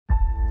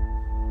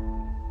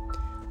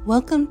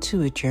Welcome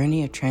to a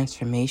journey of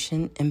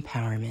transformation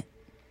empowerment.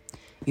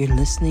 You're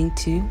listening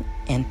to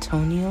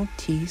Antonio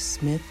T.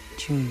 Smith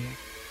Jr.,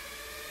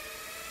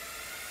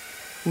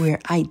 where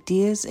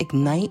ideas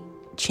ignite,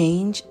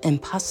 change,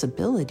 and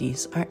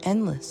possibilities are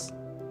endless.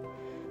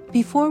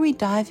 Before we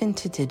dive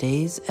into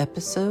today's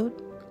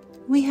episode,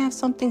 we have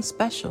something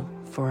special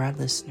for our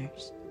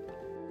listeners.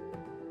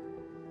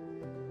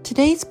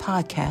 Today's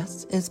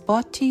podcast is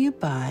brought to you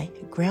by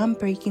a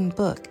groundbreaking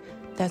book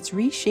that's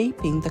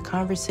reshaping the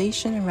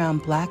conversation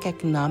around Black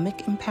economic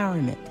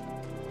empowerment.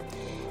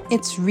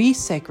 It's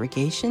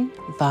Resegregation,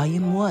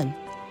 Volume 1,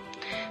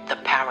 The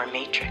Power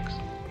Matrix,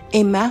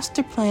 a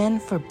master plan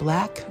for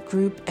Black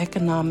group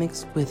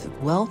economics with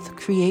wealth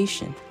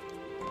creation,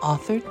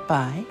 authored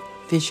by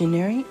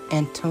visionary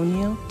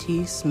Antonio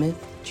T.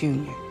 Smith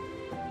Jr.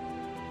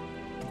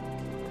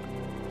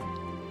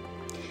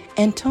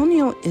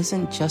 Antonio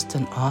isn't just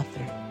an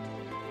author.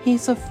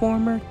 He's a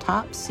former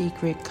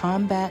top-secret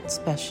combat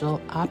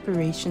special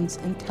operations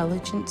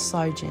intelligence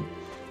sergeant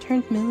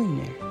turned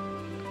millionaire.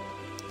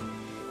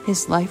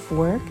 His life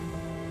work?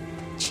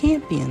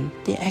 Champion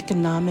the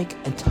economic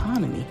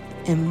autonomy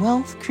and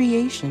wealth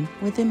creation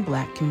within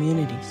Black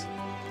communities.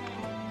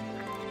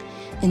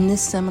 In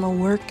this seminal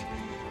work,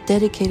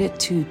 dedicated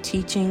to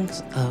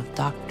teachings of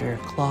Dr.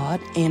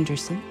 Claude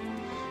Anderson,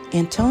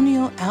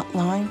 Antonio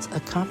outlines a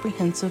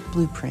comprehensive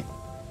blueprint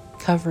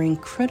covering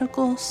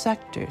critical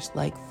sectors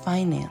like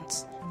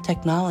finance,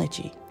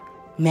 technology,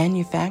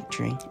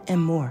 manufacturing,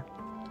 and more.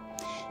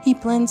 He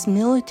blends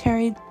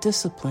military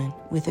discipline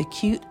with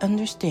acute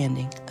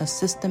understanding of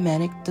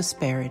systematic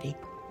disparity.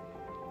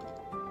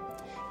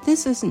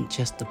 This isn't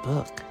just a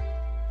book.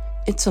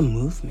 It's a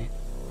movement,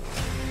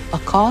 a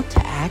call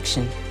to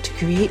action to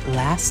create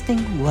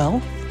lasting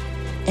wealth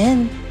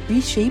and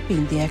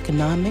reshaping the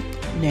economic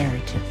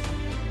narrative.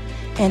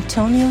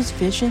 Antonio's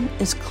vision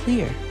is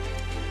clear.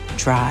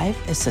 Drive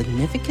a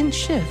significant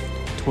shift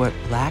toward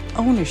Black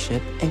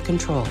ownership and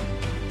control.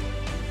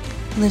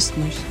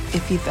 Listeners,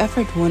 if you've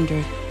ever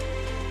wondered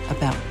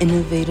about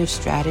innovative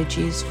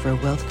strategies for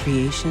wealth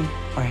creation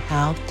or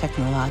how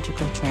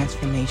technological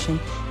transformation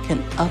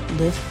can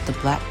uplift the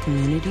Black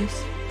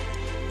communities,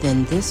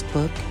 then this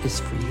book is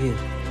for you.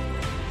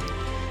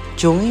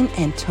 Join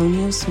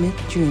Antonio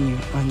Smith Jr.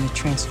 on the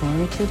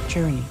transformative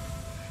journey.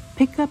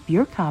 Pick up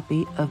your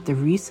copy of the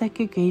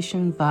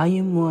Resegregation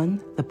Volume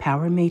 1, The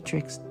Power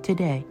Matrix,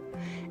 today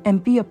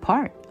and be a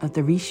part of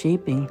the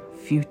reshaping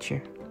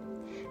future.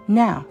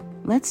 Now,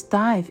 let's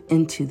dive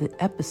into the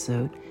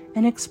episode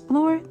and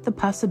explore the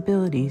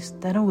possibilities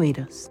that await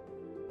us.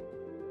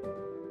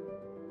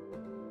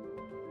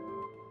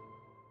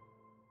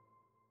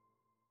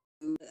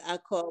 I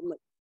called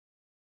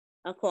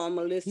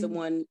Melissa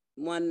one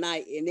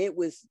night, and it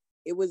was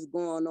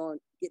going on,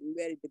 getting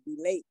ready to be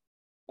late,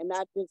 and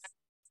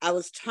I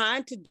was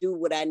trying to do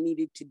what I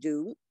needed to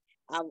do.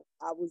 I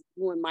was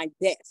doing my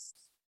best,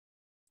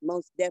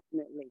 most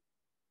definitely.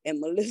 And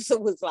Melissa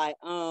was like,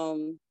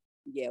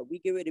 yeah, we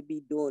get ready to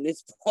be doing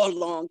this for a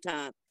long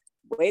time.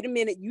 Wait a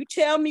minute, you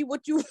tell me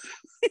what you...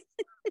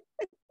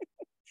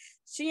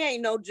 She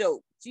ain't no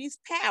joke. She's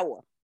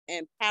power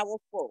and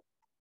powerful.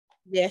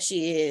 Yeah,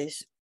 she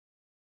is.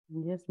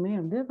 Yes,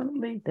 ma'am.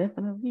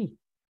 Definitely.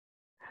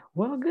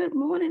 Well, good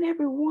morning,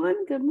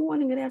 everyone. Good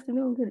morning, good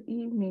afternoon, good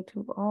evening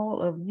to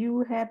all of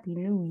you. Happy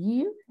New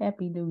Year.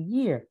 Happy New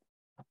Year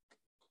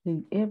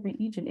to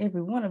each and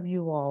every one of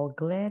you all.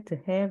 Glad to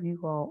have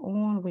you all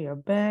on. We are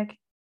back.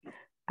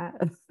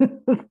 I'm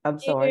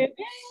sorry.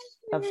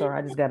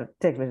 I just got a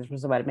text message from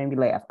somebody, made me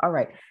laugh. All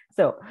right.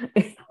 So,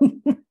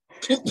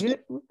 good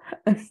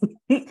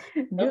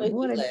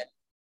morning.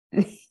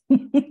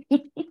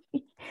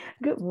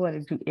 Good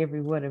morning to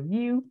every one of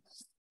you.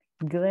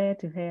 Glad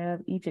to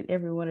have each and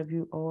every one of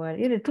you on.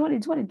 It is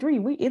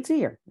 2023. It's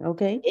here.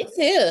 Okay. It's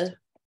here.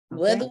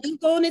 Okay. Whether we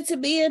want it to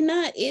be or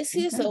not, it's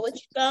here. Okay. So what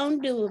you gonna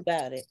do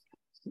about it?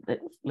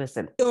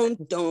 Listen. Dum,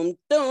 dum,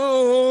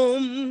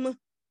 dum.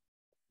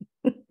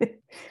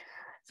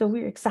 So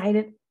we're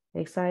excited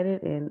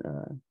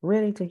and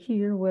ready to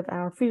hear what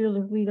our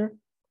fearless leader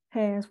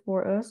has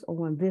for us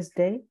on this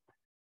day.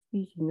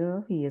 Speaking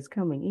of, he is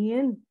coming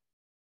in.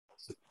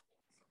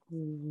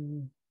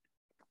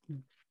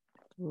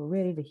 We're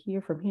ready to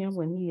hear from him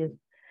when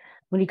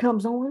he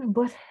comes on.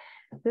 But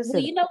listen,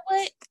 well, you know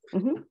what?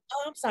 Mm-hmm.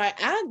 Oh, I'm sorry.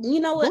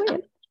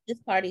 This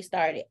party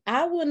started.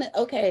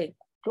 Okay.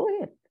 Go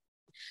ahead.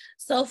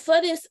 So for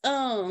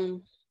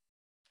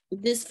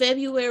this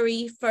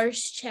February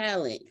 1st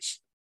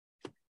challenge,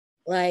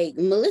 like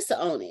Melissa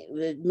on it.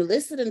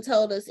 Melissa done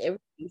told us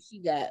everything she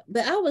got.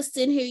 But I was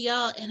sitting here,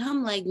 y'all, and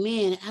I'm like,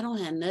 man, I don't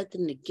have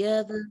nothing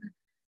together.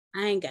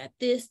 I ain't got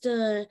this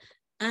done.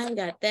 I ain't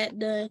got that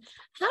done.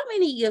 How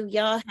many of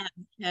y'all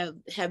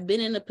have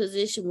been in a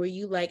position where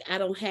you like, I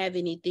don't have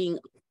anything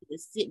to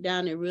sit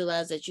down and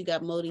realize that you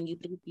got more than you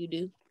think you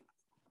do?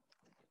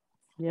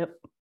 Yep.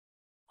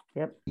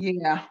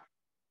 Yeah.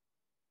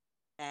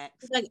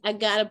 It's like I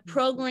got a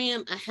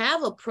program. I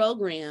have a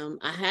program.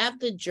 I have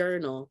the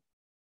journal.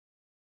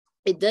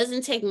 it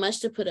doesn't take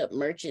much to put up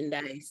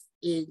merchandise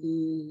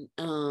in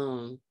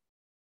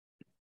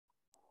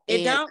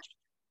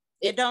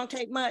It don't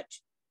take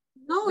much.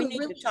 No, We it need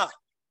really to talk.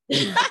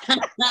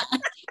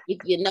 if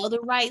you know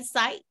the right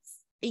sites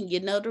and you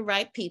know the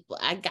right people.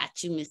 I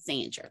got you, Miss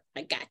Sandra.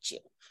 I got you.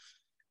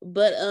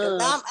 But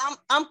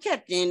I'm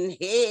catching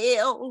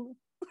hell.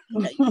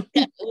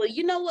 well,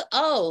 you know what?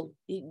 Oh,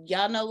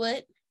 y'all know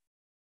what?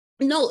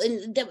 No,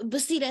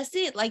 but see, that's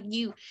it. Like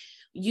you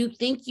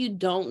think you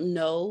don't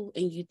know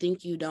and you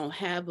think you don't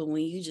have, but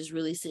when you just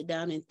really sit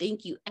down and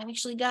think, you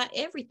actually got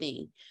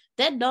everything.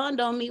 That dawned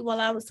on me while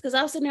I was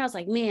sitting there. I was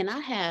like, man, I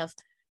have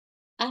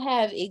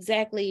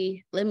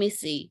exactly, let me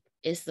see.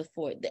 It's the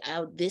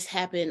 4th. This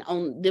happened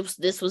on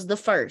this was the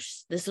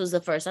first. This was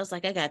the first. I was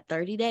like, I got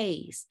 30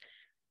 days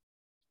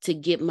to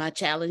get my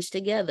challenge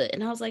together.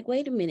 And I was like,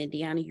 wait a minute,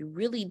 Deanna, you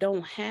really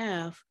don't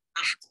have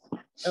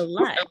a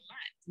lot,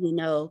 you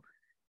know.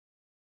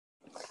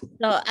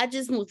 So I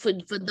just, for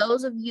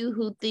those of you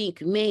who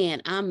think,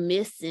 man, I'm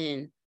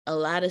missing a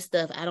lot of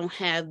stuff. I don't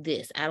have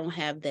this. I don't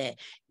have that.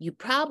 You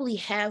probably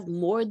have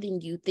more than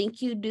you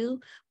think you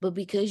do, but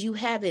because you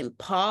haven't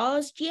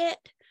paused yet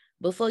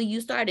before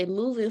you started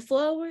moving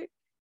forward,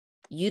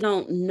 you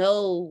don't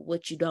know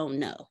what you don't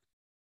know.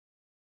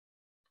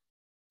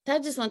 So I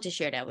just want to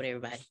share that with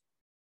everybody.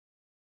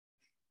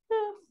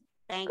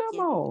 Thank you. Come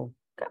on.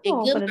 Good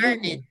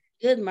morning.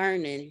 Good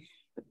morning.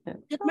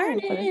 Good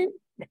morning.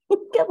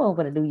 Come on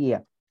for the new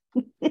year.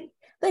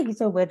 Thank you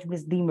so much,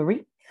 Miss D.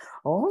 Marie.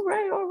 All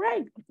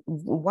right.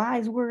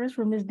 Wise words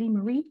from Miss D.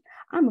 Marie.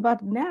 I'm about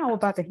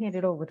to hand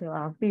it over to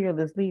our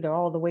fearless leader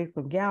all the way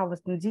from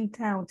Galveston,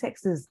 G-Town,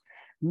 Texas,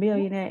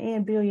 millionaire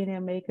and billionaire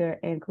maker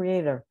and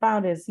creator,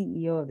 founder and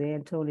CEO of the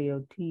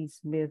Antonio T.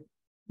 Smith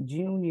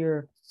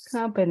Jr.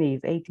 Companies,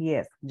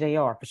 ATS,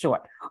 JR for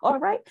short. All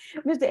right,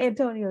 Mr.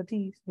 Antonio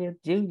T. Smith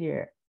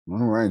Jr.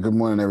 All right. Good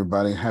morning,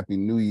 everybody. Happy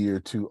New Year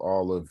to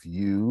all of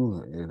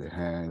you. It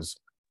has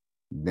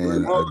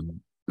been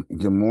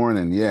good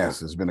morning.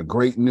 Yes, it's been a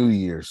great New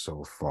Year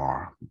so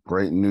far.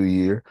 Great New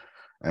Year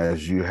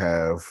as you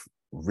have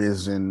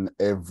risen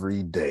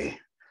every day.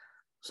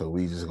 So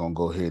we just gonna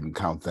go ahead and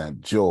count that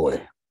joy,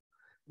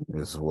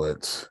 is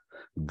what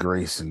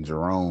Grace and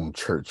Jerome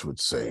Church would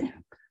say.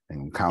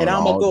 And I'm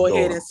gonna go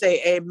ahead and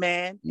say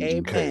amen. Amen.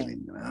 Okay.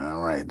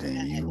 All right,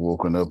 then you've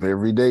woken up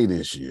every day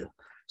this year.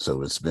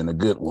 So it's been a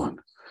good one.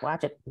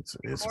 Watch it. It's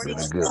been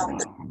a good one.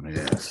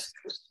 Yes.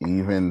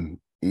 Even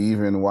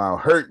while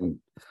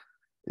hurting,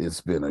 it's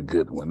been a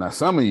good one. Now,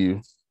 some of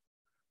you,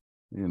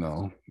 you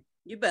know.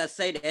 You better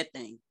say that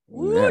thing.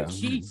 Ooh,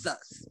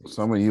 Jesus.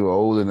 Some of you are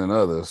older than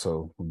others,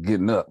 so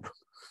getting up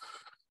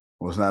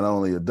was not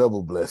only a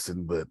double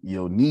blessing, but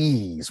your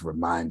knees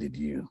reminded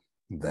you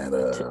that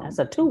that's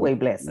a two-way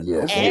blessing.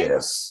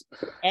 Yes.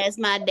 As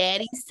my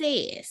daddy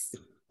says,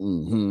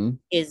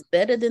 it's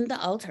better than the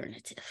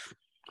alternative.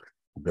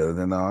 Better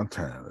than the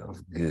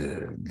alternative.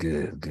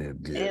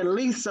 Good. At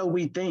least so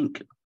we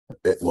think.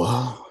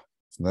 Well,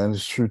 that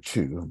is true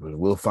too, but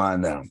we'll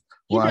find out.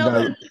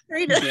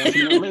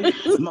 Definitely,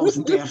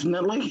 most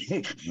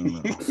definitely.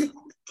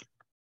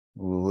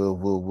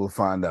 We'll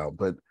find out.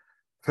 But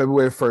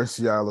February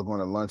 1st, y'all are going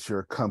to launch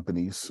your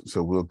companies,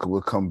 so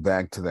we'll come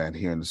back to that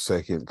here in a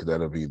second because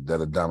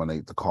that'll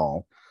dominate the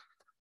call.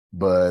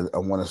 But I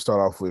want to start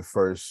off with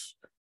first.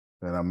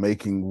 And I'm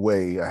making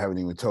way. I haven't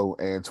even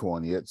told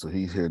Antoine yet, so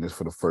he's hearing this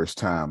for the first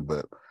time.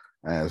 But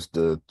as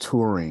the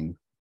touring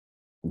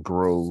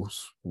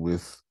grows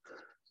with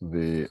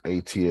the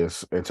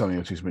ATS,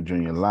 Antonio T. Smith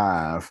Jr.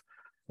 Live,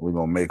 we're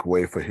going to make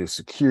way for his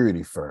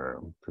security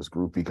firm, his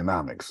Group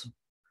Economics.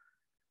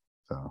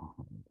 So,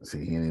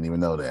 see, he didn't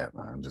even know that.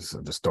 I'm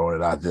just throwing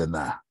it out there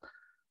now.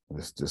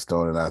 Just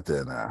throwing it out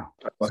there now.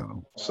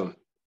 So,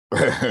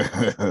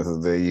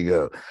 there you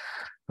go.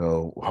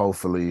 So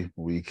hopefully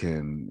we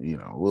can,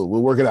 we'll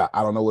work it out.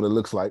 I don't know what it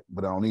looks like,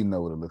 but I don't even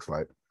know what it looks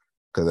like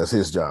because that's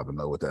his job to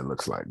know what that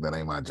looks like. That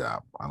ain't my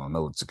job. I don't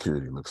know what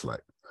security looks like.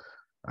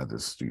 I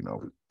just,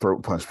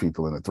 throat punch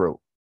people in the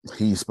throat.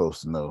 He's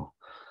supposed to know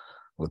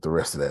what the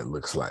rest of that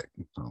looks like.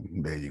 So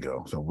there you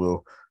go.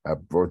 So I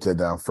wrote that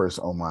down first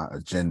on my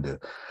agenda.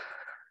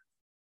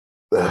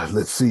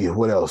 Let's see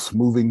what else.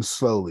 Moving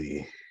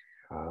slowly.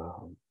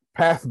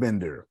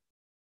 Pathbender.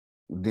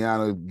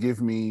 Deanna, give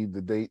me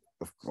the date.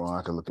 Well,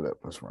 I can look it up.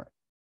 That's right.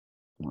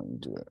 Let me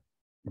do that.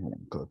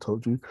 I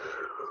told you.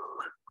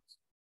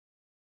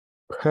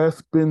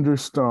 Pathbender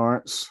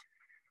starts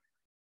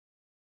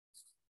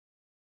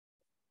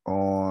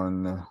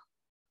on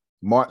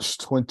March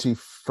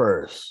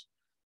 21st.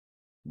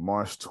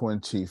 March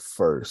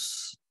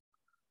 21st.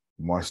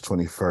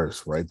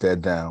 Write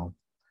that down.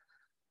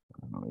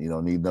 You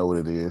don't need to know what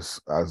it is.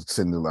 I'll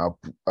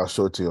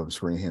show it to you on the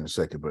screen here in a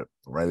second, but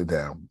write it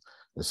down.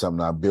 It's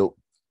something I built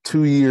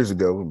 2 years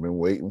ago. We've been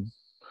waiting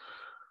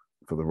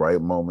for the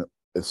right moment.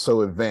 It's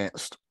so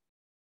advanced.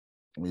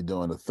 We're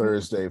doing a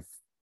Thursday.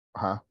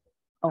 Huh?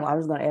 Oh, I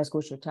was going to ask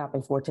what's your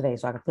topic for today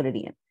so I can put it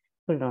in.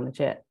 Put it on the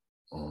chat.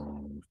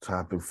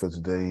 Topic for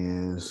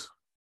today is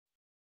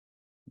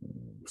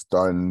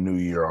starting the new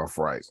year off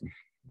right.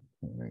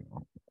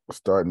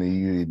 Starting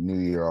the new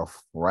year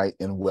off right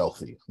and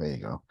wealthy. There you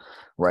go.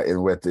 Right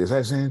and wealthy. Is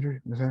that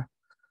Sandra? Is that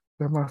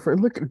my friend?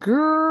 Look,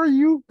 girl,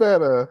 you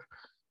better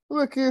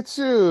look at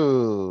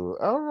you.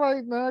 All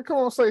right now. Come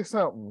on, say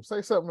something.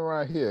 Say something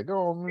right here.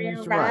 Go on,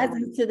 Grand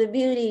risings to the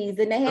beauties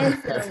and the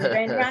handsome.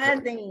 Grand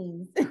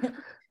risings.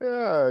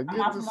 Yeah,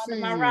 good to see you.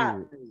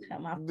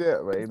 Yeah,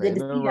 right. Ain't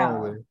nothing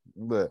wrong with it.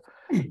 But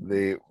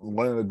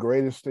one of the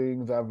greatest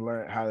things I've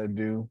learned how to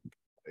do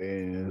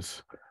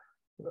is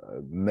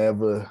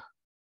never.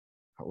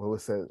 What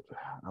was that?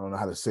 I don't know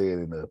how to say it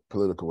in a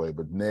political way,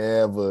 but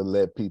never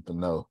let people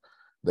know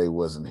they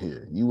wasn't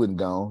here. You wasn't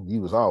gone.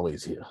 You was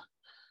always here.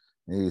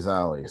 He's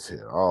always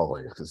here,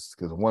 always. Because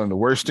one of the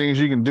worst things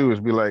you can do is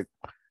be like,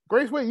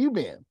 Grace, where you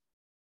been?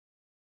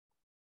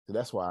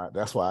 That's why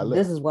I left.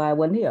 This is why I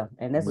wasn't here,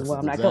 and this is why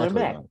I'm not coming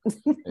back.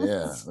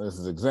 Yeah, this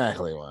is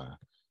exactly why.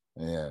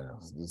 Yeah,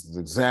 this is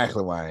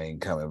exactly why I ain't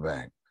coming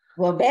back.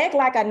 Well, back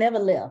like I never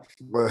left.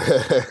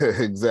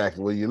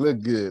 Exactly. Well, you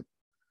look good.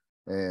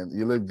 And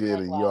you look good,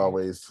 and you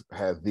always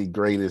have the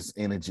greatest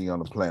energy on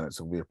the planet.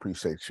 So we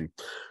appreciate you.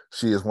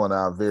 She is one of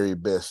our very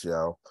best,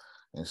 y'all.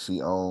 And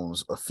she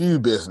owns a few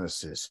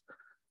businesses.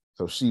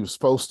 So she was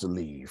supposed to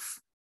leave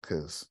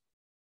because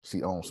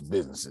she owns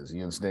businesses.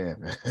 You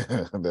understand?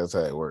 That's how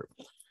it works.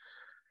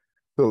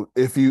 So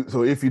if you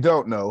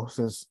don't know,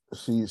 since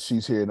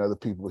she's here and other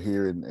people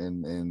here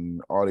in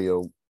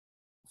audio,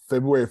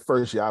 February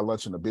 1st, y'all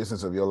launching the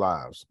business of your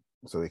lives.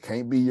 So it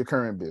can't be your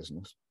current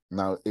business.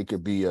 Now it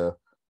could be a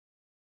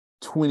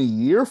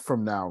 20-year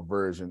from now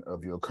version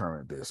of your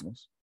current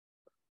business,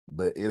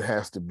 but it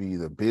has to be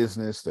the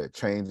business that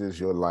changes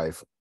your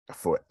life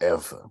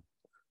forever,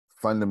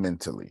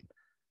 fundamentally.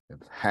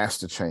 It has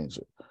to change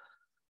it.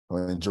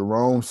 In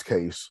Jerome's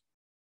case,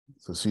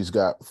 so she's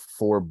got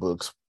 4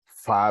 books,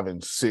 5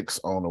 and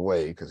 6 on the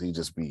way, because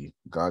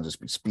God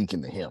just be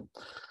speaking to him,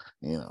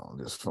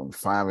 just from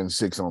 5 and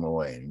 6 on the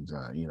way.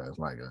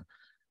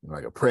 It's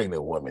like a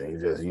pregnant woman.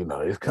 He just,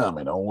 it's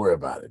coming. Don't worry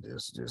about it.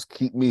 Just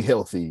keep me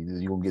healthy.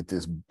 You're gonna get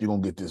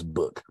this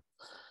book.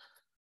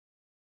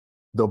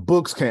 The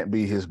books can't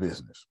be his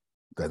business.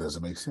 That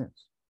doesn't make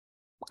sense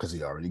because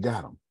he already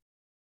got them.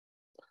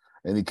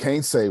 And he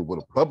can't say, well,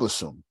 to publish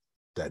them.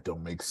 That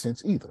don't make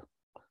sense either,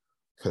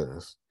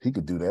 because he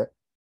could do that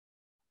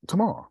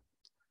tomorrow.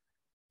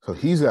 So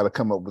he's got to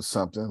come up with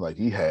something, like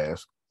he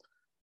has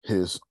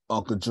his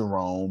Uncle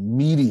Jerome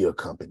Media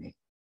Company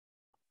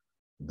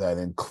that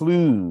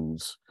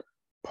includes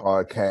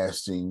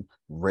podcasting,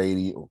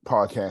 radio,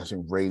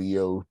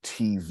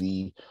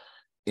 TV,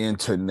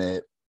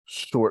 internet,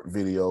 short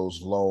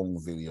videos, long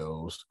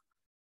videos,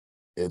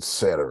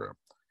 etc.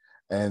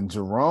 And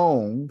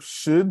Jerome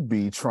should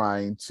be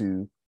trying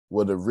to,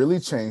 what it really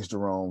changed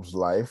Jerome's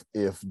life,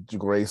 if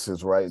Grace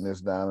is writing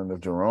this down and if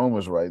Jerome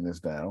is writing this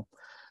down,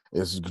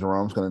 is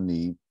Jerome's going to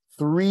need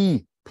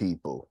 3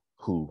 people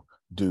who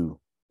do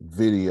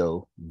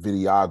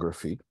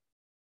videography.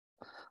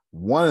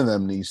 One of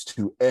them needs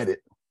to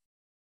edit.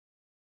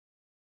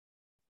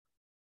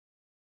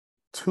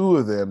 2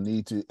 of them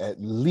need to at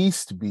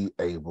least be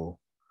able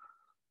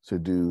to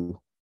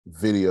do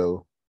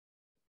video,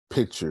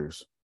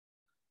 pictures,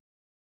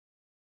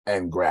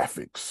 and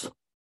graphics.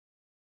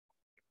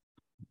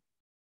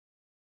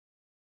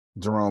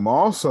 Jerome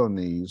also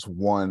needs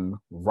 1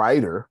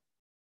 writer,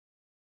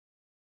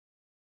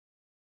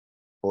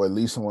 or at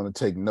least someone to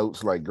take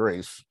notes like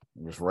Grace.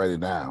 Just write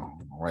it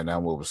down. Write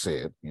down what was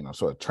said,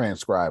 so a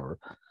transcriber.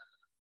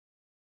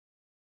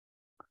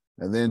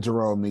 And then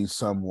Jerome needs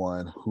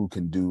someone who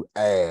can do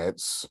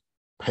ads,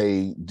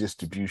 pay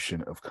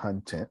distribution of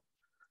content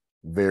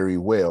very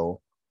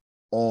well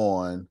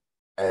on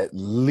at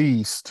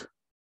least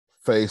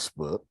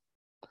Facebook.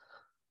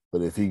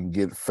 But if he can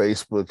get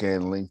Facebook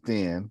and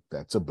LinkedIn,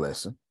 that's a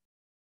blessing.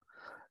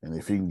 And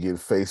if you can get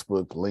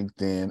Facebook,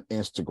 LinkedIn,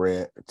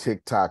 Instagram,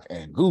 TikTok,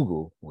 and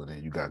Google, well,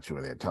 then you got you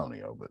at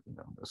Antonio, but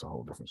that's a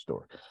whole different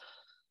story.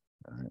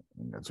 All right?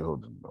 That's a whole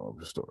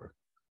different story.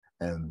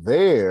 And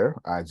there,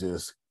 I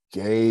just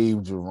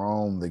gave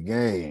Jerome the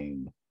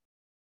game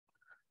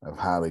of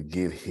how to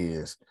get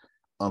his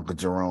Uncle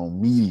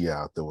Jerome Media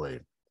out the way.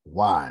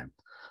 Why?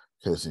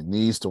 Because he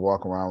needs to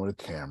walk around with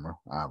a camera,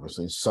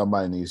 obviously.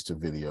 Somebody needs to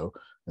video,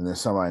 and then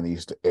somebody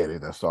needs to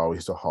edit. That's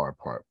always the hard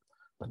part.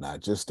 But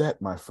not just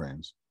that, my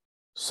friends.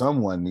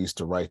 Someone needs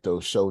to write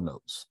those show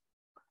notes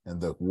and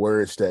the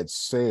words that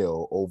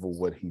sell over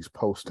what he's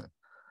posting.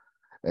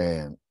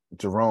 And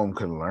Jerome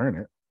could learn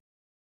it,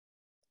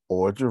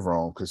 or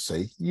Jerome could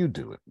say, you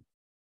do it.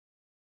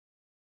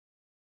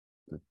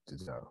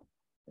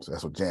 So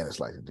that's what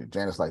Janice likes to do.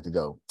 Janice likes to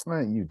go,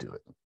 you do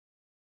it.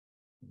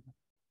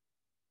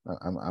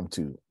 I'm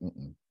too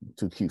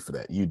cute for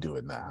that. You do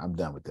it now. I'm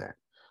done with that.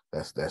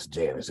 That's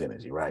Janice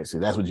energy, right? See,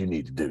 that's what you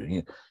need to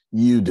do.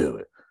 You do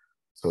it.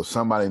 So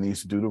somebody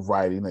needs to do the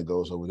writing that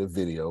goes over the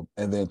video,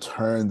 and then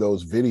turn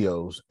those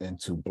videos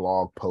into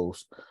blog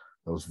posts,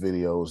 those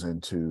videos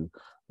into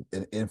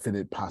an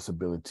infinite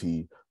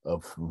possibility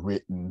of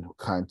written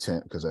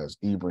content. Because as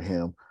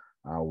Ibrahim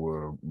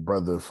our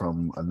brother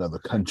from another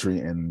country,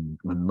 and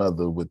my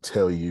mother would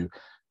tell you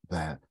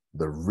that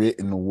the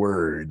written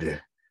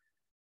word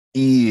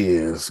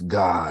is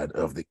God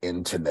of the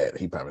internet.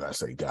 He probably not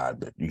say God,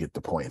 but you get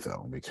the point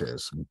though,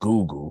 because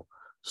Google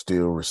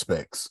still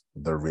respects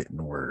the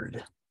written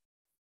word.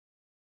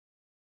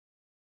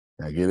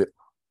 I get it?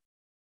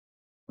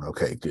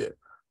 Okay, good.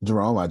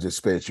 Jerome, I just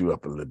sped you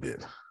up a little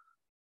bit.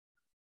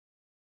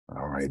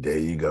 All right, there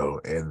you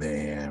go. And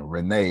then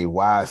Renee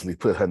wisely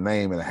put her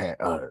name in the hat.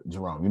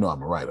 Jerome, you know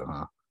I'm a writer,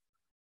 huh?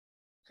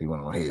 She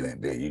went on ahead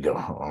and there you go.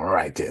 All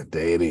right, there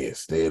it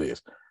is. There it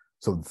is.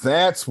 So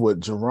that's what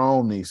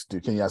Jerome needs to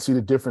do. Can y'all see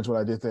the difference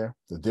what I did there?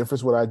 The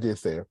difference what I did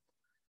there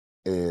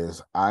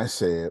is I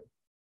said,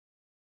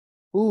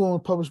 who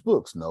want to publish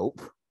books? Nope.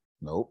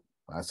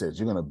 I said,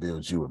 you're going to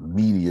build you a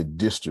media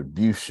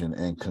distribution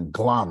and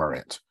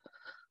conglomerate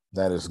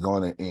that is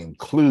going to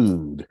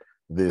include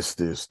this,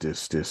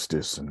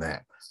 and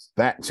that.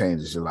 That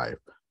changes your life.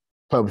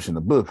 Publishing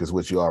the book is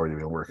what you already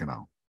been working on.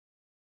 All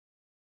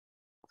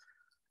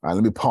right,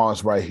 let me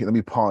pause right here. Let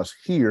me pause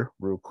here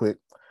real quick.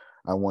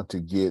 I want to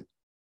get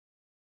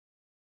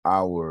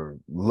our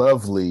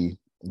lovely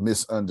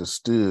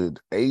misunderstood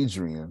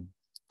Adrian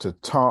to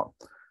talk.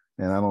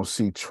 And I don't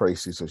see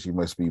Tracy, so she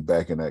must be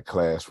back in that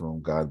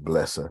classroom. God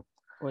bless her.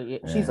 Well, yeah,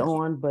 she's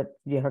on, but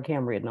yeah, her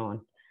camera isn't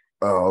on.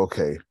 Oh,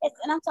 okay.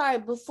 And I'm sorry,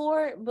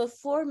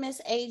 before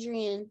Miss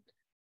Adrian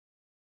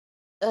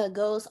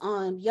goes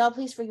on, y'all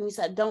please forgive me.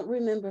 So I don't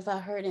remember if I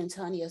heard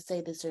Antonio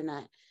say this or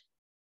not,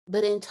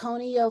 but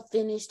Antonio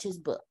finished his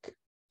book.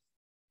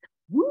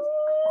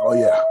 Oh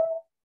yeah.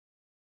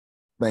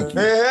 Thank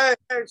you. Hey,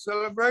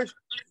 celebration.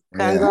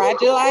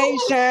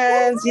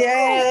 Congratulations.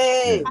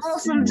 Yay.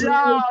 Awesome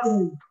job.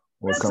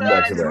 We'll come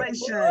back to that.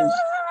 Congratulations.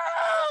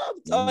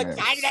 So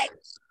excited.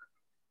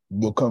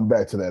 We'll come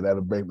back to that.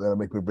 That'll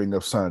make me bring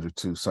up Sandra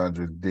too.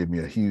 Sandra did me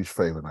a huge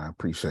favor, and I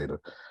appreciate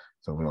her.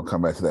 So we're gonna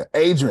come back to that.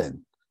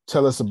 Adrian,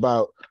 tell us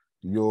about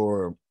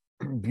your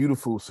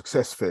beautiful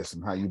Success Fest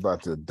and how you're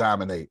about to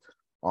dominate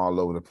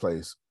all over the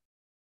place.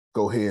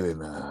 Go ahead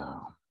and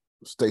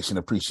station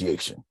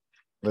appreciation.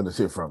 Let us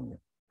hear from you.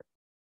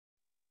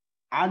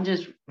 I'll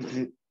just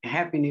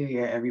Happy New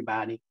Year,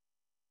 everybody.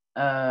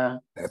 Happy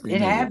New It Year.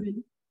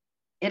 happened.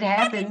 It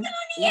happened.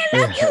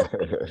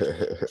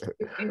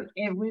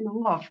 It went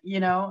off,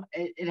 you know.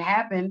 It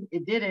happened.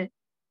 It did it.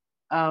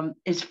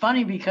 It's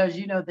funny because,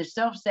 you know, the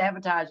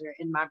self-sabotager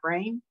in my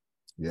brain.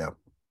 Yeah.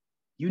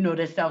 You know,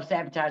 the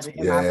self-sabotager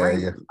in my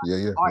brain.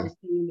 Yeah. Hardest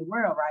thing in the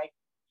world, right?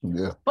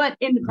 Yeah. But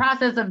in the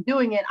process of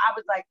doing it, I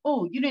was like,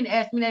 oh, you didn't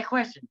ask me that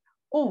question.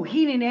 Oh,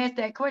 he didn't ask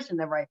that question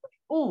the right way.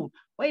 Oh,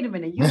 wait a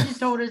minute. You just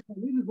told us that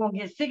we were going to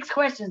get 6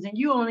 questions and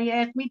you only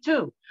asked me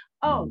 2.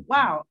 Oh,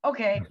 wow.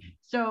 Okay.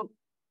 So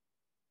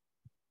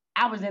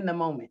I was in the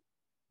moment.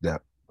 Yeah,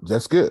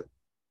 that's good.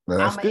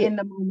 I'm an in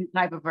the moment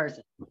type of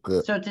person.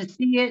 Good. So to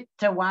see it,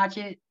 to watch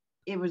it,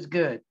 it was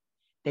good.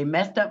 They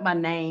messed up my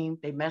name.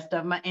 They messed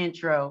up my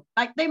intro.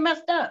 Like they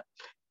messed up.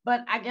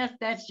 But I guess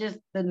that's just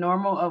the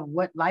normal of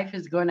what life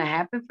is going to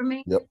happen for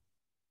me. Yep.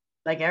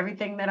 Like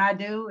everything that I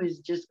do is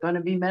just going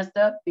to be messed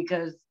up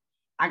because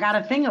I got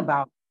a thing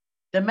about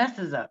the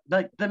messes up,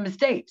 like the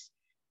mistakes.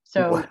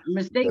 So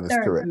mistakes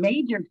are correct.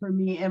 Major for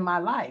me in my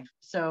life.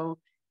 So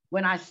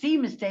when I see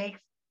mistakes,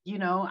 you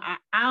know,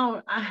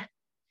 I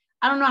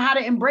don't know how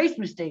to embrace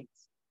mistakes.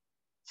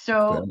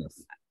 So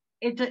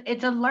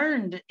it's a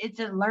learned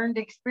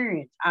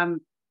experience.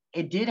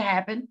 It did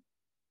happen.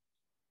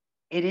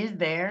 It is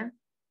there.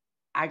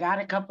 I got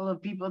a couple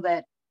of people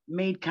that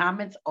made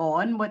comments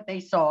on what they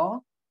saw,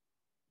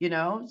 you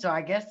know, so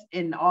I guess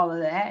in all of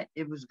that,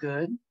 it was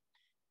good.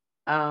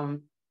 But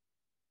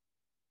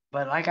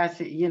like I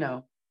said, you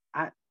know,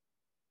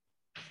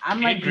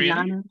 I'm like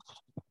Deanna.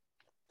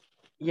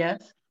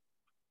 Yes.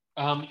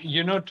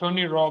 You know,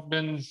 Tony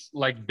Robbins'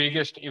 like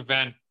biggest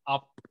event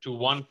up to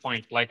one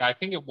point, like I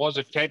think it was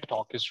a TED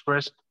Talk, his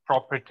first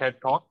proper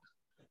TED Talk.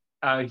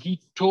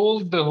 He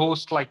told the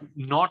host like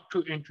not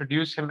to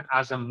introduce him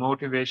as a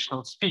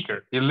motivational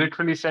speaker. He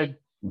literally said,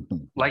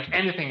 like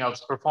anything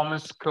else,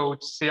 performance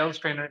coach, sales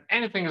trainer,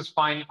 anything is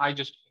fine. I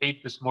just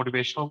hate this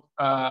motivational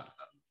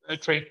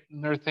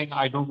trainer thing.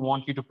 I don't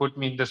want you to put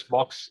me in this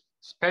box,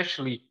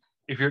 especially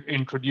if you're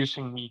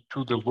introducing me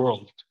to the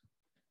world.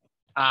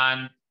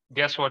 And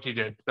guess what he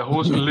did? The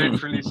host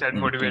literally said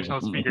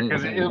motivational speaker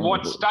because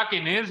what stuck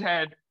in his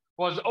head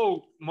was,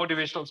 oh,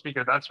 motivational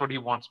speaker. That's what he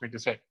wants me to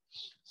say.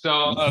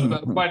 So,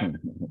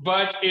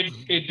 but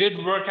it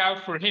did work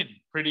out for him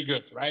pretty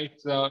good, right?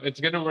 So it's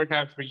going to work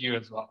out for you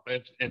as well.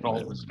 It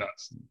always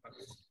does.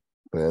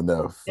 Fair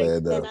enough.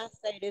 Can I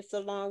say this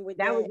along with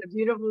that? Was a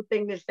beautiful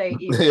thing to say.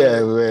 Yeah,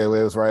 it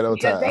was right on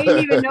time. They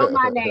didn't even know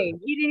my name.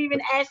 He didn't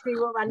even ask me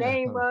what my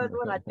name was,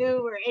 what I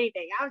do, or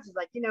anything. I was just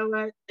like, you know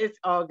what? It's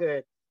all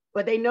good.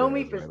 But they know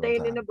me for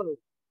staying in the booth.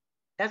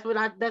 That's what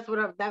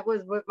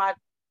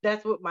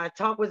my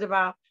talk was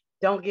about.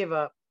 Don't give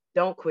up.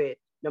 Don't quit.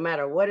 No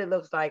matter what it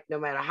looks like, no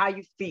matter how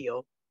you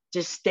feel,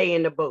 just stay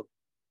in the booth.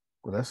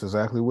 Well, that's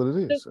exactly what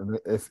it is. And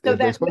if So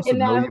they're supposed to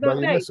know I you was by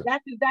gonna your say message.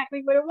 that's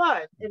exactly what it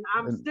was. And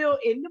I'm still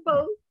in the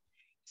boat,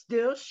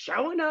 still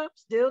showing up,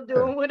 still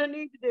doing what I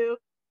need to do.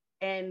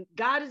 And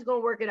God is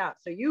gonna work it out.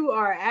 So you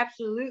are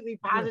absolutely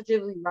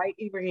positively right,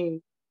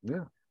 Ibrahim.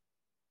 Yeah.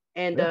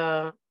 And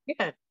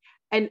yeah.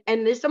 And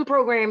there's some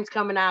programs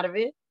coming out of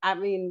it. I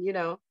mean, you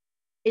know,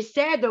 it's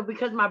sad though,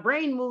 because my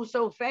brain moves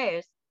so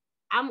fast.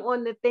 I'm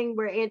on the thing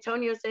where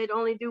Antonio said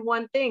only do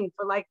one thing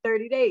for like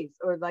 30 days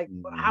or like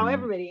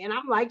however many. And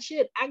I'm like,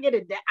 shit, I get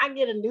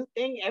a new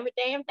thing every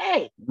damn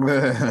day.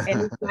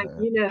 And it's like,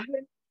 you know,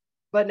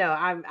 but no,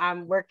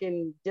 I'm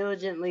working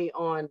diligently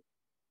on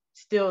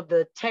still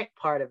the tech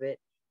part of it.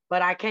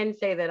 But I can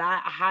say that I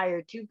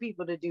hired 2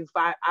 people to do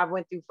 5. I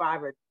went through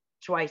Fiverr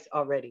twice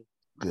already.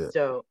 Good.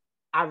 So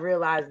I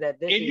realized that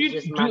this is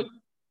just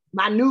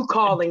my new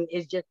calling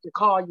is just to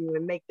call you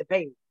and make the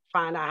payment.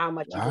 Find out how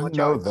much you want to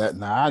charge. I know that.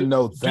 Now I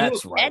know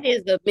that's right. That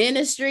is the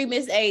ministry,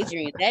 Miss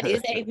Adrian. That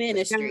is a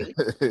ministry.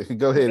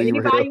 Go ahead.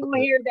 Anybody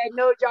on here that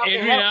knows y'all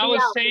Adrian, can help I me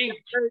was out saying,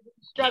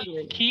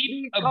 struggling.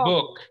 Keep a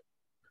book.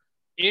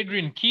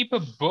 Adrian, keep a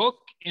book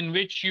in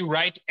which you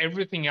write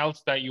everything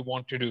else that you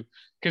want to do.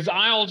 Because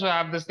I also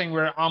have this thing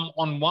where I'm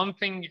on one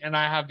thing and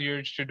I have the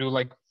urge to do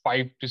like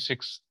 5 to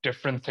 6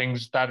 different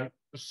things that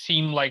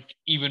seem like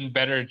even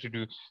better to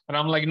do. And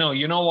I'm like, no,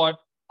 you know what?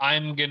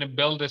 I'm going to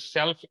build a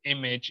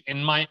self-image.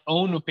 In my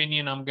own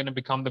opinion, I'm going to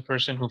become the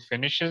person who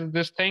finishes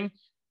this thing.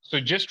 So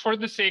just for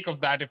the sake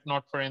of that, if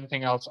not for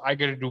anything else, I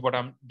got to do what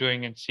I'm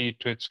doing and see it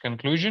to its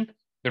conclusion.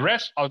 The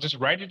rest, I'll just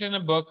write it in a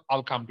book.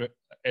 I'll come to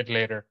it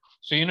later.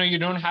 So, you know, you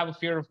don't have a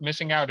fear of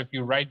missing out if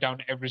you write down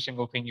every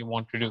single thing you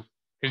want to do,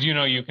 because, you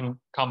know, you can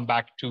come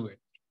back to it.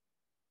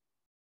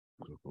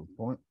 Good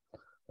point.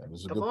 That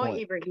is a Come good on,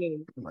 point.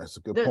 Ibrahim. That's a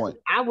good point.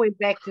 I went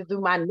back to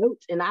do my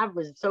notes and I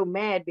was so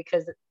mad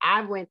because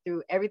I went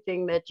through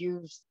everything that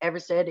you've ever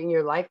said in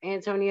your life,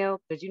 Antonio,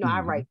 because, you know, I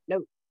write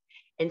notes.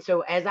 And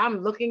so as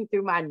I'm looking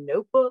through my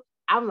notebook,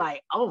 I'm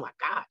like, oh my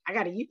God, I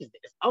got to use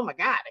this. Oh my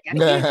God, I got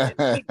to use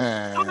this.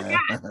 Oh my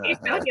God,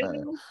 Antonio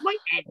was on point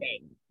that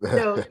day.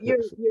 So you're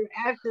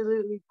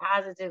absolutely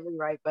positively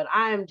right. But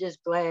I am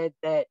just glad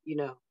that, you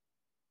know,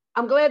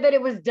 I'm glad that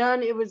it was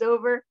done. It was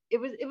over. It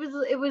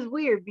was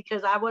weird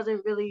because I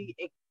wasn't really,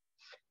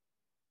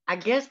 I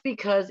guess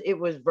because it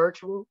was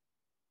virtual,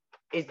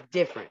 it's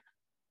different.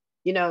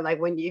 You know, like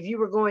if you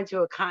were going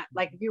to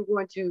if you were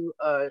going to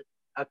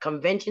a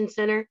convention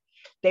center,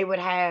 they would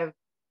have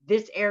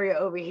this area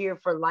over here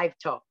for life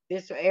talk,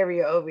 this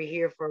area over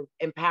here for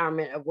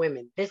empowerment of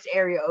women, this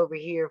area over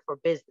here for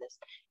business,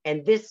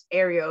 and this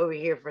area over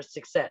here for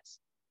success.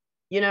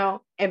 You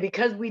know, and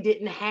because we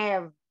didn't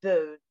have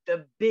the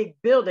big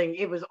building,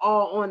 it was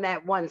all on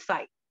that one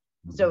site.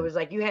 So it was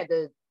like you had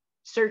to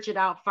search it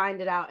out,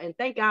 find it out, and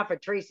thank God for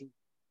Tracy.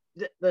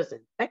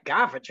 Listen, thank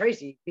God for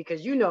Tracy,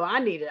 because, you know, I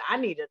need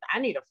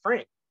a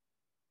friend.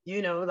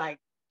 You know, like,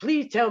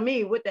 please tell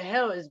me what the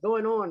hell is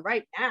going on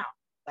right now.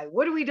 Like,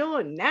 what are we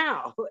doing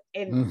now?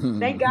 And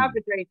thank God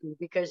for Tracy,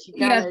 because she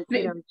kind of,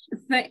 you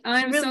know,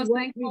 I'm really so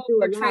thankful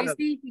for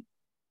Tracy.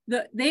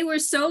 They were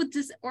so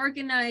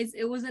disorganized,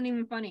 it wasn't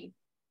even funny.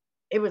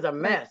 It was a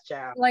mess,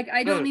 child. Like,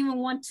 I don't even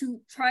want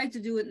to try to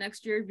do it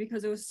next year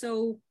because it was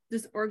so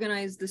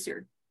disorganized this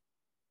year.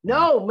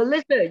 No,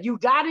 Melissa, you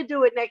got to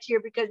do it next year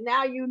because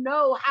now you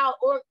know how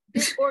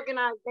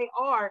disorganized they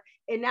are,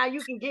 and now you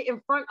can get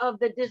in front of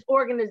the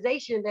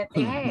disorganization that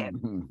they have.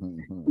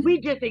 We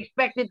just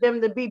expected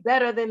them to be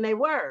better than they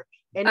were,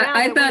 and now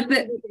I thought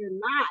that they're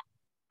not.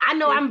 I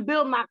know I'm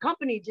building my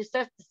company just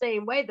the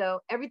same way though.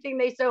 Everything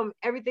they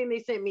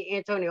sent me,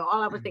 Antonio.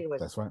 All I was thinking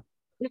was, that's right.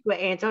 This is what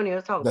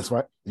Antonio's talking. That's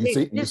right.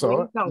 You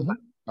saw it.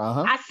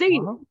 I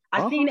seen it.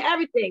 I seen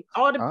everything,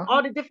 all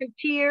the different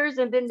tiers,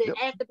 and then they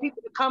asked the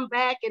people to come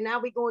back, and now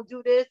we're gonna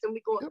do this, and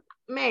we go,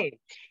 man.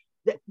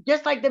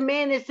 Just like the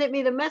man that sent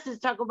me the message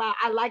talking about,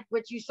 I liked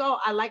what you saw,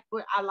 I liked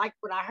what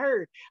I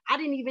heard. I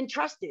didn't even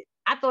trust it.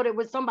 I thought it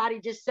was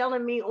somebody just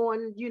selling me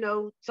on, you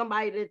know,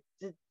 somebody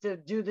to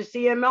do the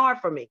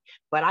CMR for me.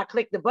 But I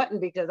clicked the button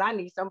because I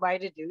need somebody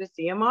to do the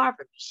CMR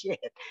for me.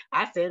 Shit.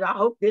 I said, I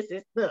hope this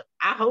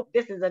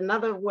is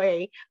another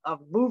way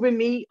of moving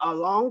me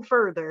along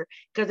further.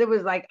 Because it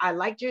was like, I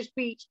liked your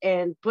speech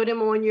and put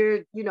him on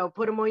your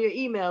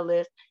email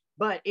list.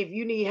 But if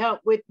you need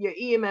help with your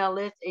email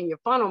list and your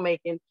funnel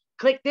making,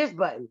 click this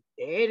button.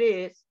 There it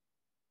is.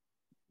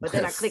 But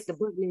then I clicked the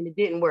button and it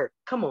didn't work.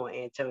 Come on,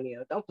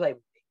 Antonio. Don't play with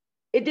me.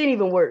 It didn't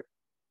even work.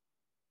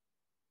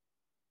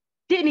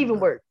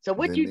 So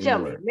what you tell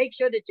me, make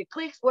sure that your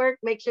clicks work.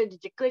 Make sure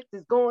that your clicks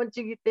is going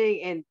to your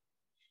thing. And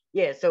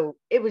yeah, so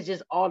it was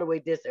just all the way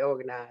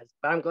disorganized.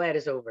 But I'm glad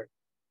it's over.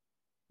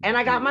 And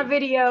I got my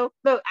video.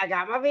 Look, I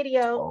got my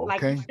video.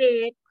 Like you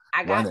said,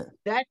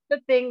 that's the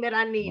thing that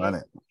I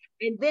needed.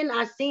 And then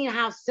I seen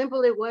how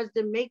simple it was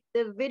to make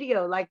the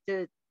video.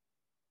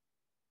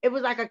 It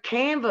was like a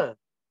Canva,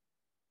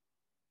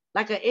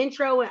 like an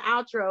intro and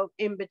outro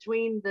in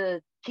between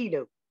the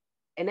keynote.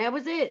 And that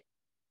was it.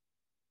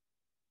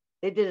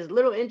 They did this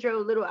little intro,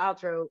 little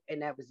outro,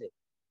 and that was it.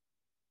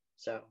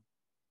 So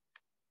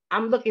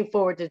I'm looking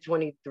forward to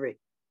 23.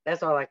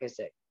 That's all I can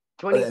say.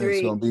 23.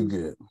 It's gonna be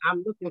good.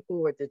 I'm looking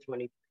forward to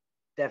 23.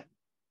 Definitely.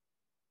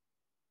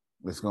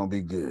 It's gonna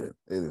be good.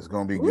 It is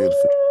gonna be good.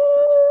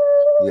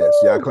 Yes,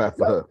 y'all clap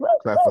for her.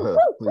 Clap for her,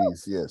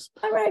 please. Yes.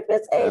 All right,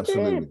 Miss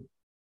Adrian.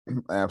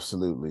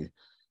 Absolutely.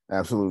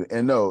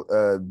 And no,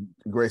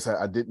 Grace,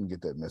 I didn't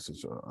get that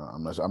message.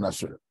 I'm not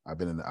sure. I've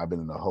been in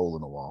a hole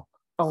in the wall.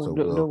 Oh, so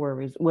no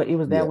worries. What it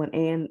was that one,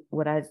 and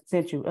what I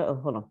sent you.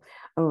 Hold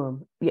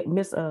on. Yeah,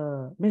 Miss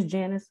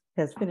Janice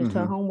has finished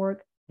her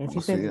homework, and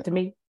she sent it to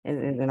me,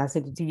 and I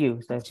sent it to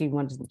you. So she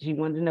wanted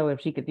to know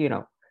if she could, she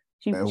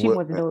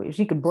wanted to know if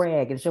she could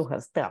brag and show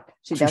her stuff.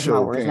 That's my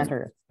words, not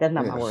hers. That's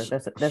not my words.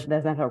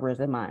 That's not her words.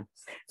 That's mine.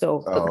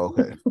 So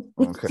okay.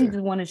 She just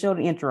wanted to show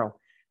the intro.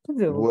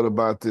 So, what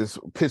about this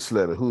pitch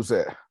letter? Who's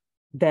that?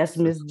 That's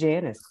Miss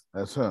Janice.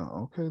 That's her.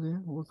 Okay,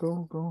 then we'll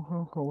go.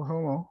 Hold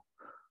on.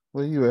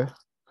 Where you at?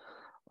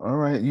 All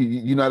right.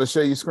 You know how to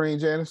share your screen,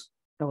 Janice?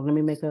 Oh, let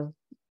me make a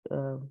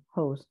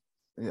host.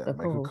 Yeah,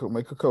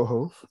 make a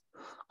co-host.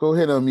 Go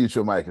ahead and unmute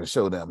your mic and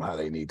show them how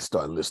they need to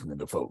start listening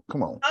to folk.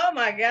 Come on. Oh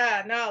my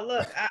God! No,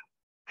 look,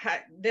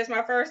 this is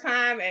my first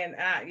time, and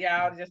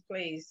y'all just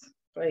please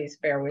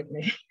bear with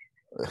me.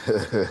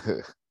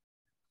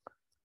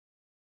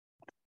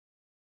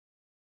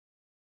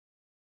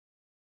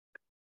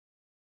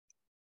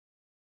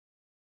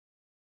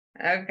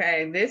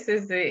 Okay, this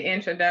is the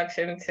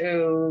introduction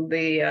to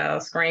the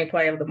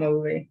screenplay of the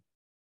movie.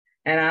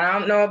 And I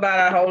don't know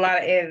about a whole lot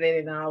of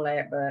editing and all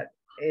that, but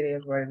it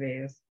is what it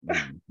is.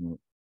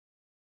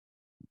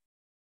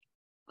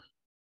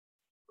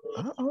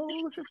 Oh,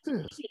 look at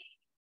this.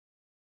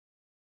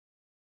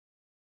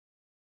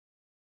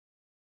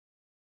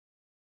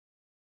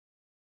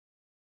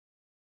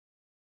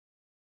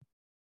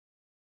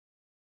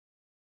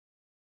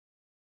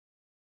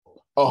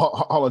 Oh,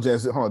 hold on,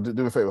 Janice. Hold on.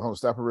 Do me a favor. Hold on.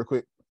 Stop it real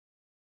quick.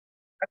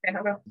 Okay,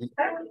 hold on.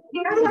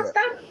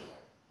 Stop.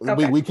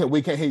 Okay.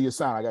 We can't hear your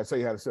sound. I gotta tell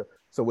you how to say.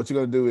 So what you're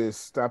gonna do is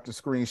stop the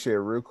screen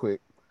share real quick.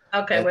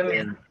 Okay, wait a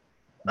minute.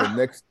 The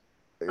next.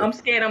 I'm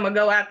scared I'm gonna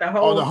go out the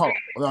whole.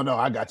 No,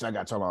 I got you.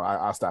 Hold on.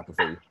 I'll stop it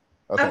for you.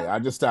 Okay, I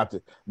just stopped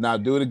it. Now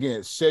do it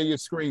again. Share your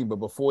screen, but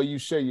before you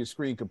share your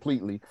screen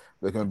completely,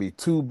 there's gonna be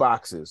two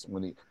boxes.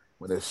 When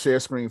the share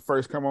screen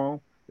first come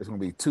on, there's gonna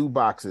be two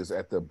boxes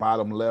at the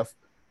bottom left.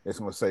 It's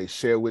gonna say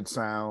share with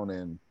sound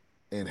and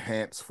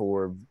enhance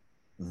for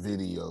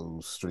video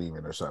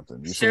streaming or something.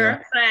 You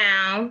sure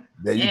sound.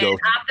 There you go.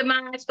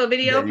 Optimize for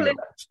video clip.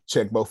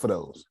 Check both of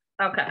those.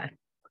 Okay.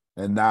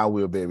 And now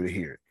we'll be able to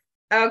hear it.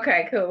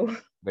 Okay, cool.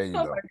 There you go.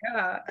 Oh my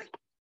God.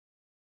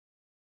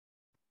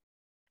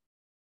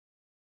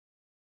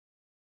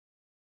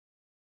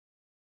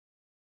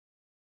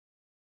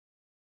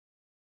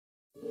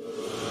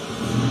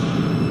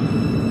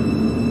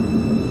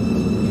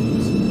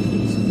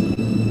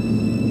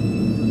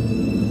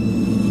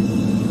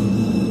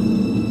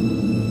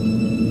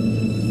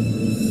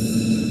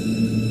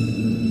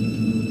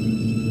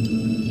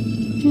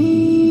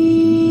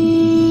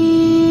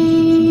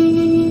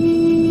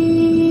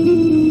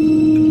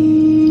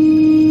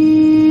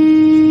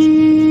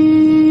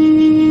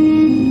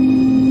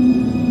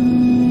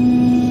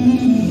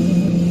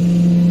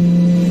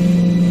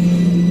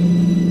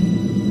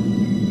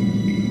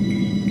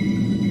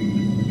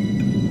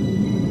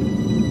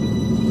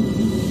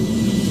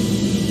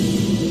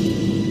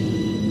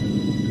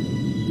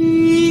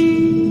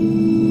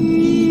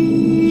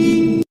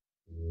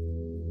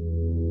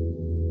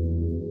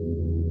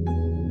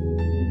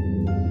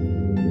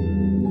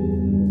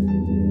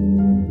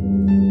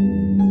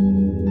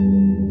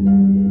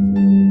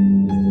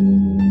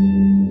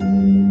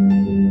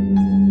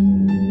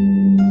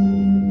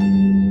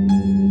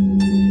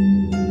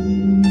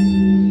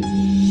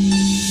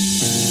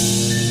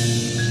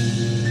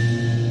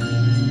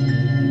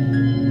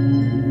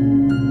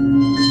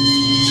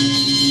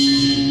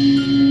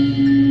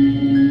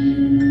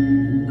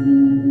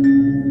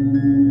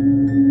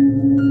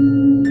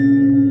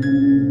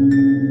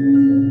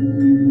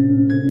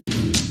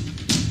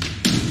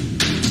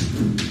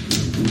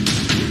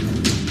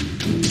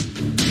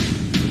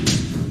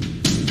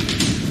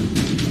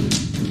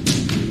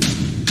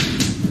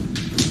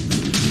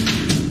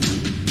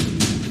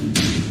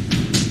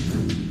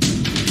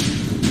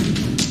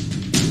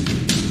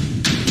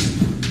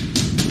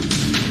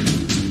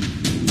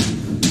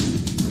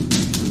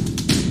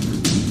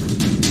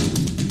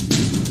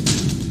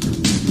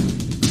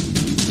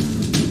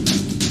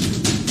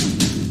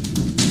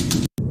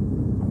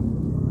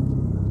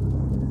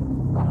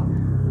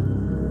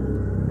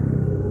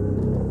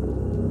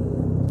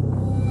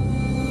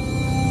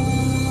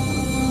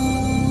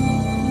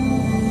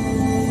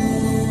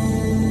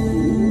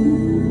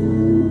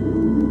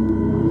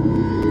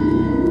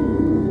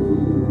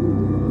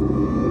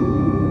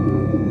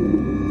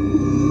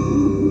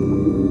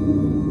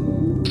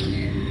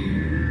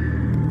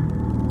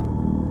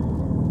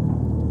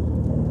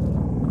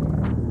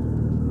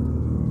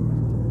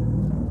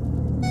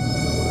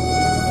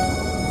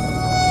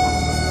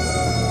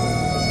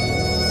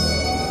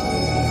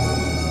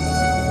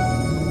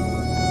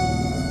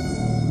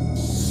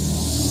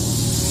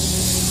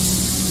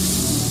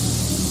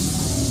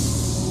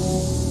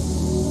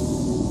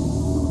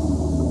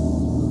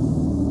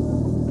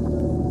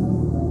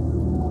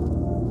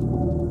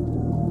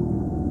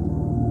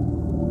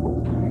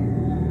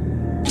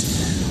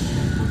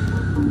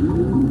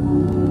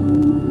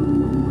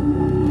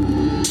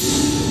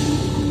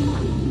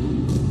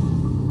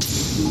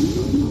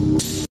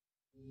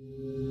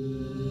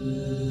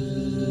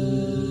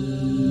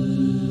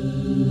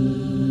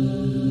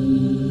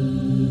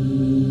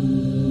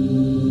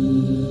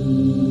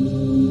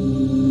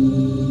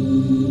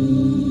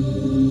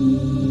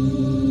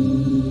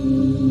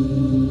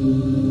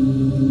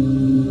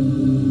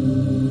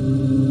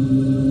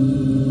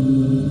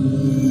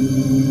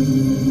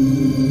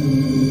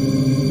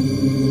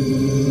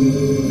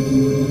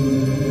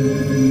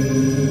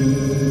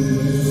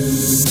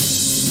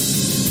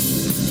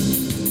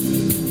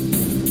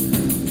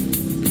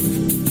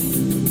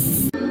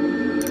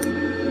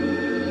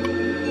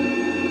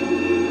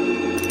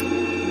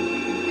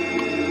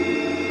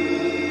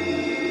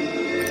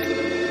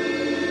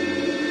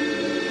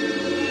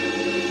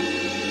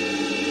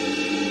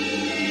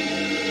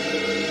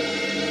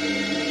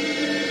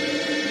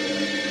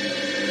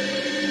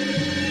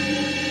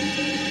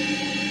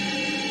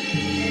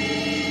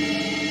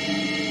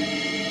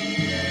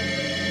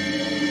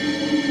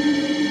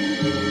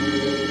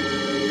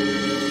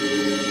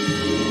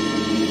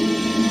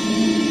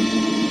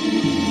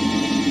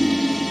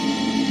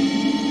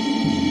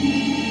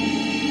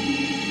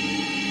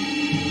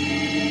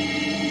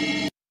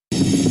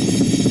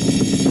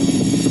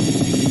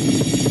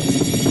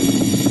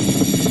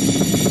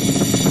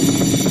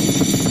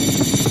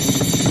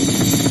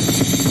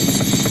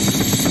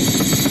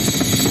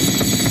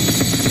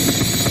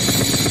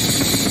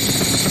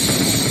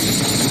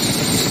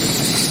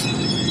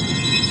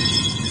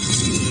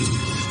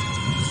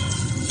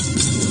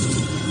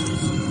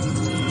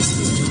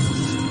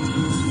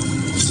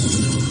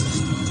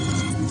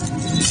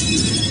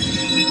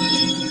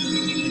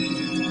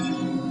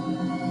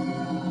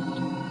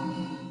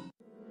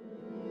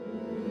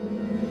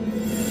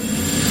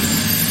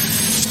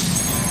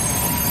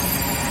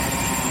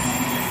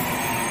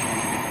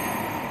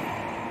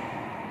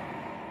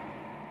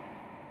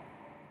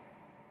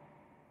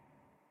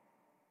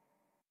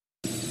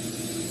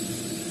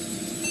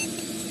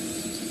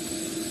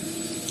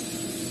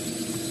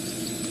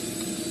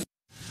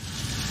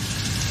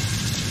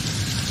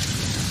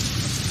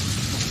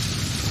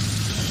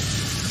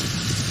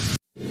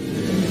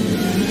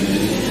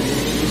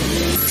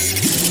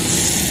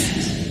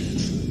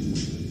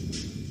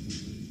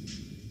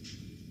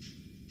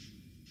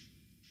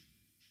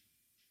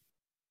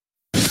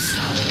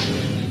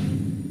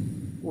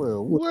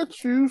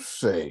 What you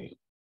say?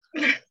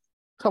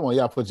 Come on,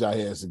 y'all put your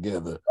hands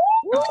together.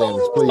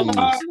 Dennis, please. So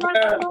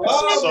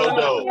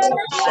dope.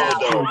 So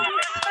dope.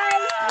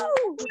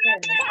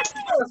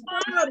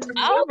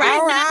 All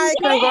right,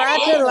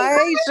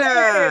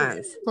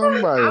 congratulations.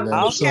 Somebody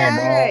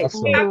Okay.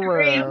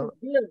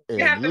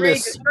 You have to read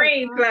the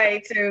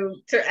screenplay to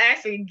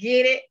actually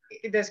get it.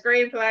 The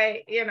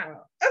screenplay, you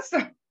know.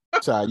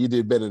 Child, you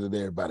did better than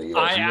everybody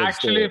else.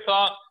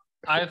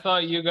 I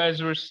thought you guys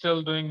were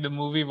still doing the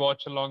movie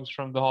watch-alongs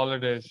from the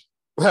holidays.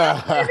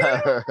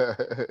 I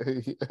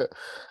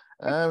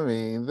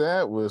mean,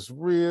 that was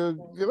real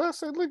good. I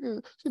said, look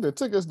at she done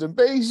took us to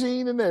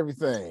Beijing and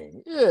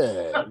everything.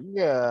 Yeah,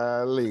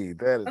 golly,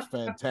 that is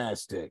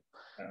fantastic.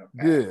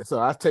 Okay. Good.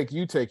 So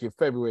you take your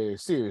February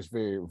serious,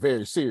 very,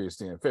 very serious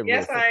then.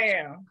 February. Yes, 1st. I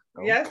am.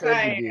 Okay, yes,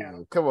 I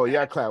am. Come on,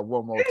 y'all clap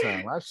one more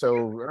time. I'm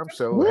so happy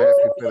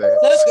for that.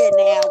 Look at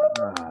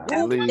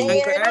now.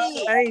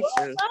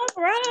 Congratulations.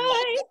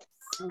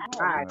 All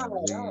right.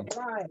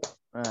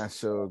 I'm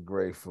so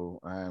grateful.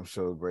 I am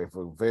so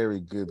grateful. Very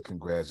good.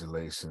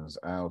 Congratulations.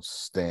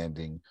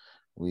 Outstanding.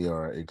 We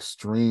are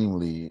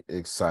extremely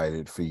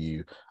excited for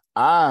you.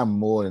 I'm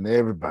more than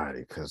everybody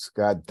because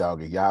God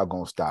dog it, y'all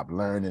gonna stop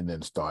learning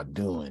and start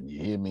doing.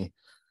 You hear me?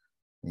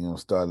 You know,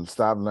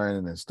 stop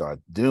learning and start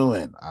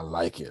doing. I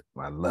like it.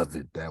 I love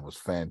it. That was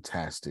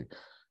fantastic.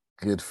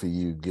 Good for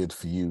you. Good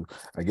for you.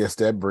 I guess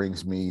that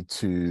brings me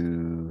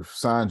to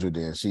Sandra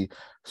then. She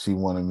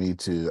wanted me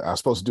to, I was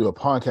supposed to do a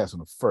podcast on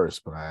the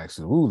 1st, but I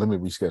actually, let me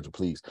reschedule,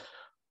 please,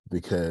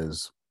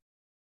 because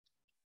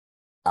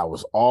I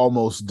was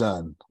almost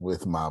done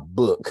with my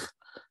book,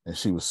 and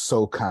she was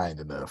so kind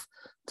enough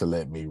to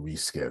let me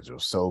reschedule.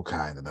 So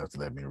kind enough to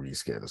let me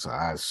reschedule. So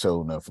I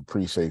sure enough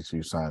appreciate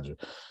you, Sandra,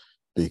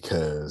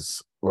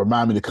 because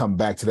remind me to come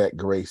back to that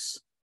grace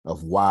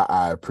of why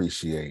I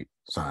appreciate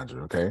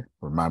Sandra, okay?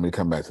 Remind me to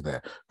come back to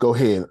that. Go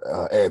ahead,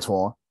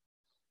 Antoine.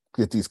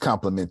 Get these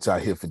compliments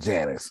out here for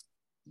Janice.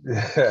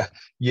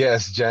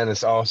 Yes,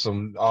 Janice,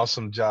 awesome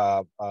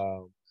job.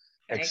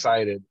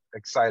 Excited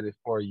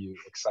for you.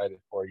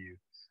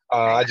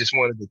 I just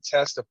wanted to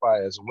testify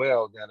as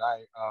well that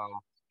I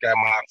got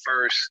my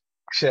first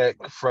check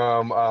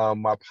from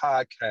my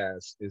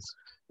podcast.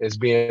 Is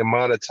being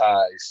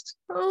monetized.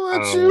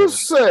 What you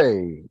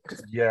say?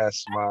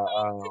 Yes, my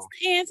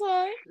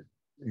Antoine.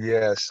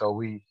 Yeah, so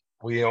we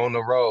on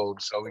the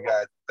road, so we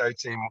got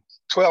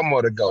 12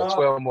 more to go.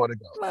 12 more to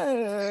go.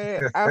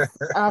 Man,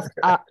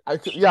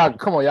 y'all,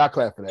 come on, y'all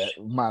clap for that.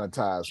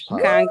 Monetized.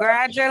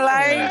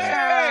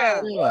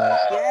 Congratulations.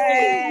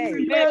 Yay.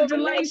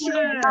 Congratulations.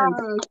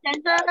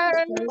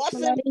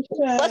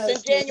 What's in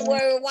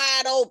January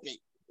wide open?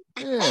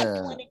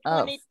 Yeah.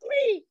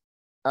 2023.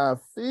 I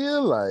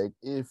feel like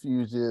if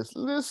you just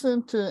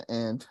listen to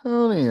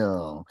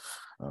Antonio.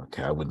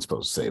 Okay, I wasn't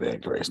supposed to say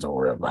that, Grace. Don't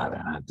worry about it.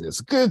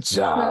 Good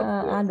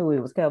job. I knew it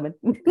was coming.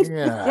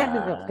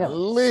 Yeah.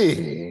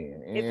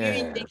 If you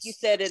didn't think you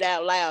said it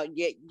out loud,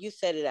 yet you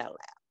said it out loud.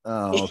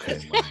 Oh,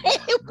 okay.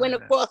 Went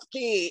across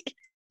kid.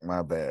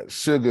 My bad.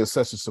 Sugar is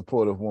such a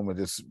supportive woman.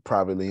 Just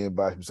privately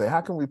inbox me say,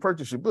 "How can we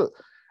purchase your book?"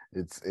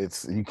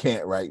 It's you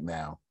can't right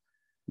now.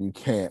 You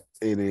can't.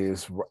 It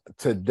is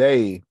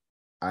today.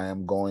 I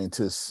am going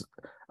to.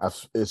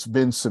 It's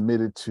been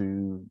submitted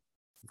to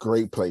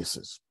great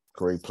places.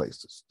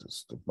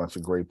 Just a bunch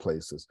of great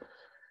places,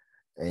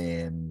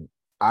 and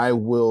I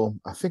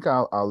think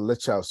I'll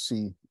let y'all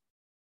see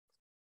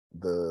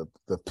the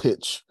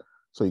pitch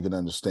so you can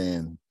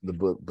understand the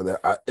book,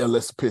 but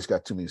unless the pitch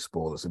got too many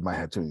spoilers, it might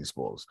have too many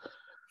spoilers.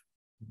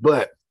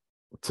 But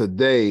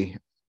today,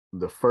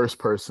 the first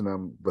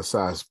person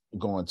besides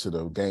going to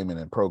the gaming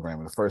and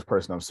programming, the first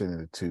person I'm sending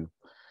it to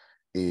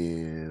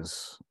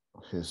his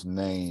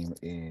name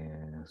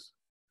is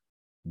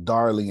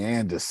Darley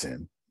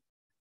Anderson.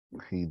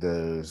 He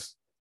does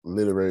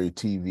literary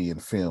TV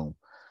and film.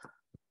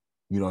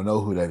 You don't know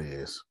who that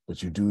is,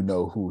 but you do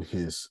know who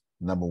his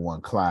number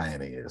one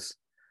client is.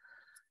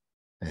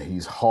 And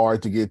he's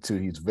hard to get to.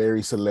 He's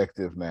very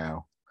selective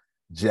now.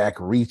 Jack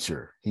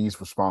Reacher. He's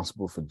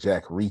responsible for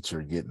Jack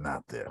Reacher getting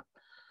out there.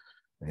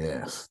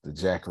 Yes, the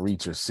Jack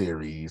Reacher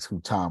series, who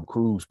Tom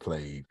Cruise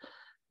played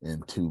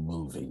in 2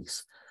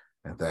 movies.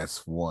 And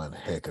that's one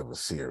heck of a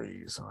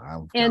series.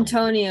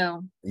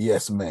 Antonio.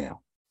 Yes, ma'am.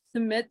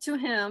 Submit to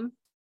him.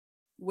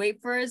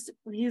 Wait for his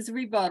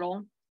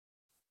rebuttal.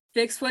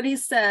 Fix what he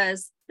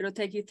says. It'll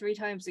take you 3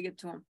 times to get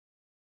to him.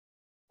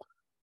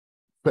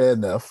 Fair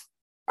enough.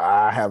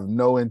 I have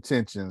no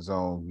intentions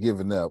on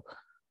giving up,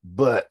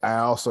 but I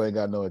also ain't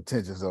got no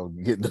intentions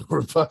on getting the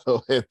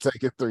rebuttal and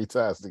taking 3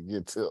 times to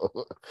get to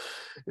him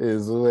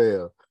as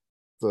well.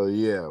 So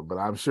yeah, but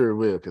I'm sure it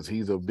will, because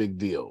he's a big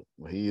deal.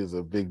 He is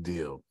a big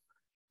deal.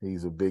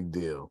 He's a big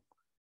deal.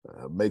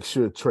 Make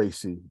sure,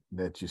 Tracy,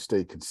 that you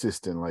stay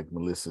consistent, like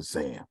Melissa's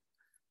saying.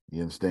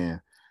 You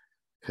understand?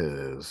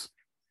 Because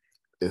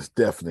it's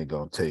definitely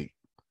gonna take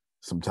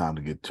some time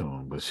to get to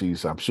him. But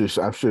I'm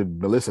sure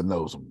Melissa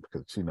knows him,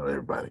 because she knows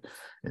everybody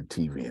in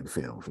TV and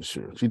film for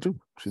sure. She do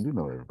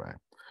know everybody.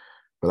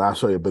 But I'll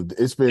show you. But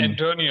it's been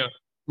Antonio.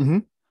 Mm-hmm.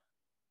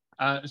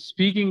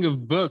 Speaking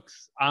of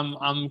books,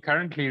 I'm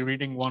currently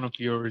reading one of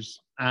yours,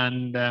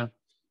 and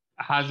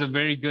has a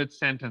very good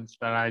sentence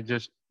that I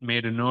just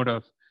made a note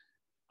of.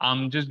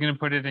 I'm just going to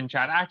put it in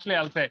chat. Actually,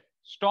 I'll say,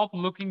 stop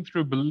looking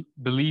through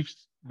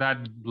beliefs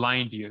that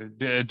blind you.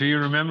 Do you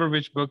remember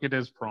which book it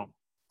is from?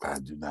 I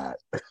do not.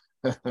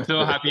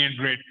 So Happy and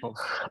Grateful.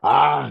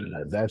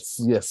 That's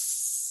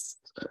yes.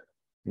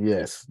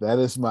 Yes, that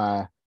is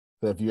my,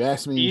 if you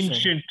ask me.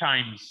 Ancient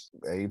Times.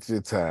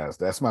 Ancient Times.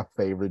 That's my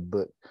favorite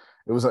book.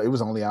 It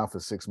was only out for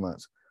 6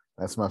 months.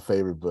 That's my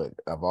favorite book.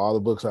 Of all the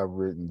books I've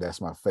written,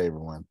 that's my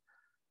favorite one.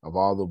 Of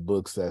all the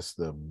books, that's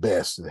the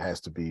best. It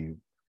has to be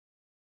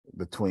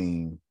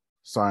between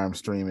Sorry I'm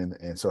Streaming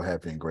and So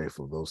Happy and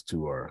Grateful. Those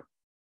two are,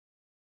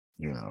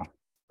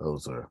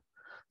 those are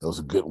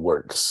good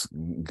works.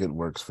 Good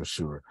works for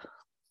sure.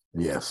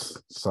 Yes.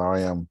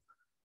 Sorry I'm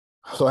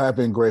So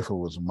Happy and Grateful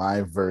was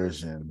my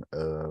version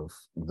of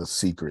The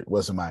Secret. It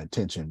wasn't my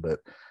intention, but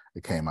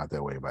it came out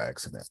that way by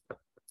accident.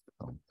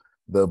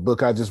 The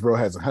book I just wrote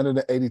has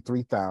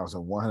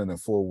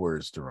 183,104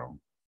 words,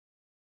 Jerome.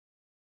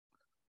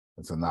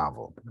 It's a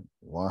novel.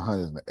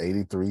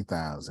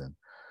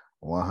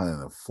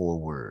 183,104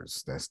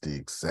 words. That's the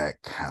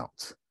exact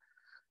count.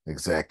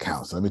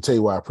 So let me tell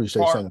you why I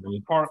appreciate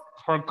something.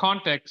 For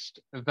context,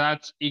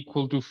 that's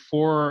equal to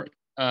 4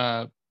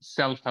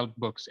 self-help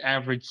books,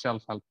 average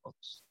self-help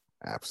books.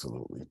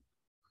 Absolutely.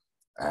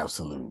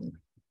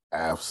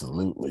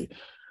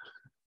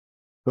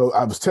 So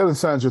I was telling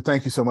Sandra,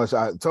 thank you so much.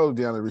 I told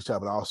Deanna to reach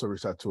out, but I also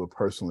reached out to her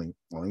personally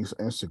on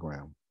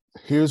Instagram.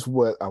 Here's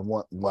what I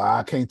want. Well,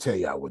 I can't tell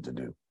y'all what to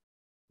do.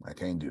 I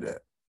can't do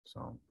that.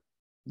 So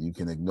you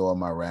can ignore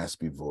my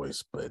raspy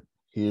voice, but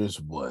here's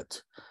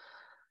what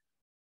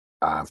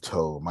I've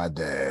told my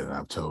dad and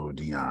I've told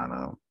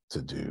Deanna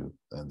to do,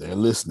 and they're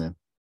listening.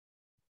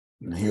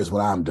 And here's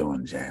what I'm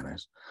doing,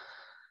 Janice.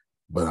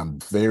 But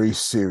I'm very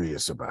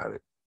serious about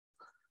it.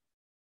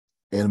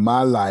 In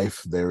my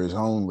life, there is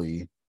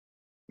only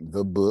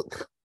the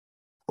book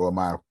or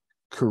my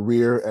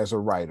career as a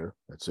writer.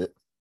 That's it.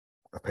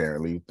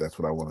 Apparently, that's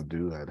what I want to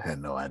do. I had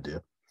no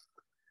idea.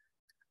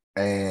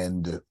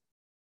 And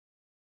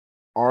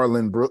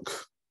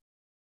Arlenbrook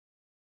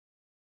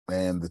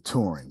and the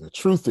touring. The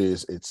truth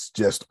is, it's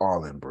just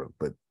Arlenbrook,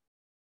 but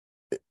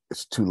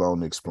it's too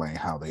long to explain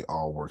how they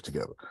all work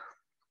together.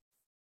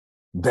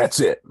 That's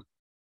it.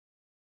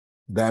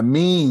 That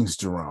means,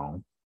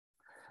 Jerome,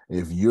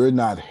 if you're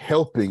not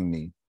helping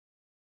me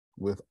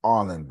with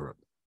Arlenbrook,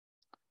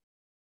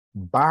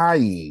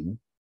 buying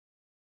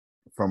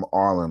from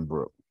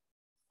Arlenbrook,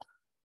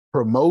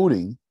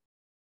 promoting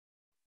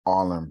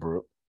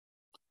Arlenbrook,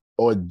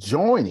 or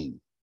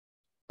joining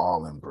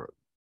Arlenbrook.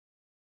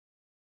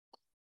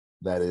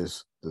 That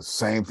is the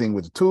same thing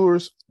with the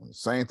tours, the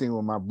same thing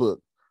with my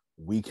book.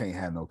 We can't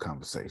have no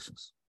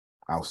conversations.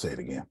 I'll say it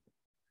again.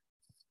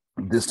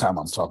 This time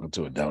I'm talking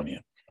to Adonia.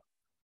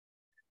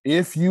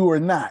 If you are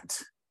not,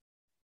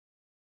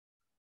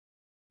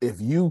 if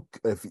you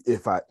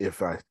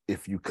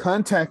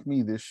contact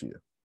me this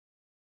year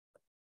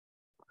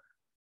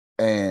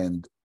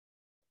and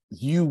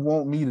you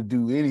want me to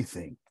do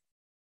anything,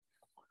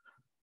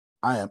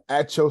 I am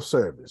at your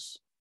service.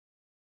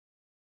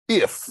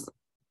 If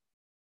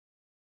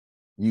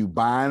you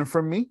buying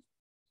from me,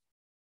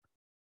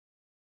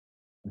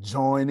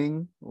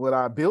 joining what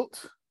I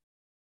built,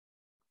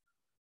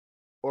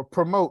 or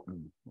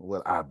promoting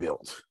what I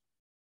built.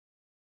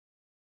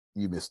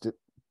 You missed it.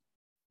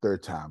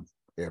 Third time,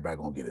 everybody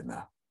gonna get it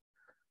now.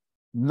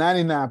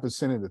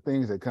 99% of the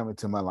things that come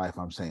into my life,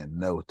 I'm saying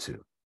no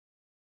to.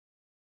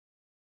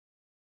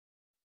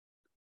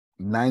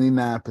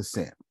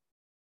 99%.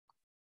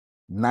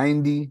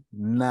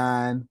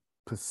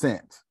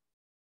 99%.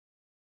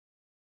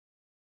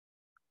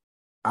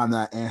 I'm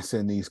not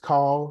answering these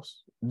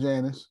calls,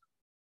 Janice.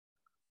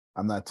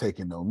 I'm not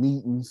taking no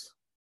meetings.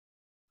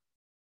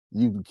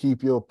 You can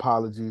keep your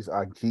apologies.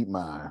 I can keep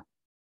mine.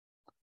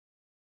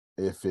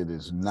 If it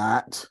is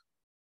not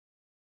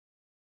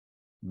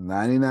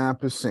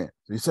 99%.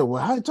 You said,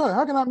 well, how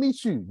can I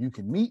meet you? You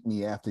can meet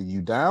me after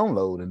you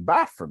download and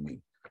buy from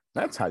me.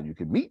 That's how you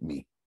can meet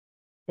me.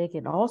 They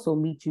can also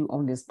meet you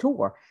on this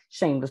tour.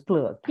 Shameless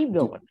plug. Keep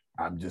going.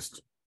 I'm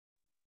just.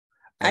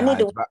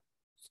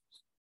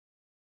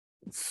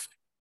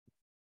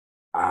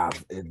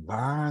 I've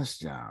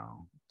advised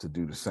y'all to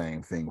do the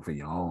same thing for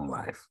your own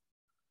life.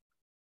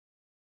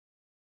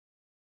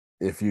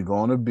 If you're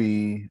going to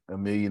be a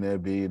millionaire,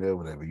 billionaire,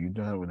 whatever you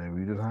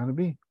decide to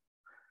be,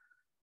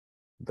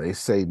 they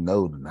say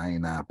no to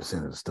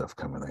 99% of the stuff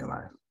coming in their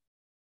life.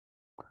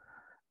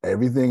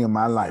 Everything in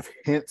my life,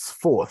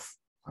 henceforth,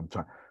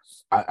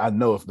 I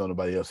know if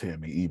nobody else hear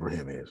me,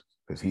 Ibrahim is,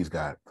 because he's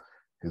got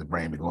his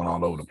brain be going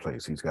all over the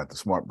place. He's got the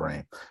smart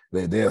brain.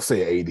 They'll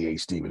say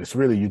ADHD, but it's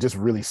really, you're just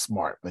really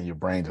smart, and your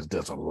brain just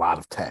does a lot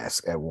of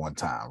tasks at one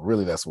time.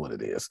 Really, that's what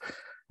it is.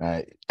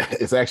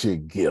 It's actually a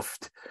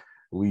gift.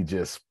 We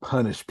just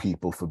punish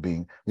people for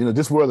being,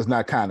 this world is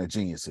not kind of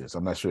geniuses.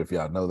 I'm not sure if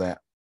y'all know that.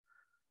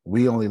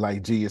 We only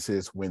like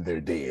geniuses when they're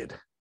dead.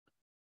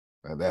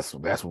 That's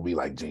what we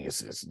like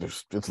geniuses.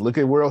 Just look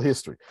at world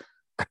history.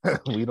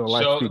 We don't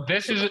like. So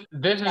this is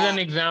an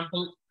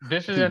example.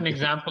 This is an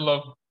example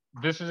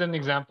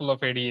of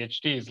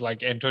ADHD. Is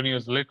like Antonio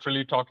is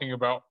literally talking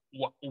about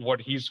what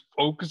he's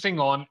focusing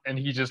on, and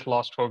he just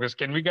lost focus.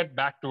 Can we get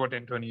back to what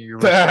Antonio you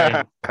were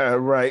saying?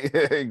 Right,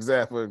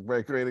 exactly.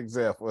 Great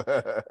example.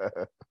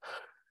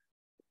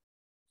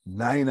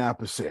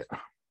 99%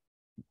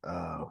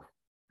 of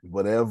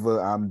whatever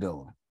I'm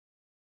doing,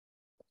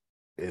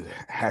 it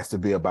has to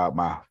be about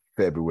my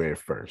February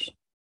 1st.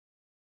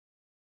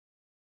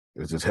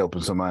 It's just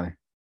helping somebody.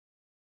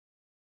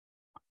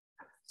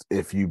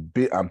 If you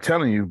I'm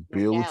telling you,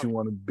 build what you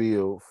want to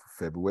build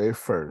for February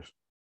 1st,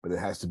 but it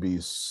has to be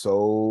so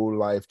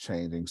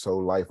life-changing, so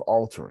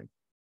life-altering.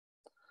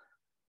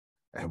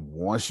 And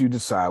once you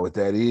decide what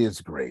that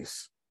is,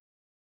 Grace,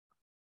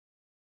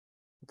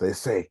 they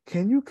say,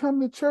 can you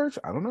come to church?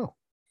 I don't know.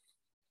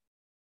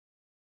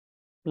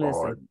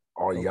 Listen,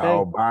 are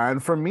y'all buying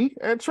from me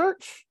at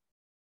church?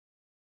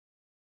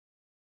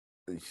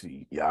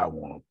 See, y'all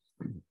want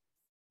to.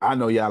 I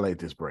know y'all ain't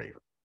this brave.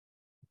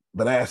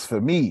 But as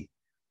for me,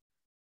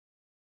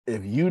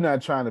 if you're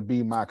not trying to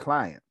be my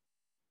client,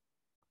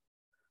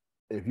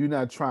 if you're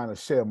not trying to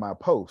share my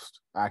post,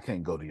 I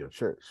can't go to your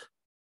church.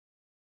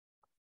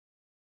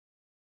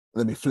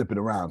 Let me flip it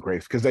around,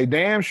 Grace, because they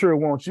damn sure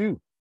want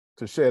you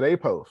to share their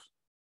post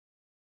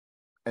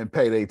and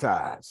pay their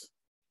tithes.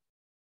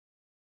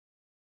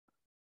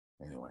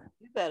 Anyway.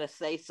 You better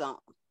say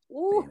something.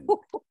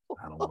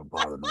 I don't want to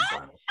bother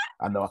nobody.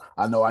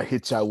 I know I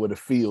hit y'all where the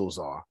feels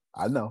are.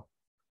 I know.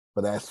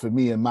 But as for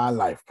me and my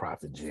life,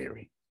 Prophet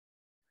Jerry,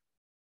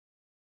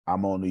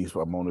 I'm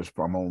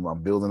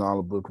building all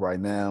the book right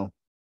now.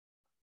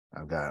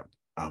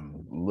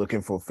 I'm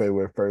looking for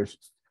February 1st.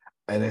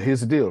 And then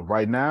here's the deal.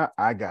 Right now,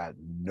 I got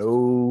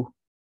for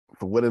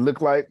what it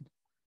looked like,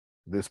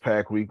 this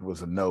past week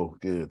was a no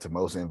good to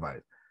most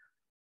invites.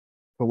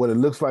 For what it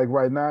looks like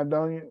right now,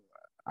 don't you?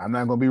 I'm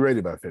not going to be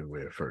ready by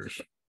February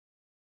 1st.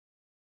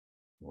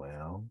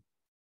 Well,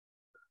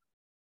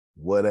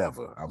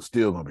 whatever. I'm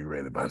still going to be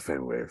ready by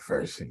February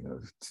 1st. You know,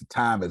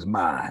 time is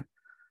mine.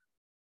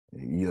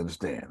 You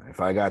understand?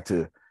 If I got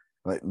to,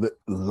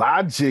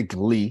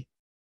 logically,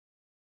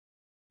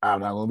 I'm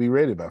not going to be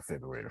ready by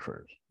February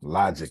 1st.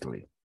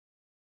 Logically.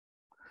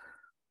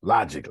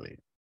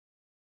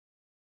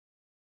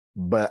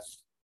 But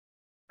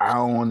I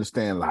don't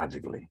understand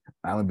logically.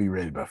 I'm going to be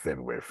ready by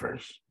February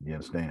 1st. You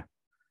understand?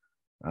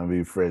 I'm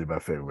going to be ready by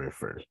February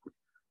 1st.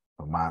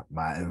 But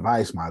my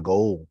advice, my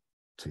goal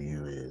to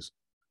you is,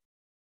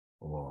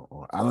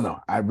 or I don't know.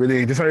 I really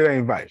ain't, this ain't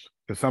advice.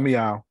 Because some of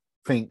y'all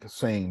think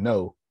saying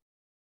no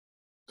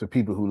to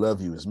people who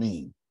love you is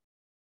mean.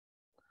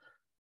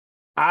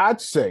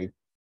 I'd say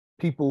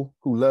people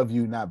who love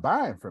you not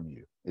buying from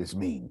you is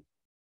mean.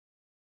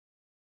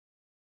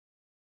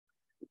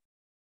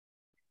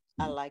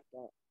 I like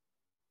that.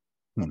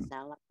 That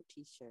sounds like a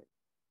t-shirt.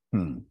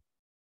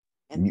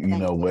 And you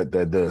know what?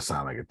 That does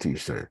sound like a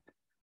t-shirt.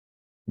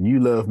 You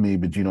love me,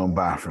 but you don't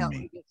buy from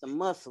me. Get some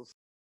muscles.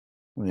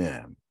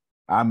 Yeah.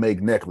 I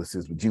make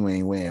necklaces, but you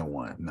ain't wearing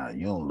one. No,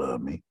 you don't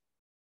love me.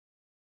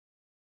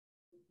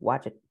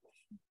 Watch it.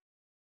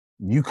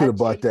 You could have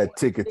bought that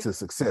ticket to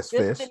Success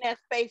Fest. Just in that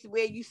space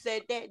where you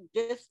said that,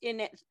 just in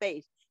that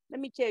space.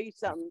 Let me tell you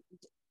something.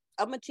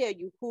 I'm going to tell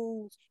you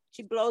who,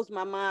 she blows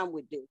my mind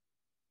with this.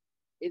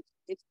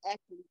 It's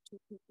actually two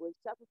people, it's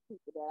several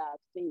people that I've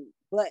seen,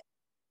 but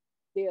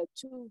there are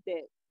two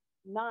that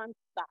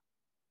nonstop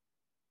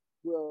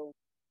will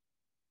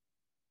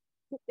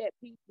put that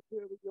piece of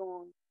jewelry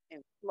on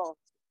and floss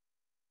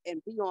it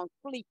and be on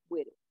fleek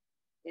with it.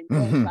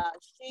 And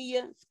that's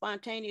Shia,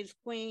 Spontaneous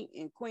Queen,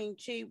 and Queen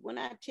Chi. When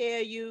I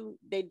tell you,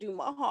 they do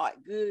my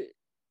heart good.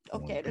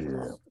 Okay, that's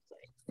all I'm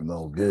say.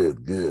 No, good.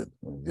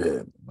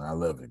 I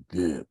love it.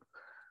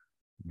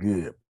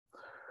 Good.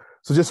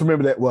 So just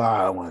remember that. Well,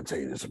 I don't want to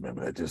tell you this.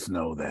 Remember that. Just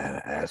know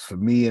that as for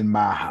me and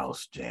my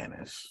house,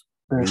 Janice,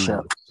 we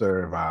will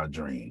serve our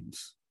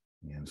dreams.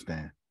 You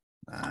understand?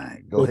 All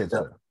right. Go ahead,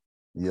 sir.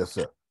 Yes,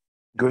 sir.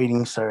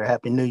 Greetings, sir.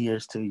 Happy New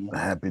Year's to you.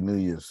 Happy New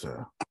Year,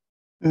 sir.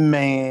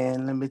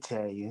 Man, let me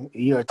tell you,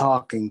 you're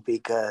talking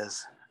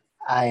because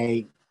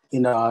I've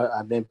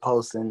been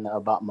posting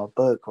about my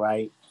book,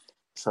 right?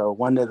 So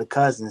one of the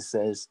cousins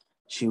says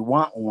she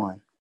want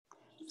one.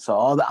 So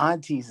all the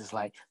aunties is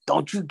like,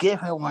 don't you give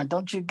her one.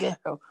 Don't you get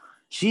her.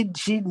 She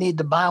need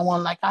to buy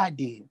one like I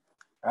did,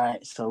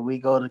 right? So we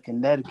go to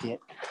Connecticut,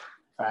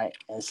 right?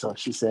 And so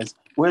she says,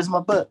 where's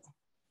my book?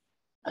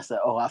 I said,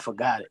 oh, I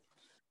forgot it.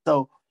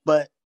 So,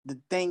 but the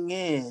thing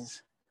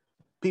is,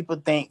 people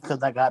think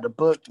because I got a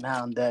book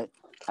now that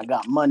I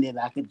got money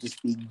that I could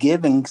just be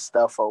giving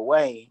stuff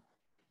away.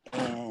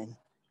 And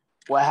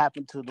what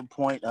happened to the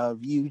point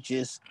of you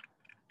just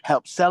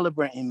help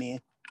celebrating me?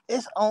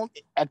 It's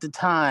only, at the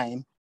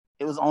time,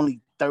 it was only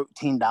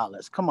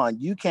 $13. Come on,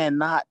 you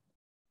cannot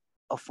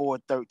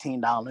afford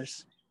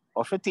 $13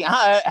 or $15,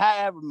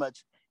 however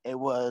much it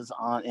was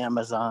on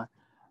Amazon.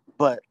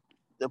 But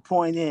the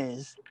point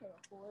is,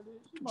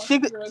 she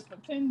could,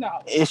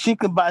 if she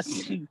could buy,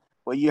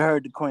 Well, you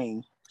heard the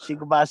queen. She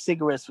can buy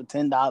cigarettes for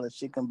 $10.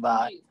 She can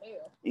buy,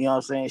 you know what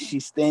I'm saying?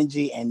 She's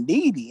stingy and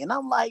needy. And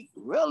I'm like,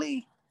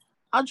 really?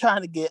 I'm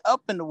trying to get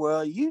up in the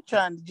world. You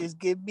trying to just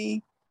give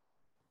me.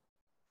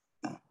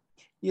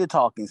 You're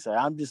talking, sir.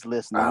 I'm just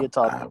listening. You're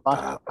talking.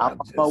 I'm on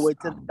my way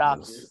to the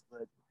doctors.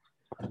 But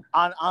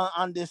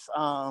on this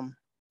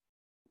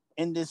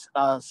in this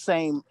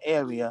same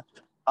area,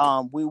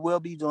 we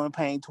will be doing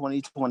Pain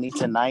 2020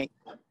 tonight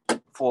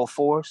full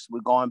force.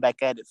 We're going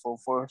back at it full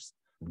force.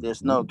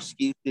 There's no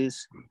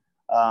excuses.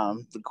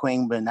 The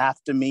queen been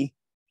after me.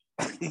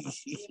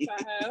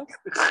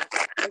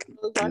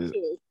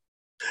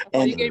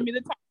 And you gave me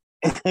the time.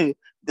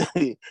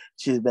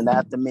 She's been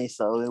after me,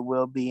 so it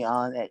will be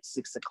on at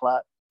 6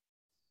 o'clock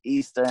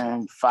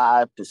Eastern,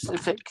 5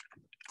 Pacific,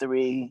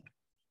 5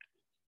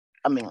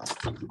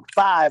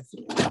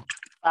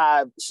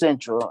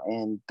 Central,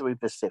 and 3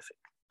 Pacific.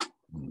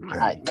 Okay.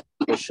 Right,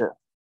 for sure.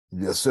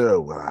 Yes, sir.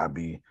 Well, I'll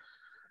be.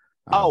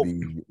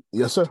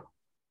 Yes, sir.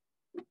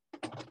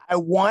 I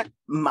want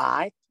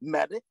my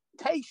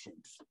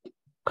meditations.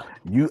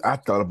 I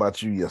thought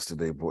about you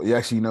yesterday, boy.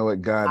 Actually, you know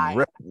what?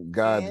 God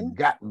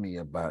got me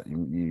about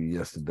you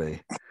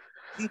yesterday.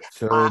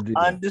 I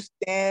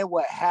understand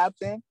what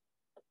happened,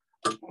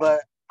 but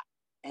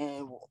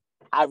I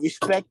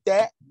respect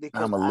that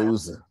because I'm a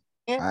loser.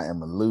 I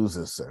am a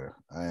loser, sir.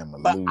 I am a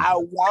loser. I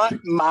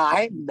want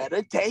my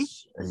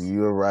meditation.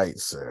 You're right,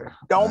 sir.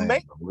 I'm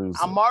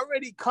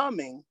already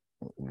coming.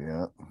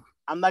 Yeah.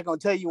 I'm not gonna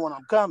tell you when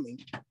I'm coming,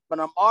 but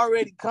I'm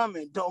already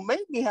coming. Don't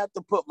make me have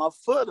to put my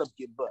foot up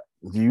your butt.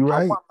 You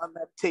right. I want my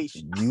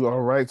meditation. You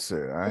are right,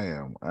 sir.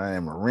 I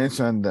am a wrench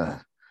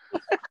undone.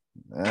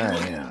 I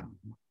am.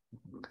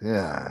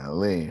 Yeah,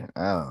 Lee.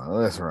 I don't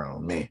know what's wrong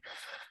with me.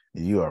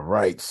 You are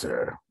right,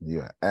 sir.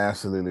 You are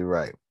absolutely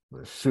right.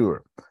 For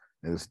sure.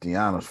 It's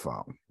Deanna's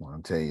fault.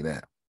 I'll tell you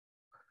that.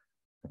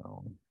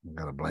 So, I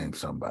gotta blame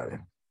somebody.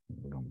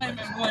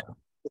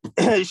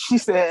 She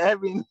said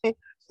every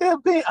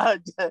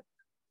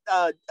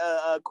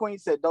Queen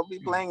said, "Don't be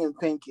blaming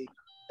Pinky.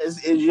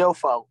 It's your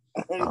fault."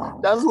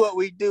 That's what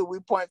we do. We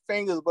point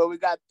fingers, but we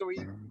got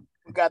three.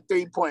 We got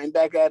 3 pointing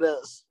back at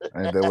us.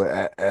 And that what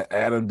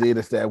Adam did.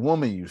 It's that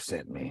woman you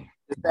sent me.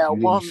 That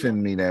woman. Didn't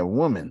send me that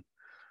woman,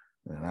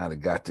 and I'd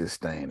have got this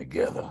thing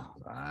together.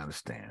 I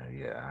understand.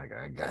 Yeah, I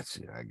got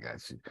you. I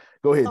got you.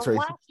 Go ahead, Tracy.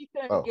 Why she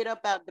couldn't get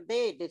up out the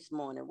bed this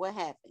morning? What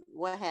happened?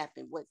 What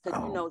happened?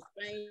 Because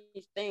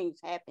strange things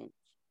happen.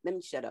 Let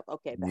me shut up.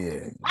 Okay. Bye.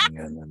 Yeah, ain't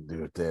got nothing to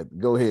do with that.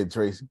 Go ahead,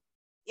 Tracy.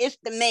 It's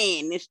the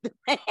man. It's the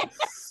man.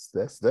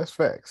 That's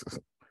facts.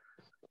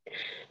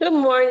 Good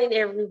morning,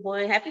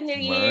 everyone. Happy New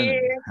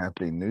Year.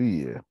 Happy New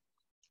Year.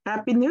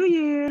 Happy New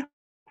Year.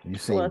 You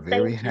seem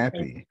very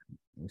happy.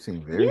 You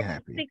seem very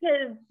happy.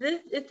 Because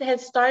it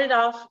has started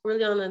off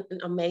really on an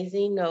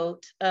amazing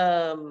note.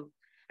 I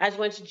just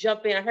wanted to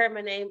jump in. I heard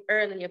my name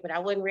earlier, but I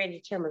wasn't ready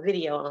to turn my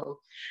video on.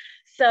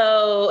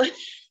 So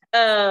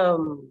I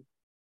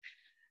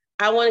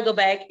want to go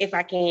back if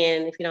I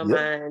can, if you don't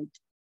mind.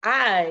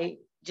 I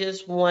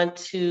just want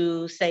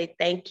to say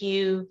thank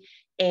you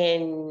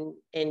and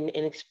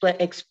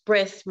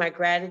express my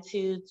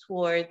gratitude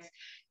towards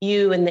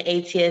you and the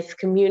ATS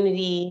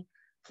community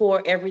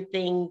for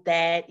everything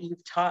that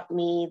you've taught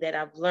me, that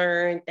I've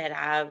learned, that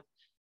I've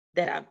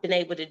been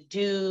able to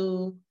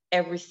do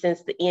ever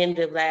since the end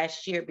of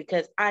last year,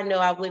 because I know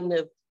I would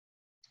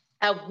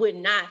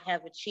not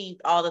have achieved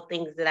all the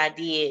things that I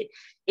did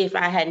if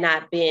I had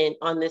not been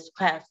on this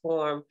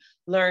platform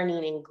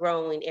learning and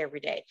growing every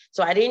day.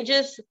 So I didn't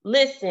just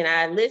listen,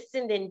 I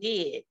listened and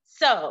did.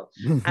 So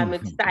I'm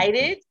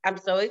excited. I'm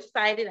so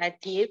excited. I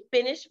did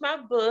finish my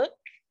book.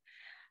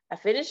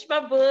 I've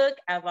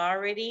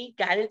already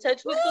got in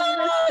touch with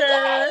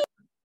Melissa.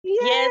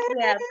 Yes,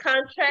 we have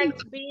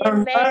contracts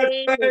being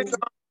made.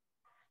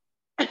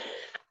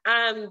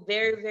 I'm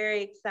very,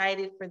 very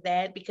excited for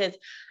that because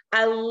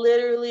I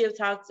literally have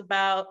talked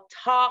about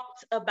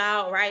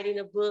writing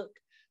a book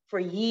for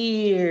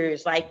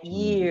years,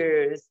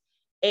 years.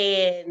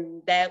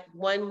 And that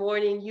one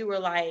morning you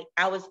were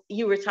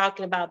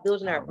talking about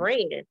building our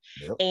brand.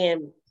 Yep.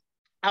 And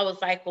I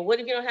was like, well, what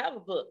if you don't have a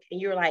book?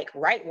 And you were like,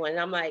 write one. And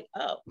I'm like,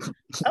 oh,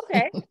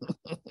 okay.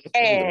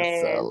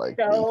 And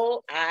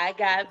so I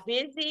got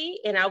busy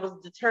and I was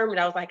determined.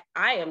 I was like,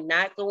 I am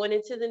not going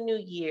into the new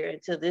year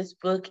until this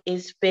book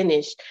is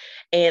finished.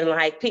 And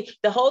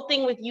the whole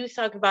thing with you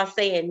talking about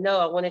saying no,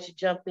 I wanted to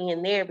jump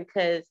in there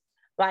because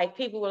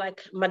people were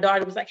like, my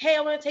daughter was like, hey,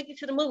 I want to take you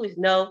to the movies.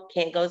 No,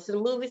 can't go to the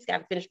movies. Got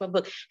to finish my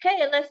book. Hey,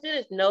 let's do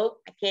this. Nope,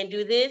 I can't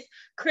do this.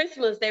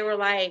 Christmas, they were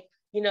like,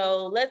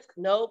 nope,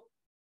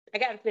 I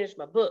got to finish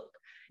my book.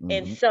 Mm-hmm.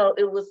 And so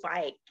it was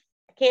like,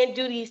 I can't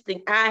do these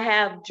things. I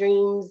have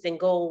dreams and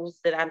goals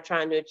that I'm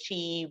trying to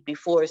achieve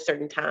before a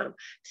certain time.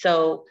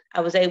 So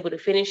I was able to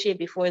finish it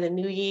before the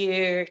new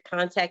year,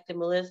 contacted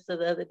Melissa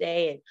the other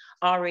day and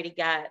I'm ready to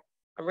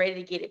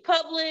get it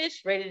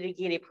published, ready to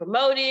get it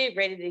promoted,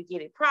 ready to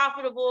get it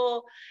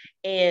profitable.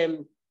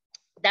 And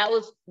that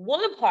was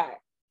one part.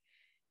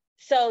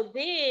 So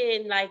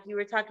then, like you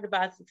were talking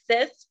about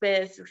Success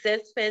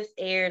Fest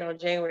aired on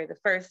January the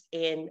 1st.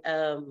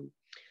 And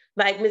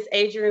like Miss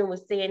Adrian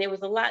was saying, there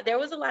was a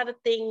lot of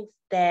things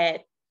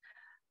that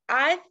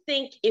I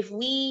think if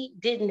we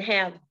didn't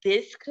have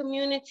this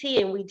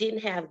community and we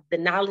didn't have the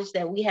knowledge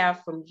that we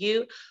have from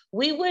you,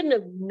 we wouldn't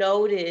have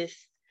noticed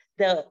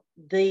the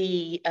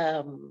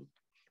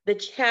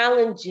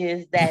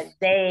challenges that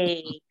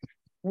they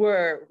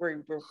were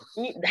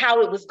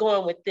how it was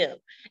going with them.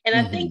 And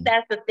I think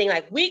that's the thing,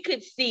 like we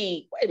could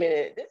see, wait a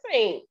minute, this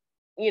ain't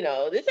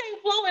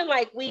flowing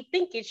like we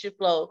think it should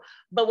flow.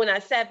 But when I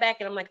sat back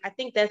and I'm like, I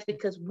think that's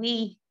because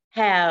we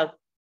have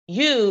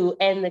you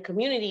and the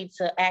community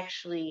to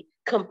actually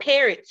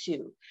compare it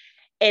to.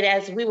 And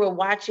as we were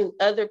watching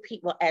other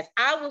people, as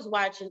I was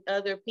watching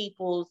other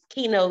people's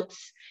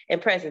keynotes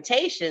and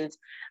presentations,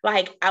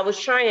 like I was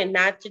trying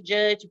not to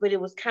judge, but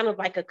it was kind of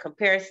like a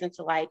comparison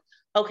to like,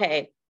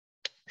 okay,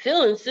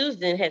 Phil and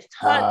Susan has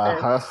taught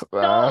us so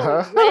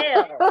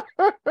well.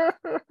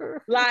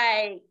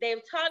 Like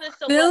they've taught us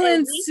so Phil well.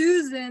 and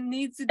Susan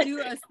need to do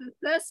a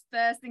Success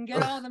Fest and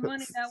get all the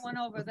money that went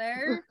over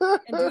there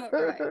and do it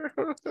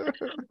right.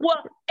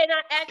 Well, and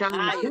I actually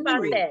thought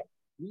about that.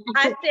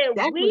 I said,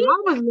 that's what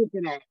I was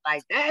looking at.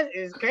 Like, that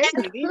is crazy.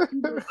 These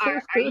people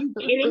are you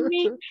kidding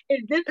me?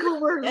 Is this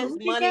what we're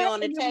looking money at? on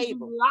the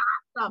table.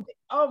 Lots of it.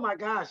 Oh my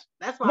gosh.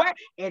 That's why.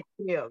 And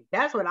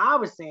that's what I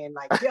was saying.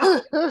 Like,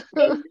 yo,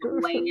 ain't no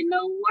way in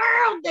the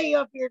world they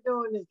up here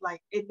doing this.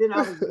 Like, and then I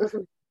was looking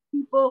at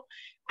people.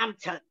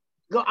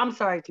 I'm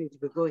sorry, Tuesday,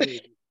 but go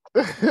ahead.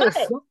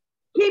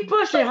 Keep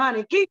pushing,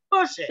 honey. Keep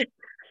pushing.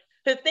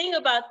 The thing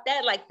about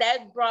that, like,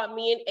 that brought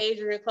me and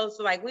Adrian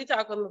closer. Like, we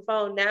talk on the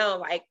phone now,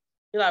 like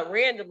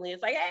randomly.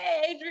 It's like,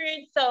 hey,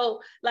 Adrian.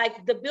 So,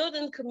 like, the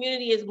building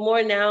community is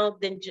more now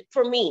than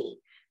for me.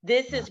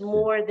 This is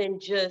more than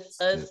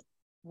just us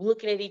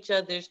looking at each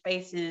other's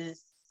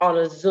faces on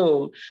a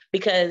Zoom.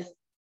 Because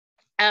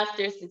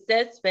after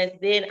Success Fest,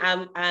 then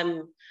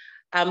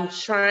I'm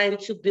trying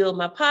to build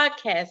my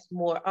podcast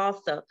more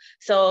also.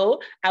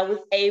 So I was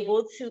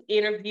able to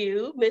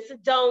interview Miss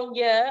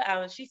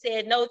Adonia. She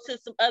said no to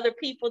some other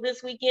people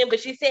this weekend,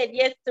 but she said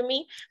yes to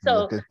me.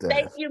 So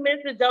thank you, Miss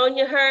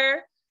Adonia.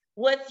 Her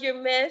What's Your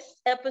Mess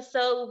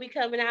episode will be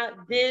coming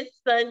out this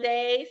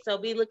Sunday. So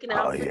be looking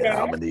out for that.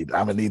 I'm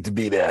gonna need to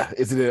be there.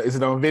 Is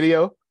it on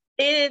video?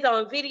 It is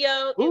on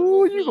video.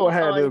 Ooh, you gonna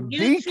have them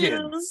YouTube,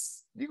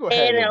 deacons.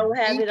 And I'll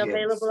have it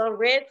available on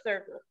Red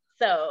Circle.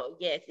 So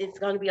yes, it's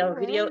going to be on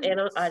video and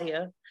on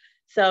audio.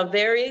 So I'm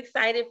very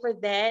excited for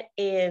that.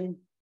 And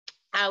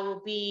I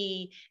will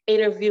be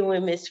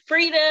interviewing Miss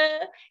Frida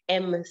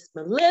and Miss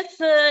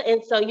Melissa.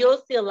 And so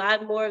you'll see a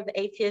lot more of the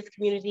ATS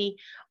community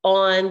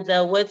on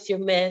the What's Your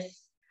Mess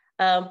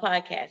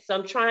podcast. So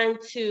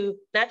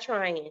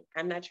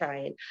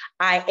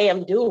I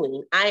am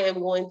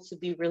going to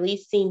be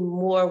releasing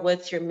more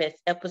What's Your Mess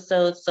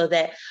episodes so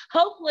that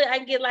hopefully I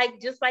get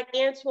just like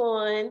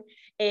Antoine,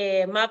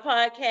 and my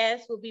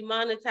podcast will be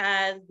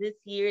monetized this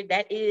year.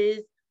 That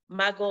is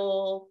my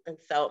goal. And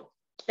so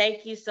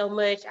thank you so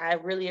much. I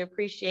really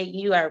appreciate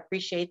you. I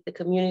appreciate the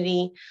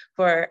community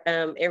for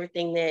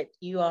everything that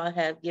you all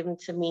have given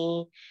to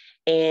me.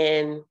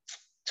 And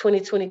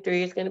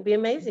 2023 is going to be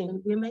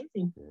amazing.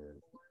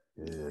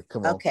 Yeah,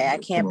 come on. Okay, I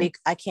can't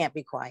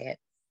be quiet.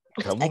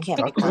 Come I on,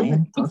 can't be talk to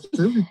me.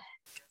 quiet.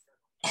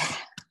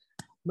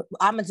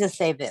 I'm gonna just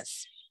say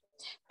this,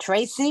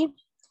 Tracy.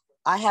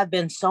 I have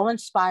been so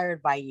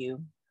inspired by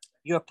you,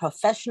 your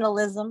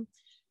professionalism,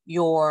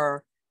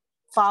 your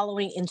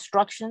following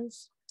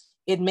instructions.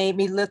 It made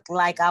me look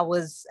like I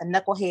was a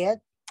knucklehead,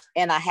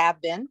 and I have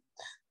been.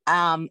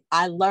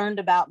 I learned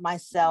about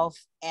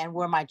myself and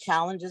where my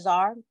challenges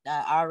are.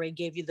 I already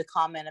gave you the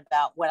comment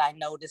about what I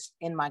noticed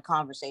in my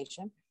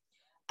conversation.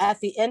 At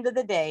the end of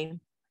the day,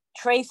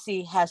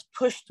 Tracy has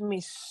pushed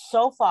me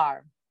so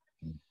far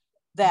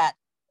that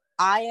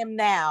I am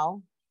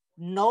now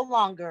no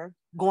longer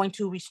going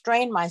to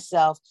restrain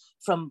myself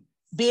from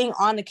being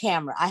on the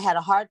camera. I had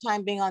a hard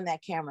time being on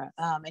that camera.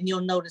 And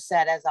you'll notice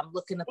that as I'm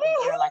looking up in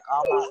the air, like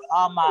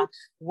all my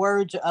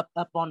words are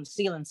up on the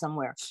ceiling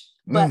somewhere.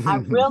 But I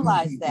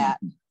realized that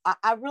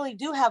I really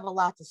do have a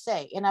lot to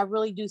say. And I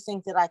really do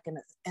think that I can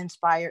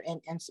inspire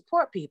and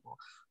support people.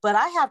 But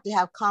I have to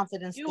have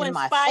confidence in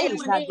my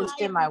face, not just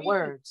in my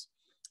words.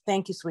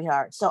 Thank you,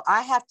 sweetheart. So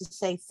I have to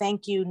say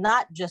thank you,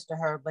 not just to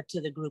her, but to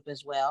the group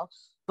as well.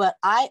 But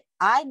I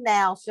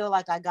now feel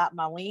like I got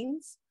my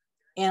wings,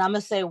 and I'm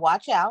going to say,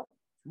 watch out,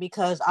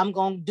 because I'm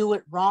going to do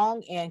it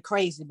wrong and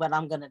crazy, but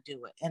I'm going to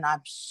do it. And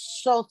I'm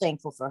so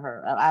thankful for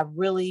her. I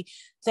really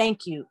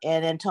thank you.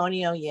 And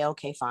Antonio, yeah,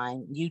 okay,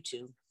 fine. You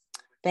too.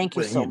 Thank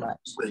you so much.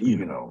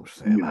 You know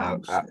what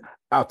I'm saying?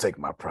 I'll take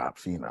my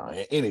props,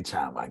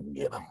 anytime I can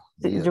get them.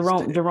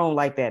 Jerome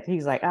like that.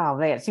 He's like, oh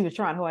man, she was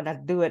trying hard not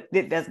to do it.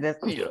 That's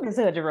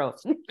her, Jerome.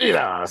 You know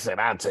what I'm saying?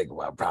 I'll take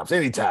my props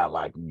anytime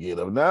I can get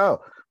them.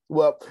 No.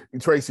 Well,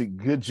 Tracy,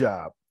 good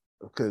job,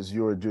 because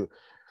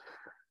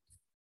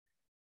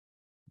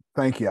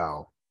thank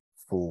y'all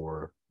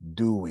for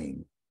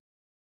doing,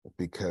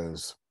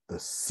 because the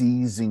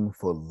season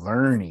for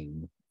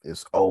learning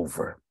is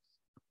over.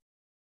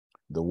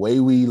 The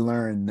way we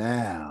learn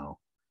now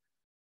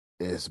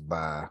is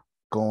by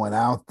going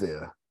out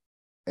there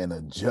and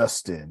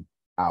adjusting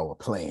our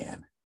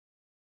plan.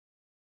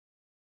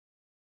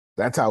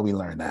 That's how we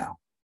learn now.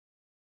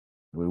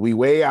 We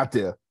way out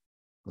there.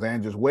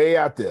 Xandra's way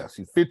out there.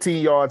 She's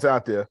 15 yards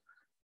out there.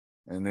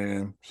 And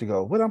then she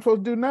goes, what am I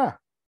supposed to do now?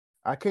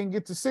 I can't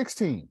get to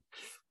 16.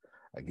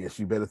 I guess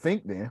you better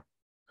think then.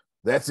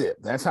 That's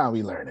it. That's how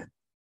we learn it.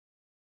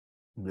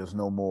 There's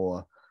no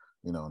more,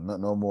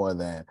 no more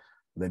than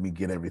let me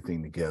get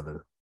everything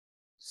together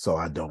so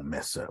I don't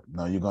mess up.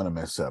 No, you're going to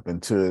mess up.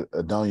 And to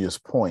Adonia's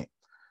point,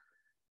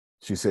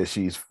 she says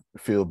she's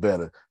feel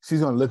better. She's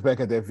going to look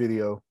back at that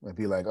video and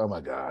be like, oh my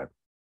God,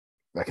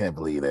 I can't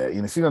believe that.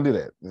 She's going to do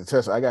that.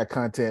 I got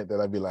content that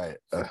I'd be like,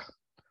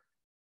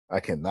 I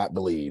cannot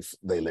believe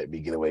they let me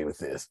get away with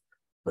this.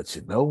 But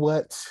you know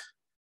what?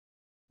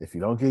 If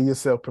you don't give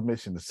yourself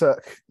permission to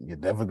suck, you're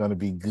never going to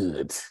be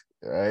good.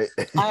 Right?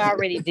 I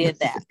already did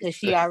that because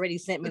she already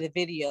sent me the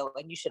video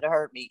and you should have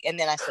heard me. And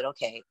then I said,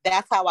 okay,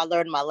 that's how I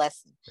learned my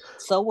lesson.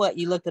 So what?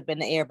 You looked up in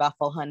the air about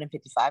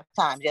 455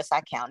 times. Yes, I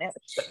counted.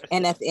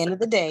 And at the end of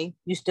the day,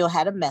 you still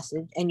had a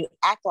message and you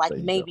act like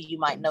maybe you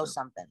might know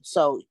something.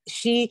 So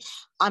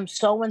I'm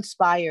so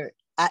inspired.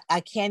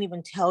 I can't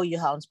even tell you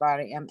how inspired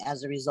I am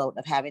as a result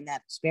of having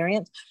that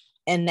experience.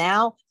 And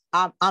now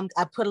I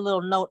put a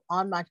little note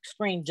on my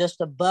screen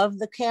just above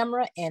the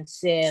camera and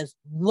says,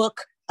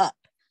 look up.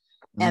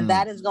 And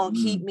that is going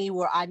to keep me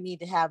where I need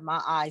to have my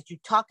eyes. You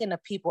talking to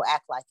people,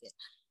 act like it.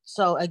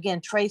 So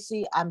again,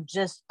 Tracy, I'm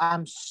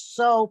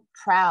so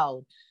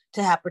proud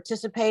to have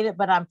participated,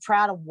 but I'm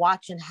proud of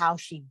watching how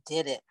she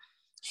did it.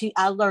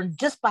 I learned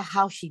just by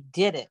how she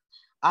did it.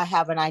 I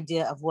have an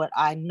idea of what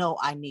I know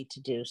I need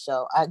to do.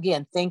 So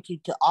again, thank you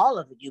to all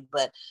of you,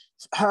 but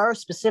her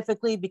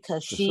specifically,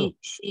 because she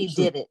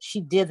did it.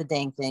 She did the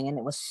dang thing and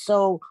it was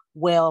so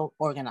well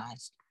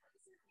organized.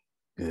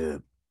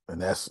 Good.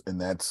 And that's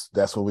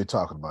what we're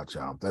talking about,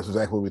 y'all. That's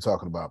exactly what we're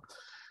talking about.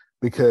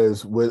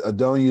 Because with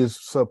Adonia's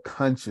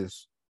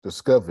subconscious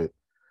discovered,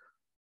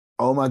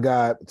 oh my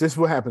God, this is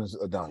what happens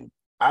to Adonia.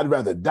 I'd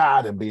rather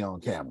die than be on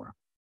camera.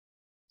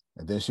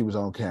 And then she was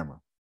on camera.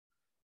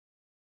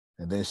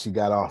 And then she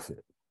got off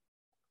it.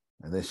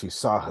 And then she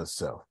saw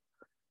herself.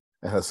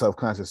 And her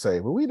subconscious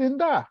say, well, we didn't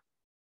die.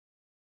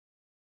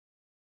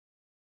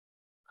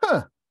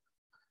 Huh.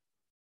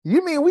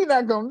 You mean we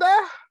not gonna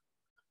die?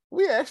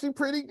 We actually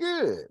pretty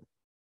good.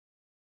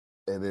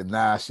 And then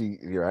now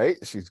you're right,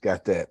 she's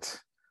got that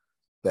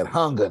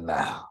hunger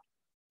now.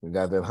 We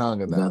got that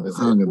hunger now.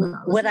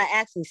 What I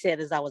actually said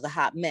is I was a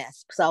hot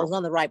mess because I was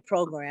on the right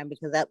program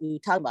because we were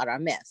talking about our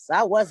mess. So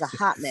I was a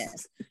hot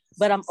mess,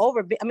 but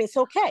it's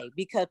okay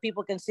because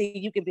people can see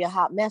you can be a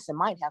hot mess and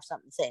might have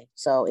something to say.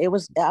 So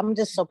I'm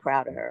just so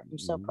proud of her. I'm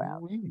so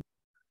proud.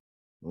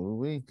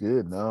 We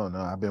good. No,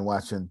 I've been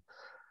watching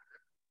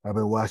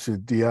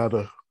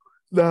Deanna.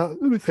 Now,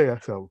 let me tell you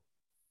something.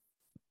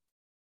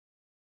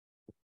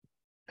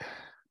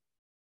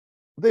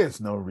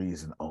 There's no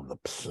reason on the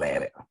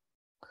planet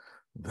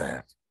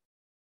that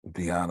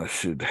Deanna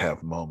should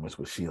have moments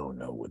where she don't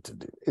know what to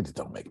do. It just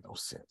don't make no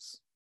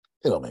sense.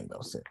 It don't make no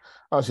sense.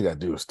 All she got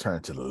to do is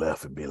turn to the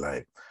left and be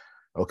like,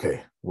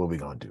 okay, what are we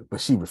going to do? But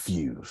she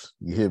refused.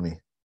 You hear me?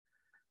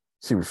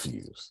 She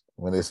refused.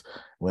 When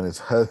it's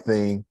her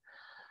thing,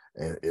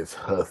 and it's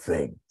her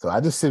thing. So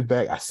I just sit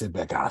back. I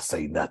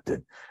say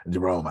nothing.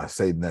 Jerome, I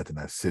say nothing.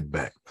 I sit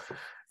back.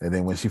 And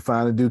then when she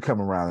finally do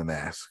come around and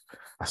ask,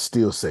 I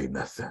still say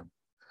nothing.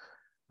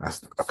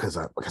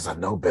 Because I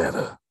know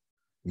better.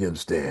 You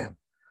understand?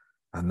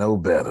 I know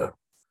better.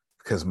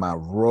 Because my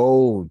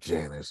role,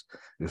 Janice,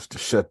 is to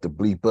shut the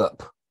bleep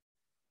up.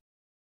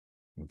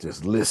 And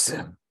just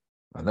listen.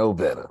 I know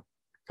better.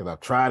 Because I've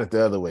tried it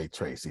the other way,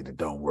 Tracy, and it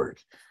don't work.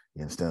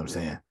 You understand what I'm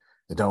saying?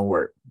 It don't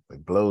work.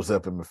 It blows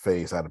up in my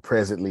face either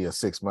presently or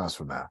 6 months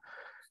from now.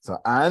 So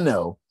I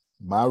know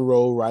my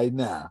role right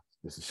now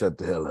is to shut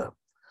the hell up.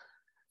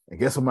 And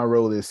guess what my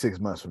role is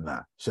 6 months from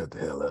now? Shut the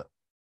hell up.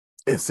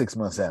 It's 6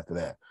 months after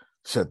that.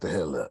 Shut the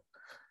hell up.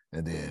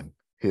 And then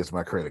here's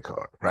my credit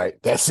card, right?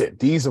 That's it.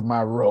 These are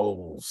my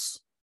roles.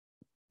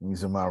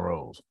 These are my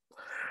roles.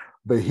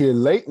 But here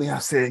lately, I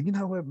said, you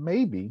know what?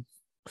 Maybe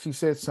she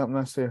said something.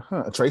 I said,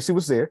 huh. Tracy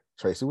was there.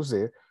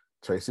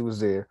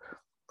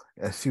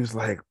 And she was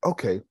like,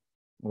 okay,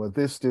 well,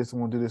 this, I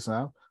want to do this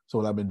now. So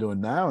what I've been doing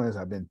now is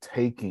I've been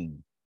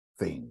taking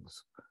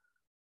things.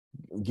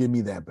 Give me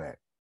that back.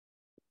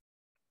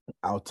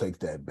 I'll take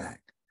that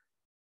back.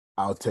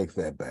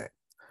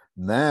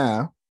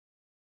 Now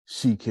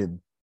she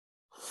can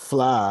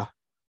fly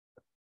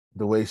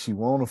the way she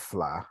want to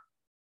fly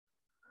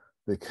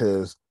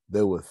because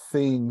there were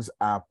things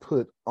I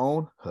put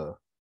on her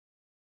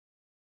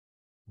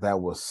that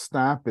was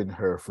stopping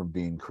her from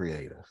being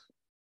creative.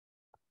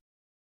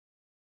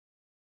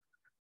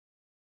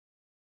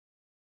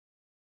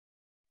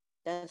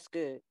 That's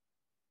good.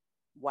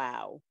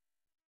 Wow.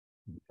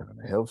 I'm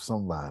trying to help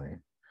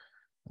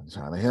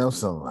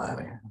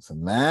somebody. So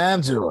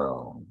now,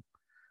 Jerome,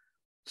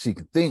 she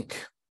can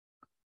think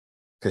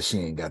because she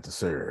ain't got to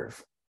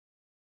serve.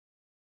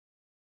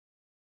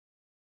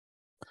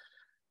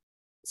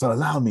 So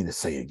allow me to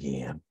say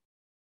again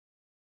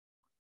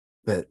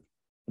that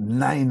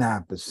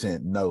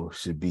 99% no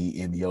should be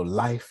in your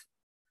life,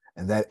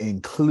 and that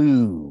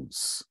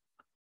includes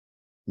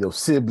your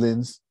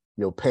siblings,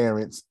 your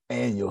parents,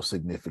 and your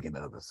significant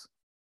others.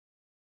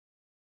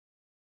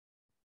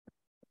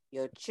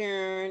 Your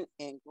children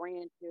and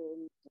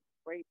grandchildren,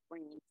 great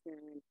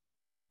grandchildren.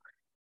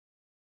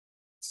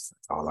 That's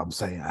all I'm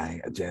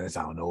saying. Janice,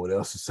 I don't know what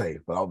else to say,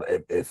 but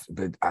if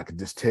I could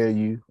just tell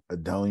you,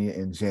 Adonia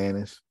and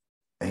Janice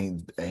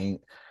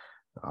ain't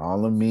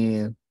all the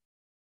men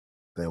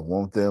that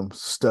want them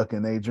stuck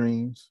in their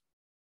dreams.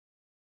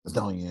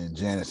 Adonia and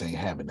Janice ain't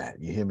having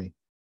that. You hear me?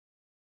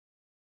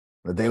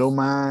 But they don't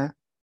mind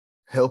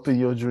helping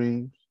your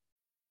dreams.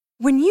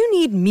 When you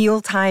need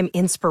mealtime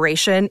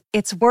inspiration,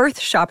 it's worth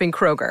shopping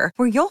Kroger,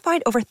 where you'll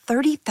find over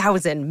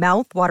 30,000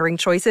 mouth-watering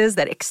choices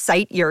that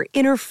excite your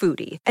inner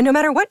foodie. And no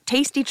matter what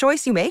tasty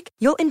choice you make,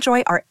 you'll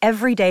enjoy our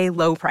everyday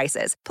low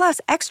prices, plus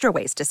extra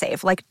ways to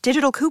save, like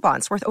digital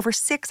coupons worth over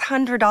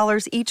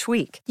 $600 each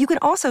week. You can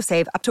also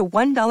save up to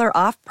 $1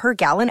 off per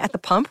gallon at the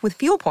pump with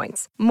fuel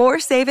points. More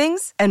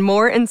savings and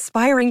more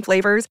inspiring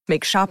flavors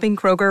make shopping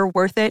Kroger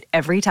worth it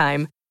every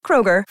time.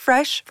 Kroger,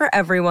 fresh for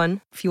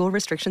everyone. Fuel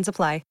restrictions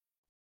apply.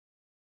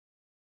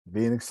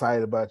 Being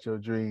excited about your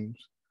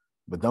dreams,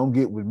 but don't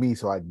get with me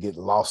so I can get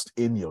lost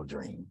in your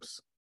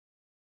dreams.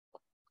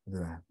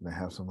 Did I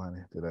have somebody?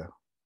 Did I?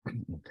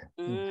 Okay.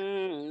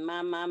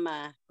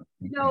 My.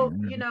 You know,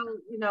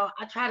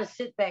 I try to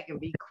sit back and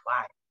be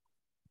quiet.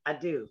 I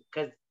do,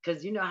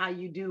 because you know how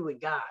you do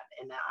with God,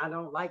 and I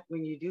don't like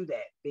when you do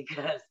that,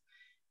 because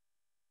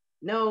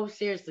no,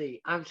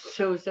 seriously, I'm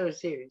so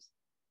serious.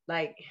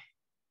 Like,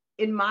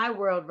 in my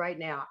world right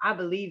now, I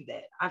believe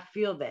that. I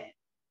feel that.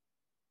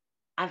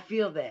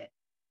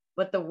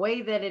 But the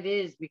way that it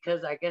is,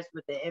 because I guess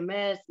with the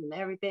MS and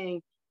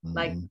everything,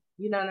 like,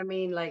 you know what I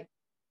mean? Like,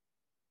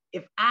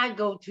 if I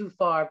go too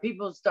far,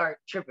 people start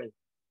tripping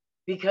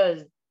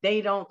because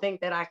they don't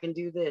think that I can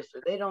do this,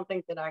 or they don't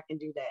think that I can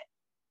do that.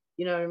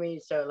 You know what I mean?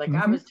 So like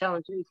I was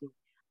telling Tracy,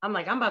 I'm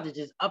like, I'm about to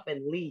just up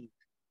and leave.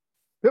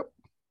 Yep.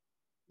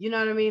 You know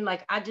what I mean?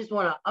 Like, I just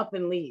want to up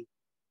and leave.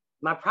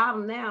 My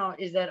problem now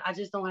is that I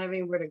just don't have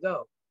anywhere to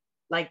go.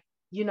 Like,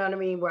 you know what I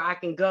mean? Where I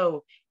can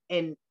go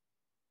and,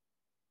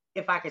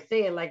 if I could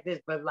say it like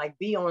this, but like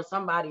be on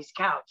somebody's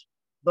couch,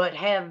 but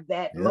have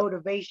that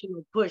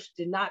motivational push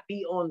to not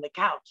be on the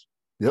couch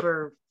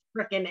for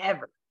freaking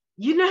ever.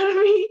 You know what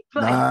I mean?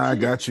 Like, nah, I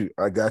got you.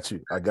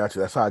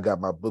 That's how I got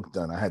my book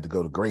done. I had to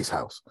go to Grace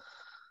House.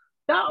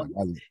 So,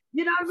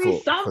 you know what I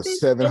mean? For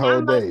 7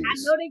 whole days. I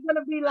know they're going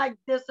to be like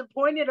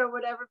disappointed or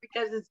whatever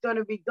because it's going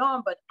to be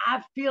gone, but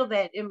I feel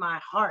that in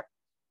my heart.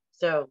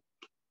 So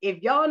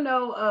if y'all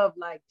know of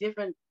like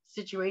different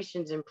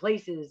situations and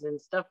places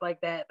and stuff like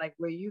that, like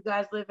where you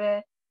guys live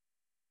at,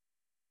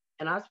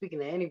 and I'm speaking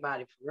to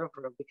anybody for real,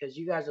 because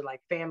you guys are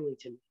like family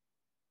to me.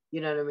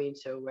 You know what I mean?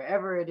 So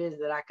wherever it is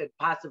that I could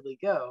possibly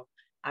go,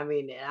 I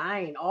mean,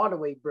 I ain't all the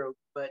way broke,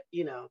 but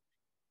you know,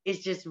 it's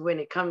just when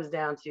it comes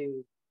down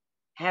to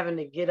having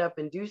to get up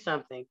and do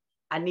something,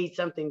 I need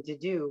something to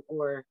do,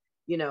 or,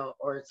 you know,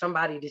 or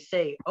somebody to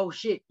say, oh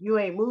shit, you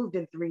ain't moved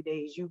in 3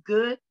 days, you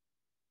good?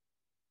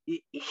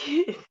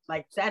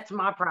 Like, that's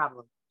my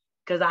problem.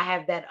 Because I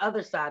have that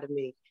other side of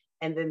me,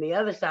 and then the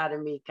other side of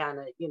me kind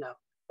of, you know,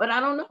 but I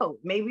don't know.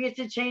 Maybe it's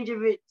a change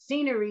of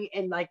scenery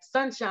and like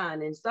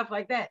sunshine and stuff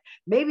like that.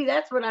 Maybe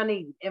that's what I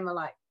need in my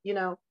life, you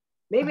know.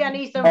 Maybe I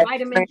need some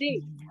vitamin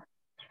D.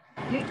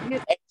 You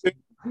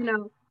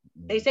know,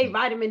 they say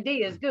vitamin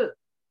D is good.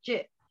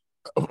 Shit.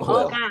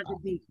 All kinds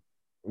of D.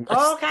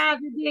 All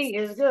kinds of D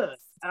is good.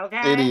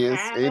 Okay?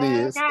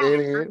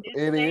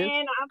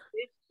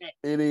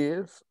 It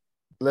is.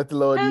 Let the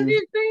Lord I'm use.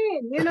 just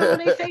saying, you know,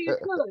 they say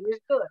it's good.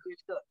 It's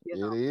good. You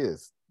know? It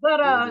is.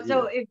 But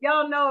so if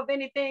y'all know of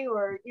anything,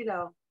 or, you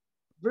know,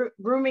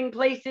 grooming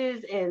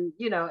places, and,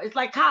 you know, it's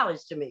like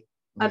college to me.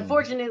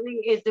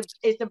 Unfortunately,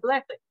 it's a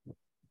blessing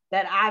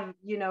that I've,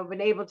 you know, been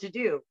able to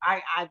do.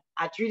 I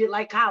treat it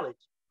like college,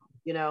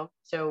 you know.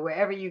 So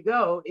wherever you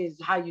go is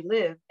how you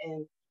live.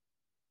 And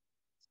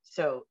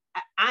so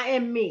I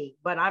am me,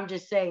 but I'm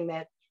just saying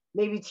that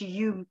maybe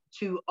to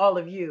all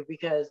of you,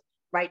 because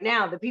right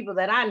now, the people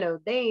that I know,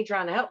 they ain't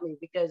trying to help me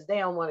because they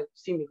don't want to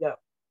see me go.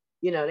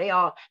 You know, they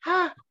all,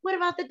 what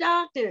about the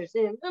doctors?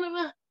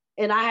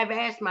 And I have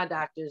asked my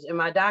doctors, and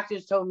my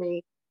doctors told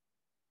me,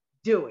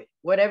 do it.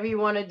 Whatever you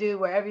want to do,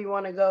 wherever you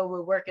want to go,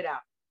 we'll work it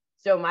out.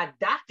 So my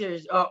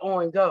doctors are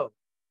on go.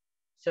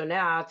 So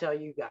now I'll tell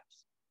you guys.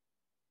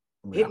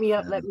 Hit me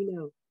up, let me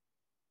know.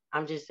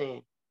 I'm just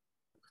saying.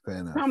 Fair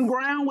enough. Come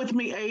ground with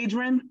me,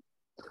 Adrian.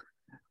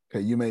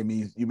 Okay, you made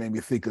me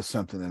think of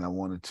something, and I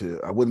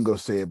wouldn't go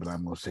say it, but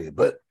I'm gonna say it.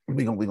 But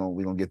we're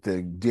gonna get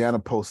there.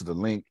 Deanna posted a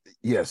link.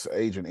 Yes,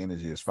 Adrian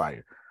Energy is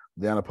fire.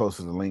 Deanna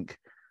posted a link.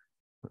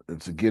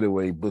 It's a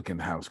getaway booking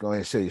house. Go ahead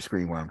and share your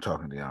screen while I'm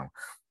talking to y'all.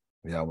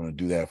 Y'all want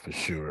to do that for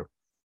sure.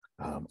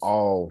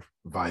 All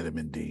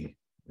vitamin D.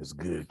 It's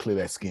good. Clear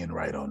that skin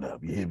right on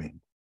up. You hear me?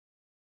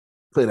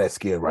 Clear that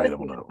skin right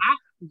on up.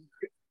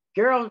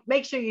 Girl,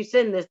 make sure you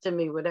send this to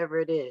me, whatever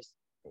it is.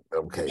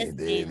 Okay,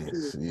 there it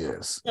is.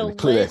 Yes. So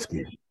Clear that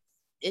skin.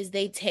 Is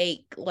they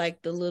take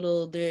like the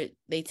little,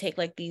 they take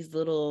like these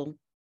little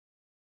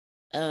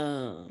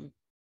carton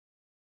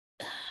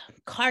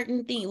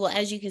thing. Well,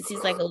 as you can see,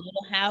 it's like a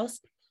little house,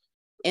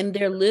 and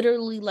they're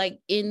literally like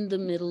in the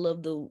middle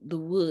of the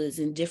woods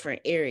in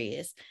different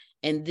areas.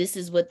 And this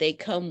is what they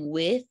come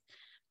with.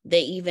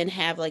 They even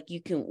have like,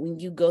 you can, when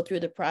you go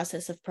through the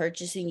process of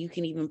purchasing, you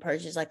can even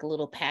purchase like a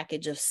little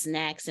package of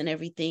snacks and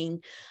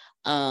everything.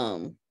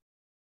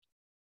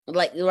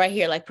 Like right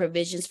here, like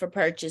provisions for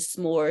purchase,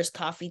 s'mores,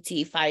 coffee,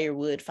 tea,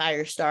 firewood,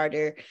 fire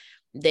starter.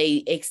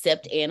 They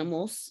accept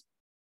animals.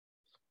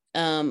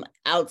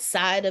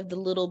 Outside of the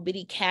little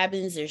bitty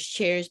cabins, there's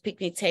chairs,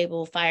 picnic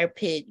table, fire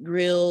pit,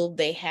 grill.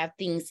 They have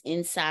things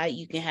inside.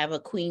 You can have a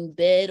queen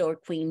bed or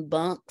queen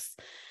bunks.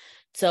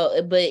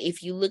 So, but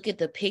if you look at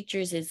the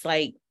pictures, it's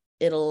like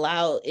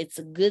it's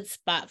a good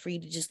spot for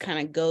you to just kind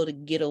of go to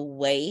get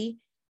away,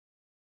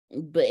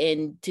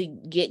 and to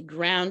get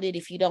grounded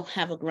if you don't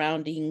have a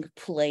grounding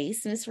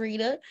place, Miss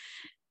Rita.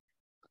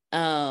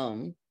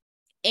 And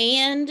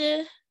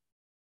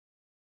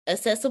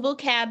accessible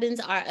cabins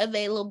are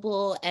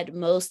available at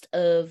most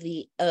of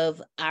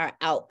our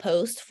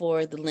outposts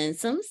for the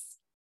Linsoms.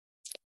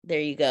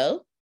 There you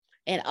go.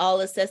 And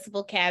all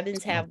accessible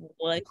cabins have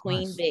one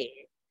queen bed.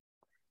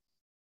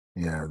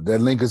 Yeah,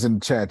 that link is in the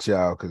chat,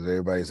 y'all, because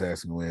everybody's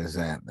asking where it's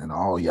at, and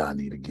all y'all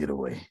need to get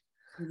away.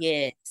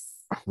 Yes.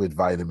 With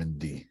vitamin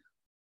D.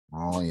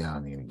 All y'all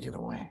need to get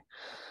away.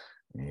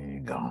 There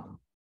you go.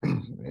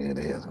 There it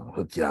is. I'll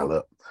hook y'all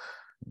up.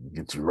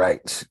 Get you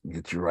right.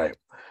 Get you right.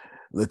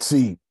 Let's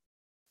see.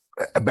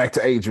 Back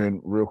to Adrian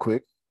real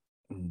quick.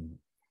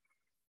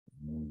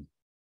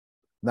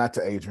 Not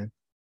to Adrian.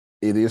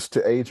 It is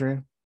to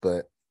Adrian,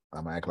 but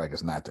I'm gonna act like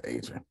it's not to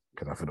Adrian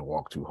because I'm finna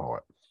walk too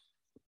hard.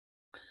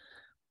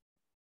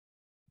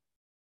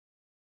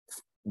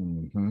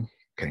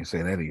 Can't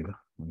say that either.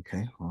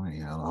 Okay. All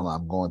right.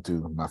 I'm going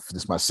through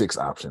this is my sixth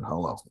option.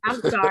 Hold on. I'm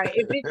sorry.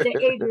 If it's the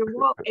Adrian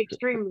walk,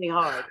 extremely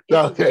hard.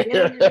 Okay.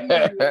 And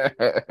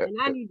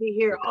I need to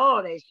hear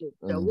all that shit.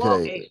 So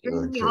walk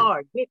extremely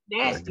hard. Get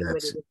nasty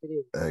with it if it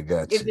is. I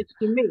got you. If it's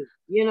to me,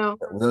 you know.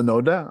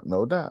 No doubt.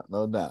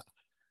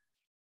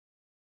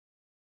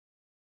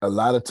 A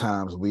lot of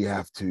times we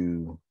have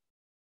to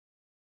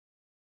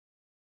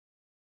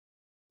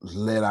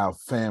let our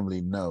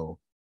family know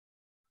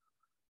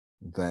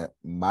that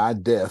my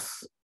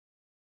death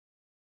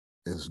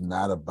is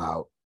not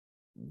about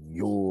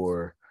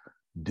your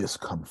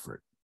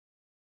discomfort.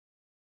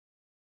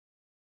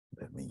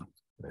 Let me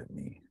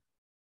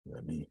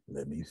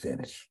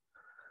finish.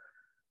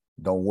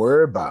 Don't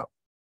worry about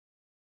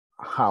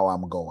how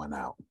I'm going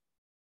out.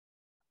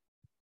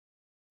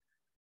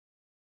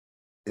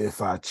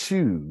 If I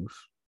choose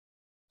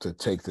to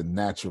take the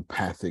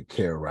naturopathic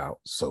care route,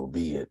 so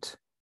be it.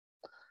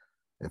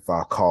 If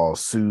I call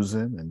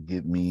Susan and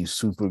get me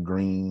super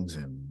greens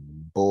and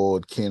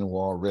boiled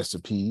quinoa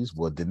recipes,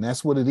 well, then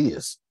that's what it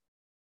is.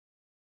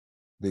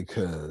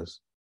 Because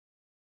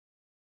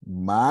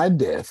my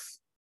death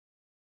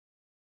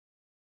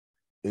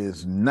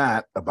is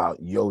not about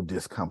your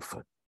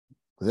discomfort.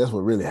 That's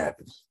what really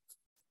happens.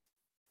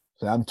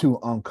 So I'm too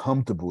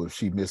uncomfortable if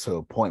she missed her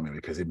appointment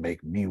because it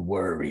make me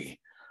worry.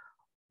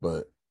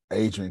 But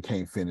Adrian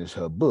can't finish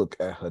her book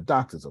at her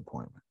doctor's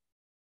appointment.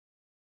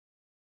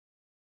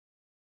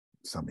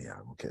 Some of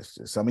y'all will catch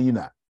this. Some of you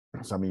not.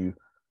 Some of you,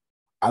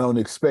 I don't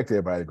expect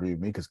everybody to agree with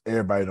me because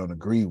everybody don't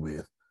agree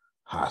with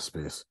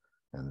hospice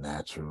and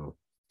natural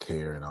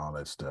care and all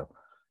that stuff.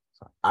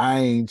 So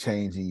I ain't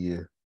changing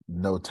you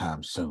no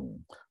time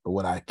soon. But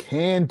what I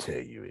can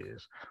tell you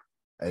is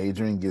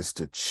Adrian gets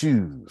to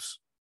choose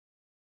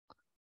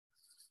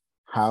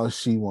how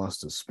she wants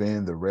to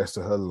spend the rest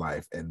of her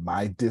life, and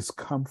my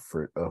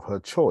discomfort of her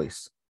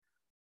choice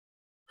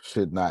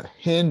should not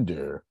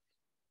hinder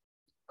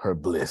her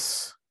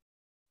bliss.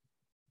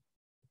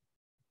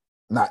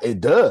 Now,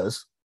 it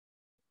does,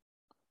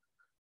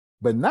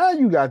 but now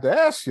you got to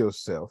ask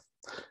yourself,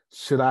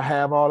 should I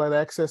have all that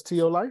access to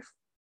your life?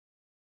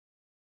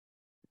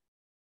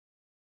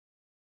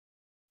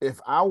 If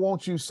I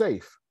want you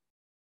safe,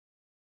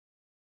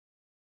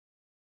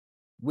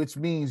 which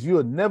means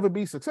you'll never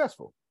be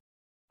successful,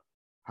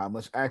 how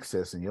much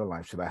access in your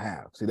life should I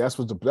have? See, that's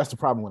the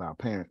problem with our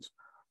parents.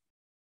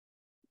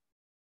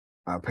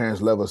 Our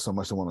parents love us so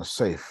much they want us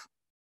safe.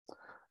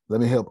 Let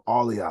me help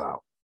all of y'all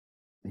out.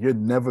 You're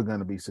never going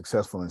to be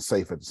successful and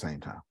safe at the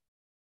same time.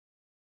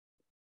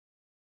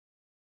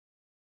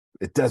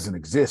 It doesn't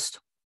exist.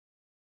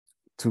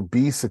 To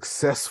be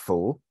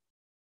successful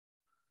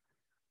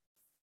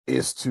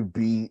is to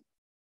be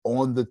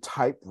on the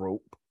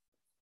tightrope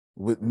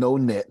with no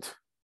net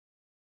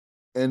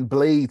and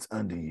blades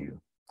under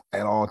you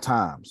at all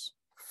times.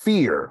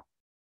 Fear.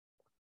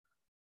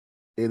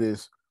 It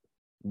is,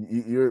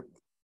 I'm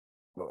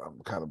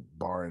kind of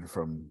borrowing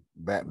from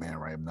Batman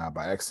right now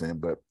by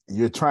accident, but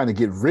you're trying to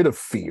get rid of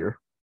fear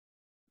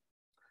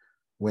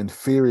when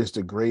fear is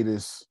the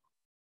greatest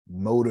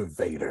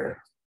motivator?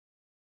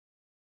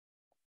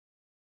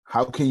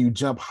 How can you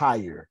jump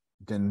higher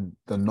than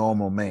the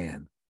normal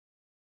man?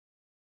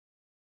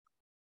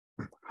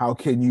 How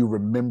can you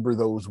remember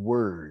those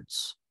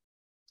words?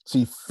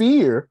 See,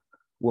 fear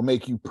will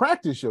make you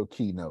practice your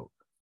keynote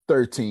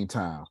 13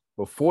 times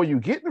before you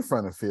get in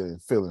front of Phil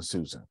and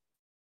Susan.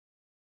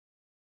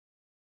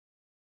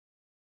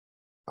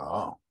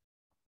 Oh,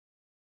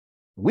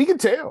 we can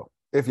tell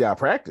if y'all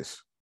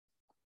practice.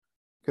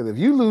 Because if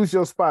you lose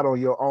your spot on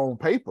your own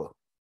paper,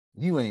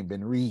 you ain't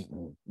been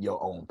reading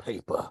your own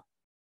paper.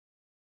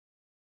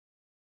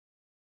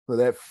 So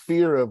that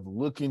fear of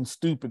looking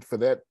stupid for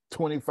that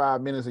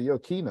 25 minutes of your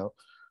keynote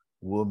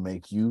will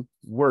make you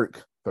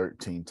work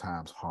 13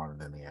 times harder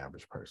than the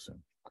average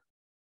person.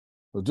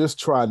 So just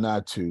try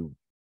not to,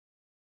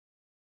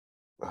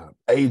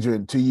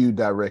 Adrian, to you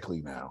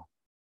directly now.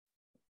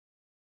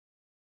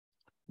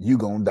 You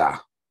gonna die.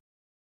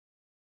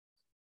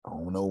 I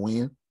don't know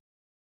when,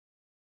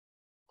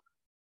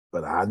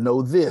 but I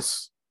know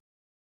this.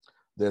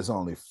 There's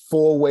only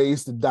 4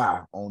 ways to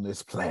die on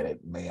this planet.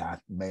 May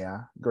I,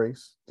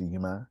 Grace? Do you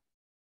mind?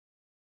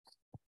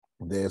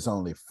 There's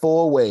only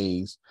 4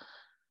 ways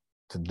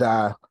to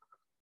die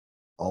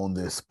on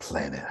this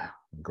planet.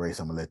 Grace,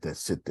 I'm gonna let that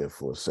sit there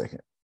for a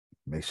second.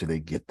 Make sure they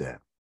get that.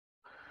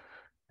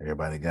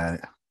 Everybody got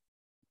it?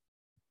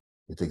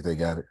 You think they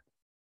got it?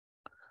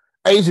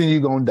 Adrian,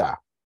 you're gonna die.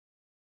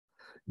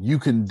 You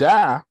can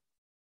die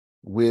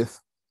with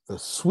the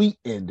sweet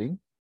ending.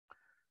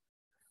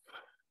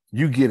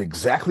 You get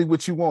exactly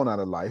what you want out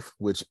of life,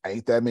 which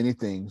ain't that many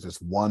things.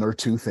 It's 1 or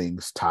 2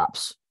 things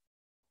tops.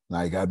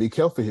 Now you gotta be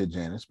careful here,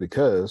 Janice,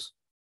 because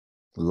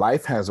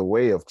life has a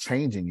way of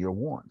changing your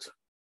want.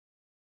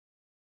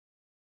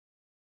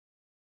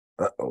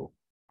 Uh-oh,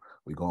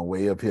 we're going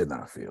way up here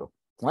now, Phil.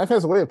 Life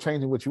has a way of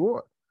changing what you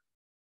want.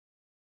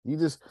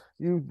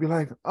 You be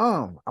like,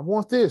 I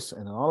want this.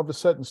 And then all of a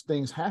sudden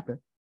things happen.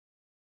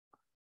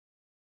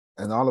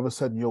 And all of a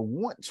sudden your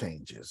want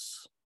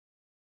changes.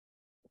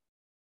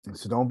 And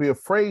so don't be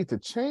afraid to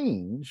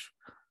change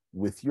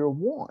with your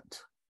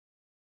want.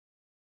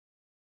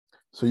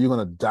 So you're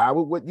going to die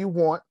with what you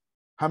want.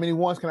 How many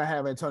wants can I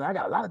have, Antonio? I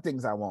got a lot of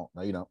things I want.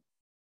 No, you don't.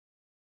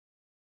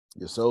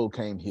 Your soul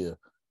came here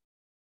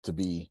to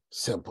be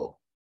simple.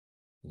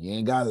 You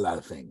ain't got a lot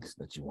of things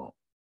that you want.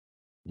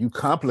 You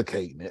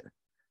complicating it.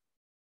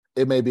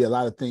 It may be a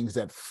lot of things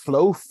that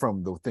flow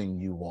from the thing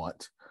you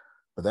want,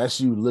 but that's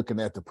you looking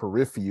at the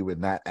periphery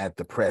and not at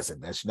the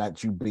present. That's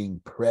not you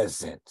being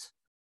present.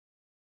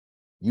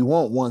 You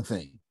want one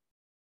thing.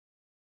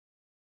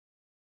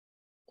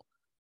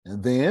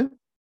 And then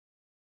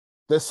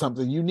there's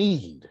something you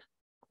need.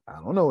 I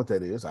don't know what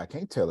that is. I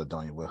can't tell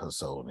Adonia what her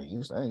soul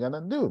needs. That ain't got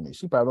nothing to do with me.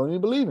 She probably don't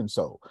even believe in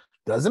soul.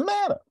 Doesn't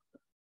matter.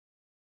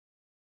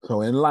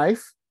 So in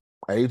life,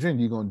 Adrian,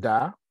 you're going to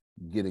die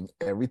getting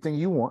everything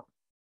you want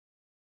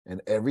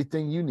and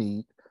everything you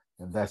need.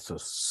 And that's a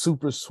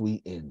super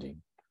sweet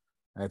ending.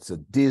 That's a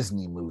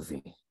Disney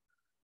movie.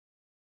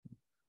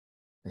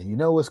 And you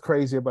know what's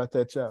crazy about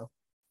that, y'all?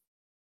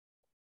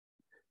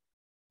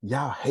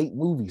 Y'all hate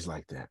movies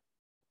like that.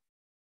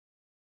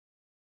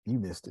 You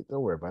missed it.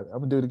 Don't worry about it. I'm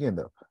going to do it again,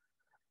 though.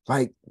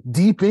 Like,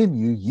 deep in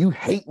you, you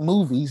hate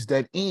movies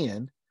that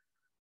end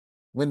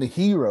when the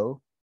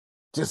hero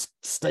just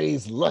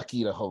stays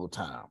lucky the whole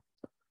time.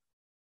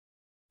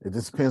 It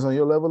just depends on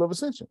your level of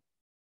ascension.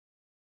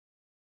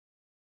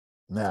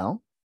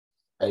 Now,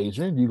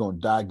 Adrian, you're going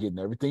to die getting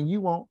everything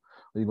you want,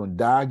 or you're going to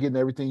die getting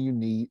everything you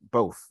need,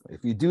 both.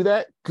 If you do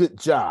that, good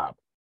job,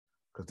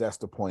 because that's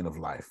the point of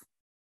life.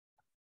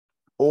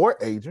 Or,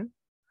 Adrian,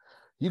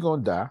 you're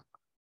going to die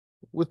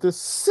with a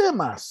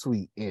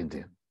semi-sweet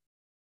ending.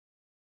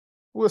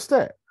 What's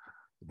that?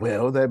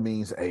 Well, that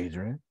means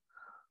Adrian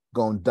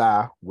going to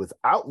die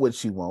without what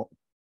she wants,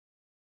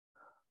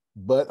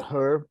 but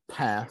her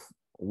path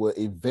will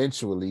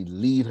eventually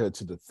lead her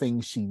to the thing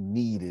she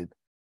needed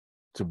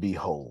to be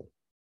whole.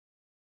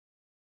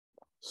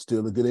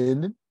 Still a good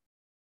ending?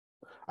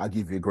 I'll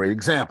give you a great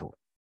example.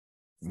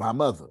 My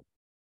mother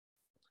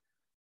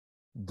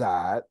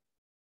died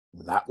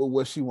not with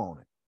what she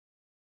wanted.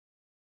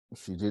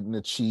 She didn't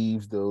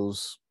achieve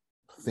those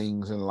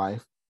things in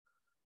life,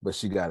 but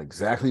she got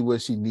exactly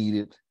what she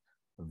needed,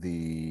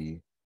 the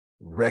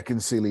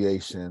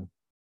reconciliation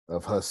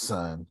of her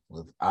son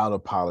without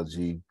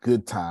apology,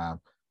 good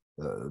time,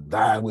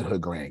 died with her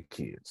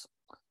grandkids.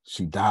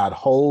 She died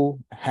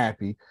whole,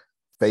 happy,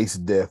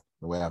 faced death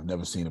the way I've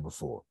never seen it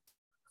before.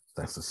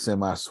 That's a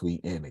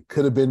semi-sweet ending.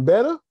 Could have been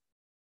better,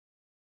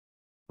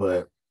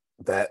 but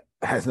that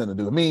has nothing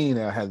to do with me.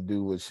 That had to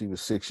do with she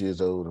was 6 years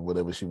old and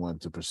whatever she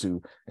wanted to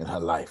pursue in her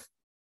life.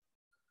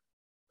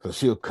 So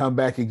she'll come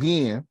back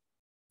again,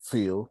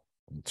 Phil,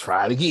 and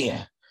try it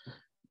again.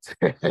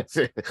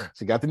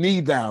 She got the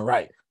need down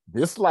right.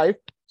 This life,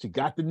 she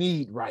got the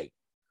need right.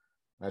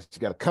 Now she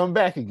got to come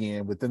back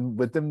again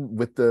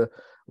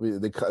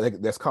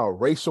that's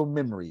called racial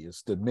memory.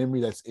 It's the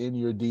memory that's in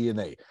your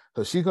DNA.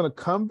 So she's going to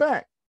come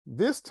back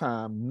this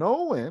time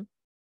knowing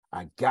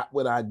I got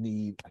what I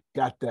need. I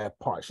got that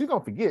part. She's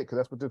gonna forget because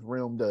that's what this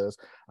realm does.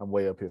 I'm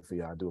way up here for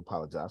y'all. I do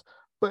apologize,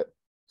 but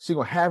she's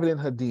gonna have it in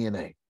her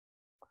DNA.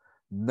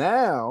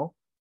 Now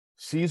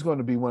she's going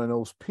to be one of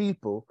those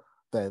people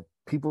that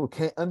people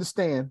can't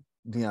understand,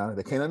 Deanna.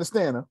 They can't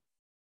understand her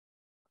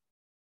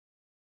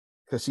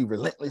because she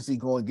relentlessly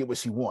go and get what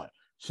she wants.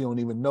 She don't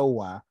even know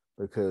why,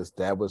 because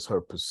that was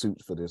her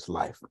pursuit for this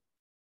life.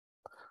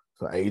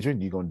 So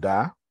Adrian, you're gonna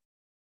die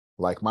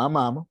like my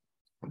mama,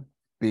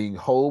 being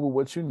whole with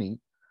what you need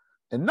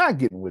and not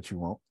getting what you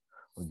want,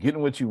 or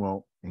getting what you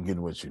want and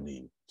getting what you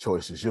need.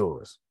 Choice is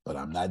yours, but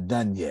I'm not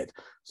done yet.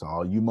 So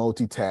all you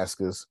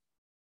multitaskers,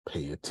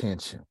 pay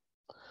attention.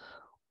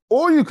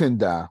 Or you can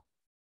die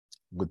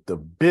with the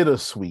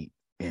bittersweet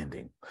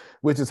ending,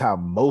 which is how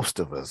most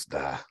of us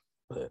die,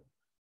 but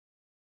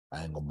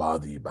I ain't gonna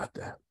bother you about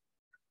that.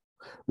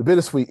 The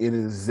bittersweet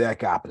ending is the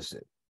exact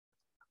opposite.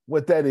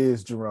 What that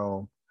is,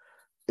 Jerome,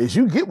 is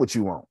you get what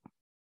you want.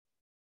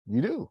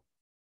 You do.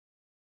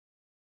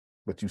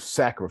 But you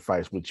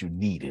sacrifice what you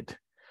needed.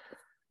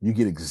 You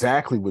get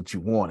exactly what you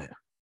wanted,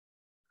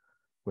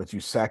 but you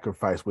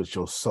sacrifice what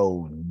your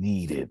soul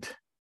needed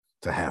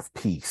to have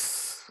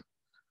peace.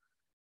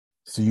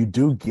 So you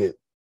do get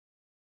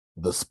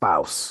the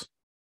spouse,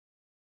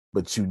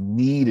 but you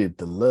needed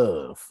the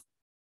love,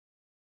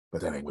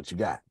 but that ain't what you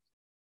got.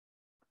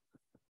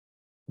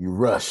 You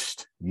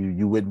rushed.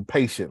 You weren't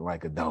patient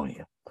like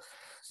Adonia.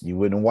 You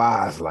weren't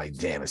wise like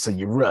Janet. So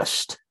you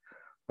rushed,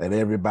 and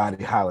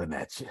everybody hollering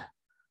at you.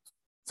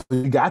 So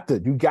you got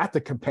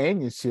the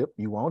companionship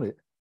you wanted.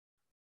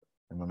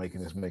 Am I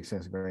making this make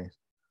sense, Grace?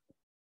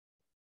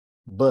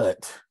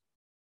 But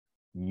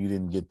you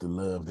didn't get the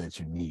love that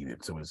you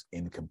needed, so it's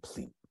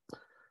incomplete.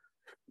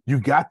 You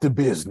got the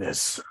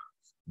business,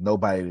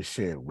 nobody to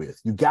share it with.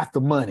 You got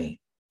the money.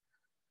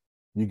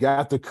 You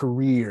got the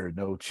career,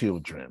 no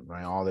children,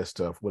 right? All that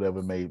stuff,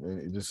 whatever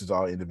this is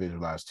all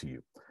individualized to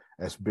you.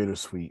 That's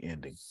bittersweet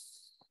ending.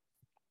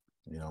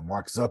 You know,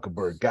 Mark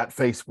Zuckerberg got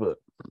Facebook,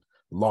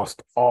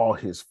 lost all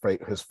his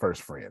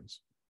first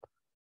friends.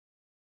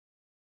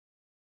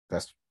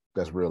 That's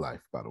real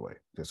life, by the way,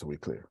 just so we're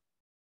clear.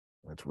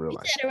 That's real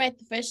life. You said it right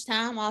the first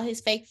time, all his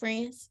fake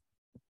friends.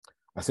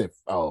 I said,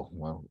 oh,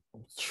 well,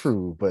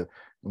 true, but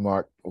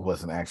Mark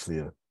wasn't actually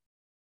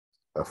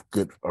a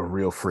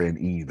real friend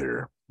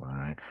either. All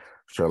right.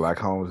 Sherlock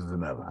Holmes is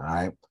another. All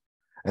right.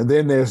 And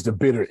then there's the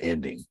bitter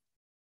ending.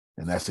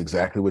 And that's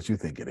exactly what you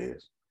think it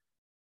is.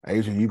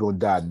 Adrian, you're going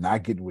to die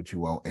not getting what you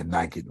want and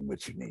not getting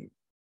what you need.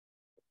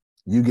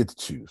 You get to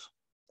choose.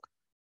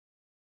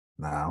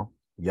 Now,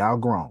 y'all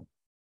grown.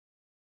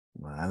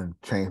 I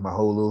didn't change my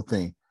whole little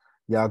thing.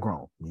 Y'all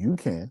grown. You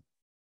can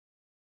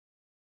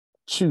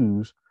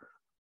choose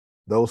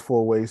those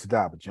 4 ways to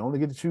die, but you only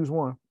get to choose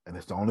one, and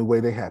it's the only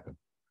way they happen.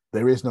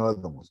 There is no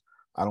other ones.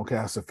 I don't care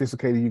how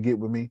sophisticated you get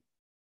with me.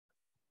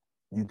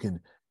 You can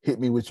hit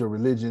me with your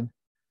religion.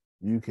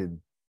 You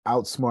can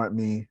outsmart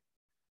me.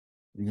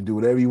 You can do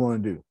whatever you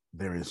want to do.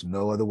 There is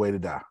no other way to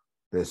die.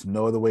 There's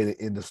no other way to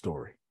end the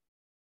story.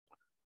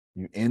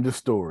 You end the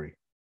story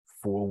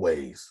 4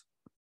 ways.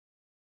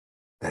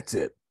 That's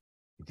it.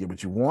 You get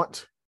what you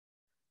want.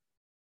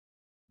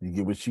 You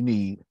get what you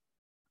need.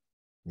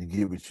 You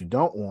get what you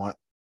don't want,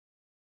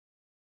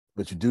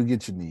 but you do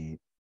get your need.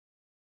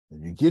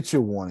 And you get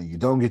your want and you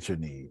don't get your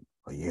need,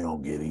 or you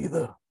don't get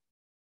either.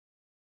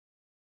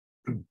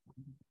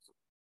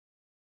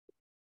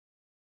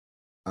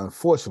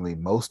 Unfortunately,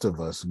 most of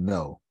us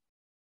know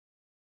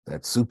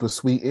that super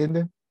sweet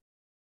ending.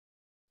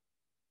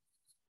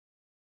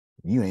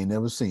 You ain't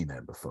never seen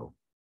that before.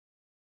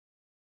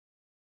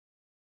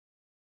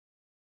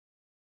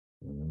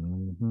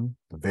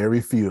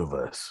 Very few of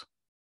us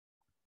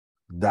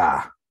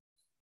die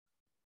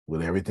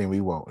with everything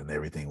we want and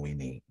everything we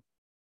need.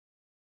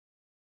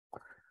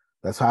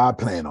 That's how I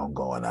plan on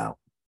going out.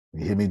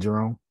 You hear me,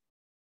 Jerome?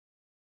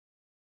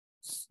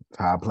 That's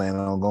how I plan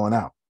on going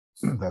out.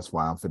 That's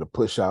why I'm finna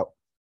push out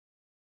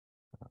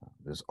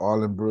this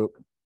Arlenbrook.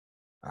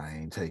 I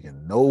ain't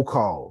taking no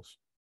calls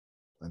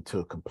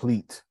until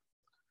complete.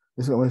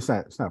 It's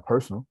not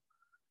personal.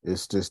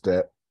 It's just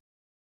that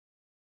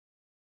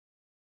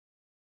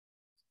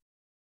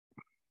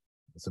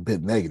it's a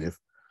bit negative.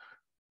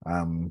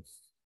 I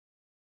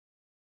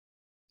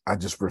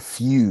just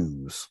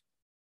refuse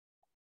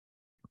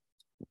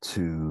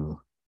to.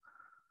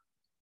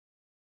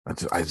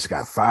 I just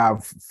got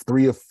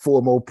 3 or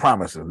 4 more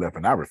promises left,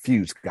 and I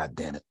refuse. God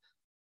damn it!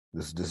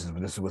 This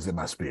is what's in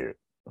my spirit.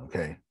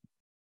 Okay,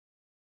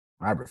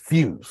 I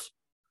refuse,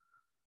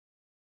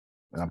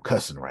 and I'm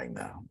cussing right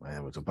now.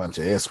 Man, with a bunch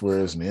of S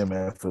words and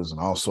MFs and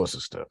all sorts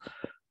of stuff.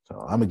 So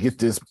I'm gonna get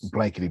this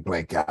blankety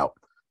blank out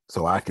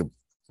so I can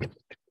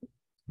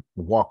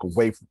walk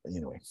away from.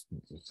 Anyway,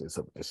 it's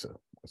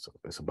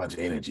a bunch of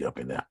energy up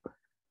in there.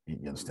 You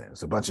understand?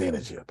 It's a bunch of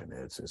energy up in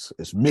there.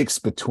 It's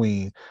mixed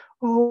between,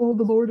 oh,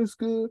 the Lord is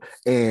good,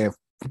 and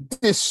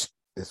this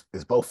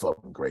is both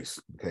of them, Grace.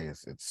 Okay,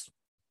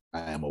 I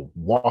am a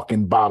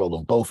walking bottle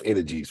of both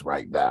energies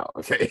right now.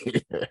 Okay,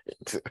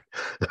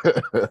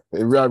 I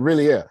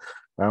really am.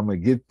 I'm gonna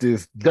get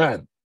this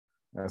done.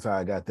 That's how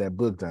I got that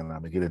book done. I'm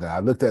gonna get it done. I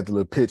looked at the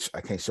little pitch.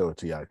 I can't show it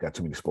to you. I got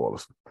too many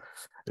spoilers.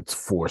 It's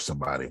for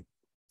somebody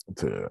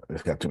to.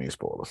 It's got too many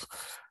spoilers.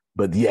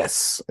 But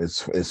yes,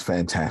 it's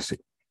fantastic.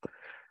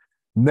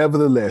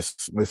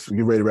 Nevertheless, let's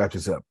get ready to wrap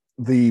this up.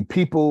 The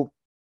people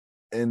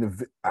in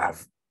the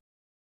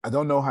I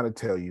don't know how to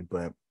tell you,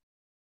 but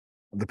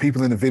the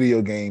people in the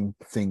video game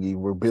thingy,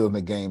 we're building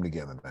a game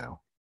together now.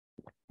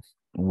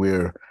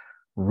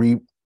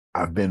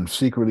 I've been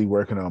secretly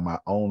working on my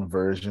own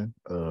version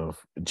of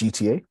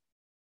GTA,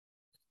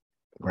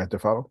 Grand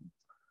Theft Auto,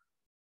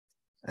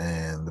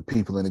 and the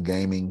people in the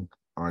gaming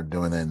are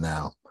doing that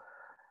now.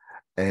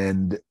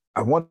 And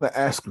I want to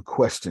ask a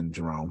question,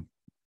 Jerome.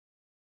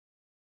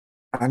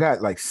 I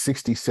got like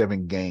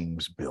 67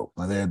 games built.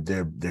 Now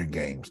they're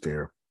games.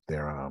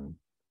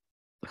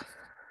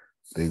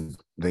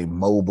 They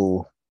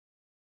mobile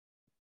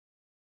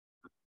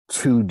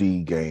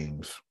 2D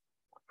games,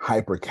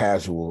 hyper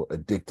casual,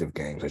 addictive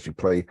games that you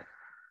play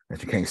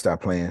that you can't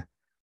stop playing.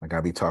 Like I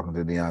be talking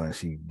to Deanna and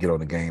she get on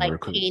the game like real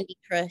quick. Candy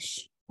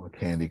Crush. Or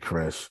Candy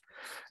Crush.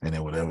 And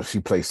then whatever. She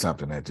plays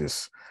something that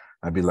just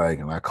I'd be like,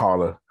 and I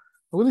call her,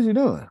 what are you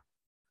doing?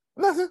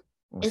 Nothing.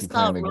 And it's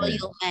called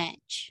Royal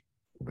Match.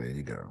 There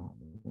you go.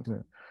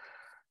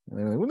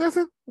 Well,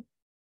 nothing.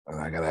 And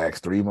I gotta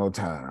ask 3 more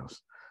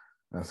times.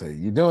 I say,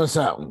 you doing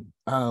something?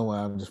 Oh,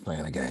 well, I'm just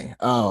playing a game.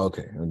 Oh,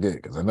 okay, good.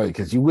 Because I know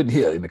because you wouldn't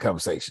hear in the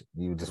conversation.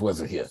 You just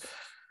wasn't here.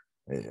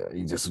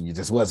 You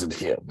just wasn't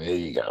here. There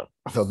you go.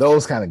 So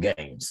those kind of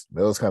games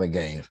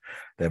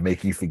that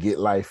make you forget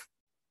life.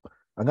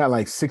 I got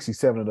like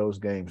 67 of those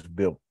games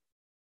built,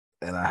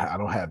 and I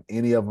don't have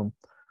any of them.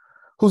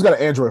 Who's got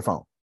an Android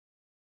phone?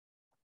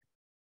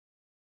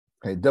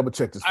 Hey, double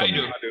check this for me.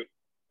 I do.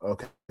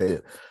 Okay.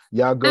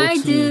 Y'all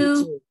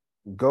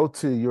go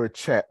to your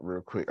chat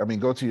real quick. I mean,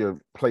 go to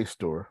your Play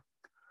Store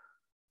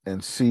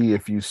and see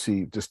if you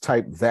see, just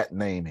type that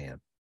name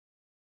in.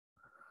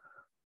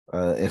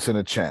 It's in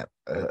the chat,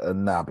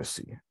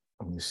 Anabasi.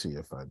 Let me see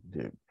if I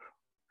did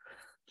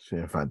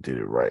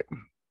it right.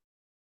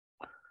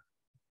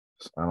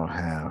 I don't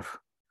have,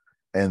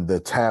 and the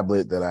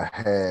tablet that I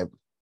had,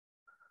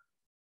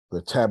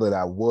 the tablet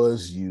I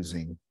was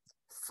using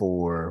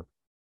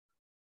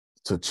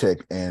to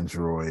check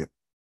Android,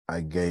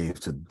 I gave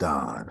to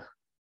Don.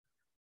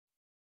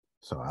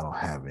 So I don't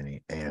have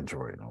any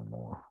Android no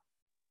more.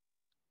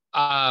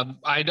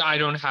 I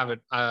don't have it.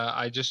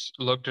 I just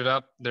looked it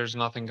up. There's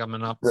nothing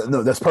coming up.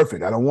 No, that's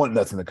perfect. I don't want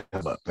nothing to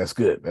come up. That's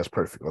good. That's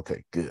perfect.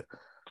 Okay, good.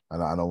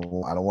 I don't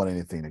want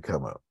anything to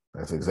come up.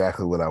 That's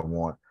exactly what I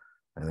want.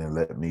 And then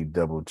let me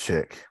double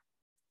check.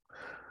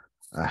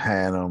 I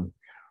had them.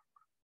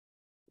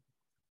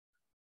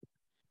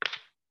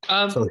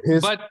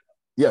 But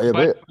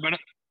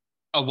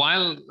a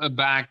while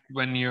back,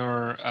 when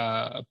your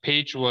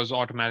page was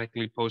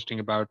automatically posting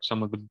about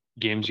some of the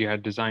games you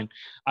had designed,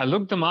 I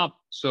looked them up.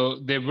 So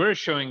they were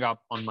showing up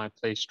on my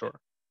Play Store.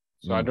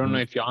 So I don't know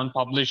if you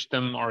unpublished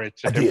them or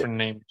it's a different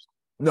name.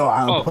 No,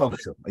 I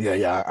unpublished them.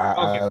 Yeah,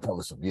 I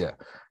unpublished them. Yeah,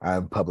 I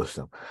unpublished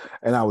them.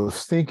 And I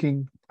was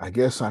thinking, I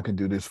guess I can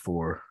do this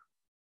for.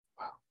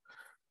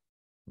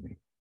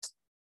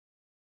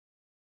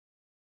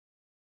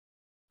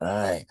 All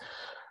right.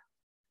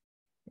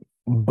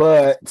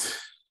 But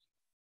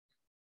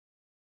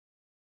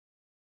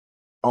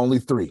only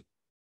 3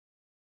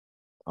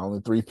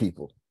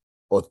 people.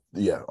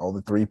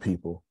 Only 3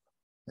 people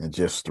and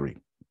just 3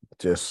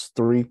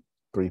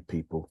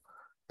 people.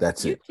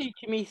 That's it. You're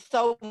teaching me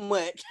so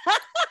much. I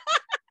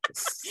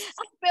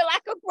feel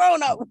like a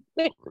grown-up.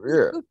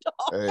 Yeah.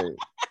 Hey,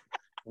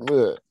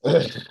 look.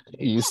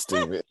 You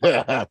stupid.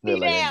 I feel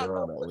like a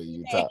grown-up when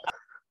you talk.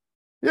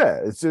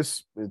 Yeah, it's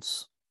just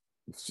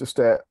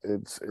that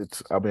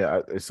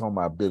it's on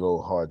my big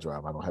old hard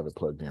drive. I don't have it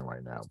plugged in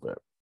right now, but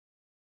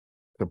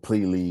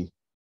completely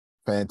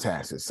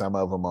fantastic. Some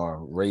of them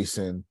are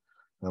racing,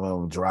 some of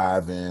them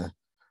driving.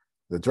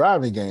 The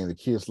driving game, the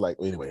kids like,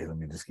 anyway, let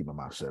me just keep my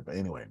mouth shut. But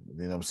anyway,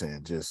 you know what I'm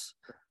saying? Just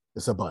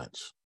it's a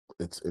bunch.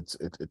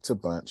 It's a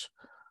bunch.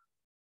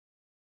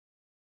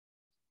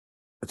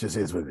 It just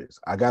is what it is.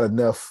 I got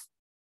enough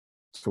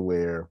to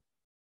where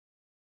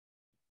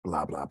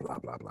blah, blah, blah,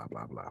 blah, blah,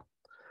 blah, blah.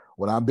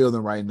 What I'm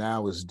building right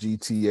now is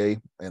GTA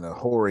and a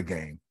horror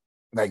game.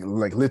 Like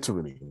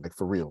literally, like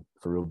for real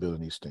building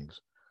these things.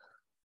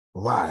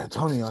 Why,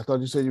 Tony? I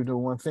thought you said you were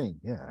doing one thing.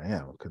 Yeah, I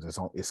am, because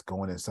it's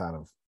going inside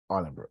of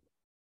Arlenbrook.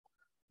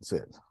 That's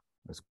it.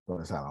 It's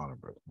going inside of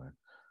Arlenbrook, man.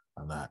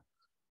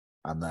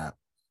 I'm not.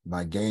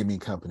 My gaming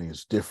company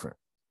is different.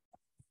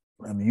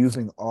 I'm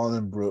using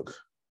Arlenbrook.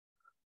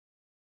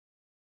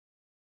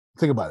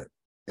 Think about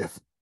it.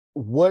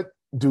 What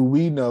do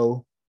we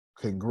know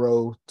can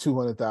grow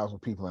 200,000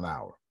 people an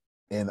hour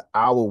in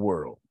our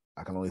world?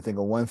 I can only think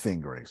of one thing,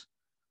 Grace.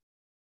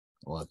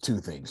 Well, 2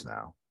 things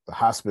now. The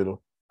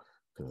hospital,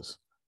 because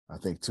I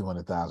think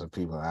 200,000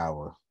 people an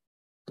hour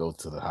go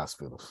to the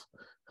hospitals.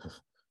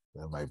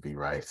 That might be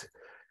right.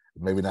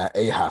 Maybe not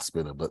a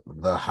hospital, but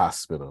the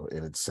hospital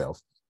in itself.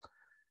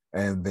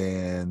 And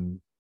then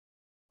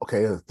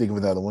Okay, let's think of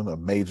another one, a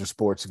major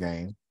sports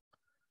game,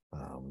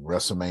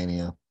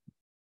 WrestleMania,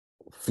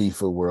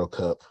 FIFA World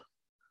Cup,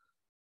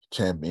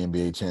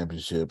 NBA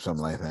Championship,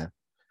 something like that,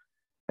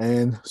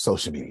 and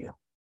social media.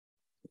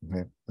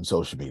 Okay? And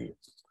social media.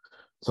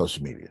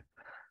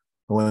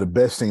 One of the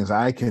best things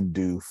I can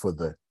do for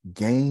the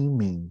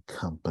gaming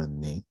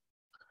company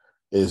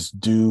is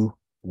do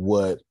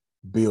what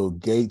Bill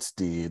Gates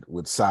did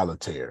with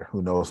Solitaire.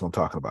 Who knows what I'm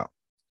talking about?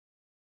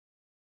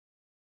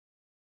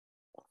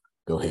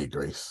 Go ahead,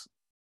 Grace.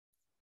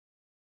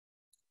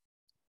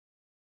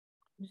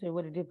 You said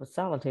what he did for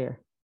Solitaire.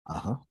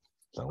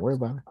 Don't worry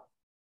about it.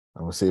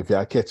 I'm gonna see if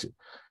y'all catch it,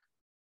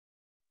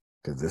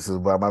 because this is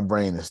what my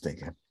brain is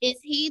thinking. Is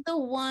he the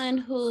one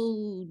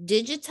who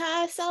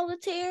digitized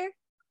Solitaire?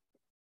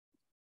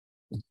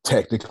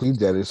 Technically,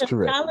 that is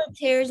correct.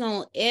 Solitaire's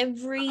on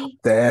every.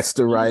 That's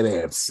the right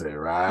answer,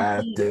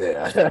 right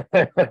there.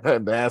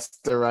 That's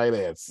the right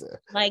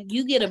answer. Like,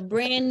 you get a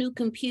brand new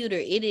computer,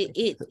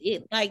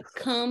 it like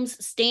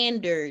comes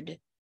standard.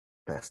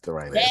 That's the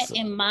right answer. That answer.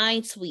 and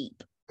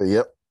Minesweep.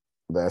 Yep,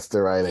 that's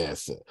the right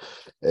answer.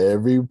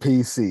 Every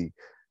PC,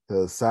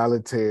 the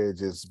Solitaire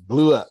just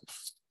blew up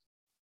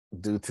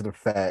due to the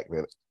fact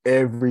that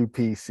every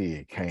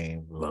PC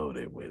came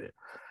loaded with it.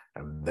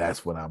 And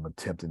that's what I'm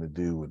attempting to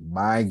do with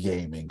my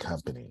gaming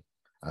company.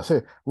 I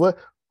said, which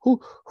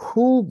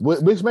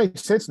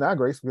makes sense now,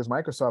 Grace, because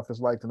Microsoft is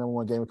like the number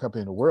one gaming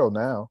company in the world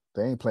now.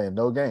 They ain't playing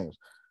no games.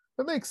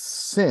 It makes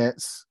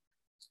sense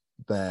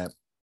that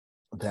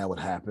that would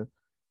happen.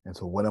 And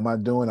so what am I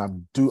doing?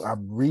 I'm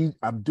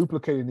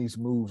duplicating these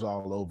moves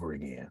all over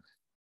again.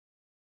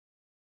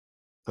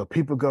 So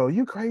people go,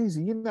 you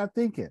crazy, you're not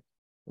thinking.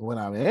 What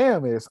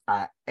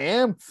I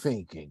am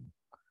thinking.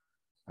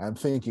 I'm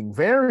thinking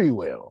very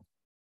well.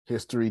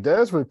 History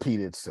does repeat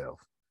itself.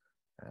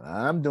 And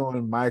I'm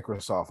doing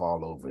Microsoft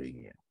all over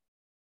again.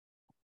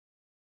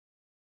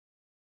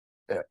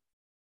 Yeah,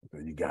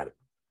 you got it.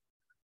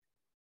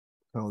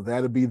 So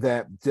that'll be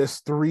that.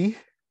 Just 3.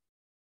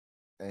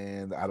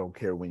 And I don't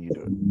care when you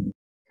do it.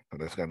 So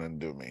that's got nothing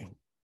to do with me.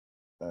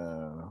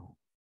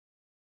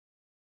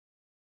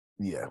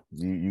 Yeah,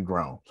 you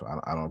grown, so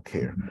I don't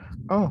care.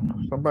 Oh,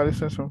 somebody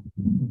said so.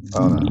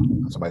 Oh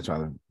no, somebody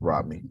trying to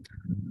rob me.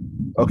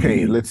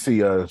 Okay, let's see.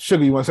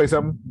 Sugar, you want to say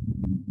something?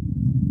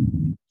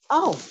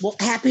 Oh, well,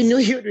 Happy New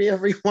Year to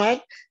everyone.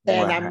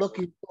 And I'm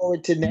looking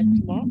forward to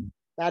next month,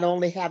 not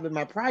only having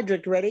my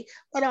project ready,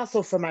 but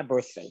also for my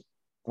birthday.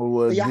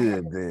 Well, so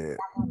good then.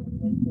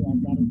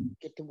 I've got to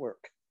get to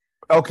work.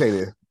 Okay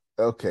then.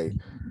 Okay,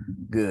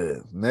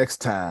 good. Next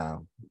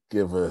time,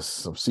 give us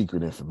some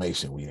secret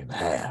information we didn't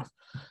have.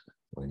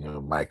 When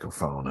your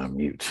microphone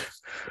unmute.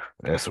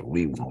 That's what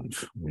we want.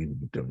 We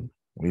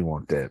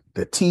want that.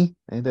 The tea.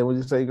 Ain't that what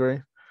you say,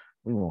 Gray?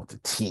 We want the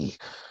tea.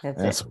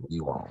 That's what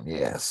we want.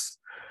 Yes.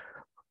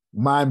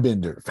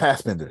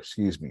 Pathbender,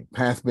 excuse me.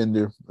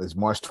 Pathbender is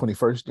March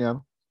 21st,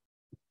 Deanna?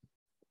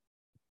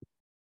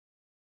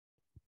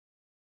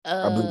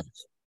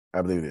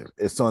 I believe it is.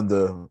 It's on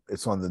the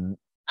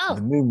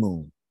new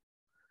moon.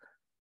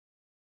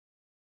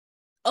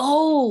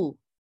 Oh,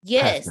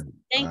 yes. Pathbender.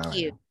 Thank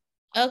you.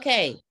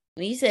 Okay.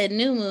 When you said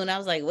new moon, I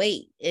was like,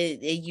 wait,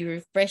 you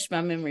refreshed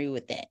my memory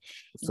with that.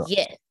 So,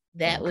 yes,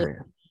 that would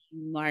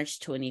be March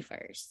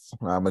 21st.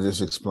 I'm going to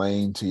just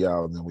explain to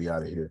y'all, and then we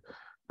out of here.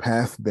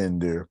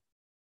 Pathbender,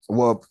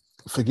 well,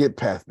 forget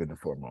Pathbender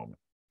for a moment.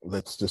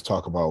 Let's just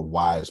talk about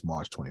why it's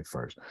March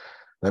 21st.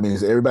 That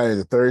means everybody in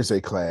the Thursday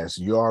class,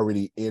 you're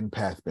already in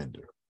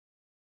Pathbender.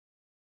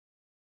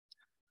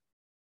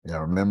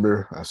 Y'all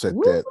remember? I said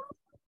that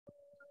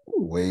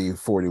way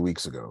 40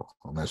 weeks ago.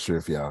 I'm not sure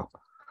if y'all...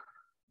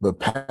 But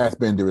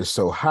Pathbender is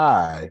so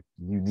high,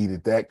 you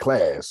needed that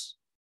class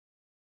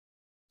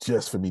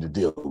just for me to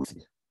deal with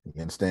you.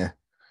 You understand?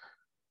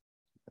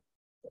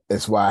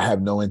 That's why I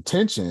have no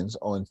intentions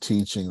on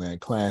teaching that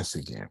class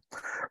again.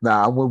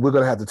 Now, we're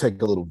going to have to take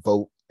a little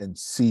vote and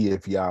see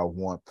if y'all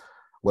want.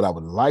 What I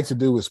would like to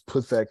do is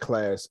put that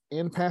class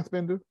in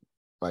Pathbender,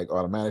 like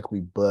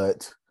automatically,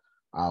 but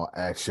I'll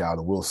ask y'all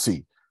and we'll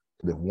see.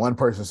 If one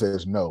person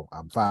says no,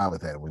 I'm fine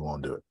with that and we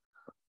won't do it.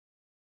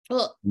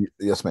 Well,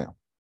 yes, ma'am.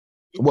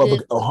 Well,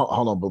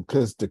 hold on,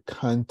 because the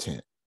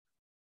content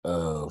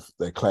of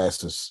that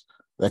class is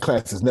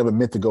never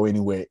meant to go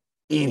anywhere.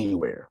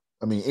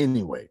 I mean,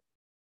 anyway.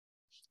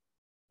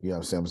 You know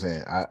what I'm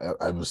saying?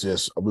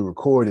 We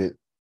recorded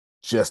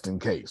just in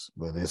case,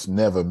 but it's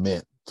never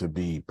meant to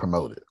be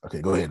promoted. Okay,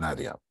 go ahead,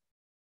 Nadia.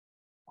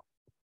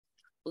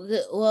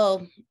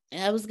 Well,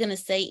 I was gonna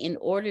say, in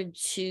order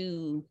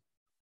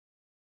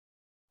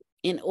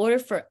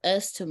for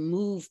us to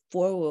move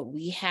forward,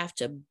 we have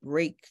to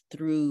break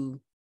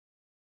through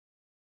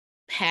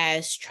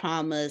past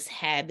traumas,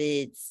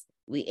 habits,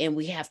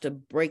 we have to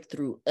break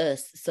through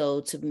us. So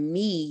to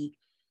me,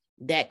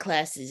 that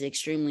class is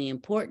extremely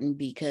important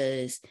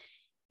because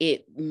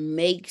it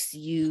makes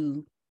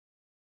you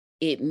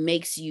it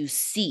makes you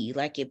see,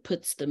 like it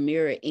puts the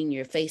mirror in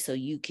your face so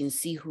you can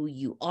see who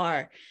you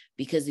are.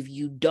 Because if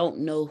you don't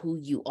know who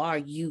you are,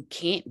 you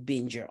can't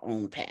bend your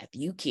own path.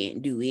 You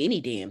can't do any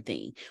damn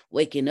thing.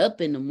 Waking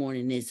up in the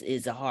morning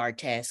is a hard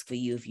task for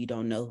you if you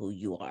don't know who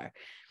you are.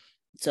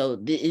 So,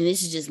 and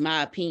this is just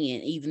my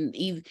opinion.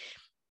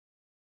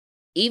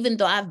 Even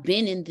though I've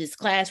been in this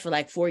class for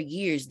like 4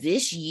 years,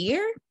 this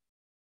year,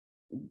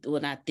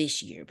 well, not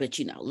this year, but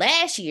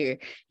last year,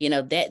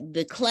 that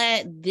the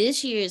class,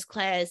 this year's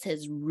class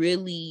has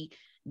really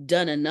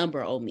done a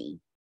number on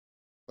me,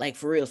 like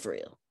for real, for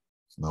real.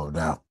 No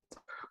doubt.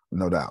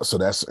 So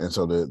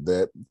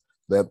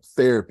that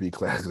therapy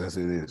class, that's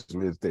it is. It's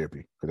really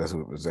therapy, because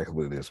that's exactly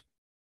what it is.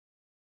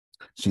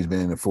 She's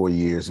been in it 4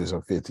 years. It's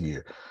her 5th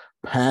year.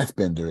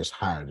 Pathbender is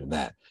higher than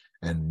that,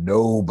 and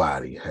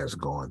nobody has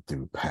gone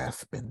through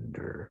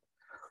Pathbender.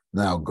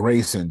 Now,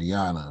 Grace and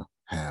Deanna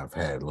have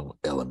had little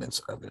elements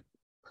of it,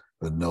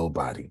 but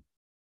nobody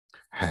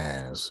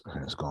has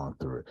gone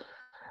through it.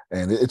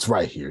 And it's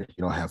right here.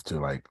 You don't have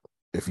to, like,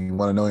 if you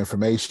want to know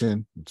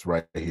information, it's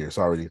right here. It's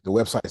already, the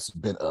website's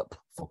been up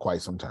for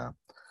quite some time,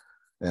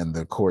 and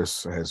the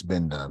course has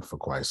been done for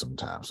quite some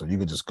time. So you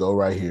can just go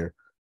right here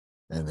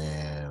and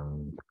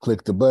then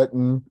click the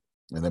button.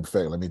 And in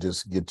fact, let me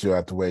just get you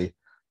out the way.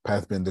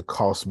 Pathbender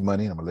costs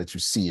money. I'm gonna let you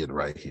see it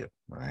right here.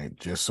 All right,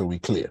 just so we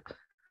clear.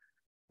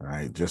 All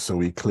right, just so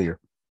we clear.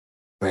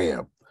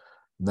 Bam.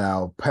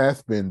 Now,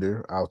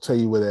 Pathbender, I'll tell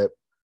you what I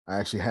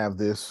actually have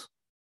this.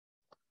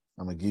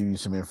 I'm gonna give you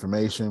some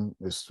information.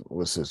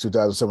 What's this?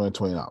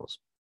 $2,720.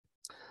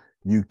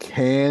 You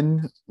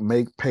can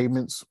make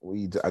payments.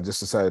 I just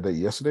decided that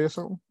yesterday or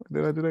something.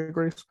 Did I do that,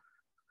 Grace?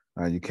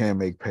 You can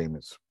make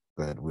payments,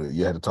 but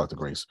you had to talk to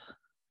Grace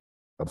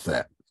of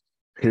that.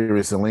 Here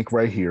is the link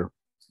right here.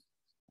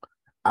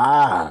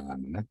 I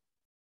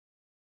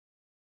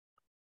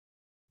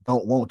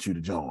don't want you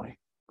to join,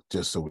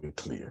 just so we're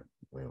clear.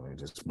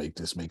 Just make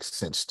this make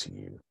sense to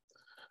you.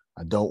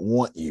 I don't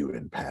want you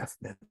in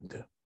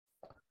Pathbender.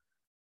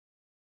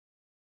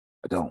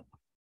 I don't.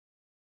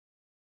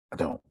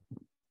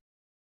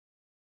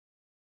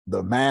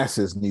 The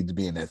masses need to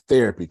be in that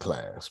therapy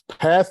class.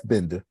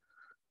 Pathbender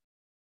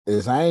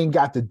is I ain't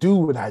got to do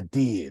what I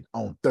did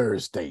on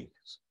Thursdays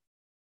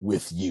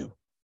with you.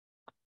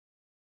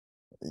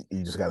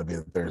 You just got to be in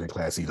the Thursday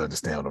class so you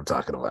understand what I'm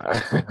talking about.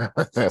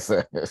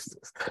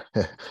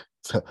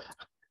 So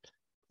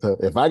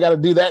if I got to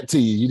do that to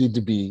you, you need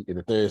to be in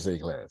the Thursday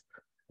class.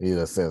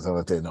 Says, I'm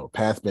going to tell you, no,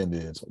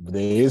 Pathbender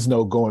there is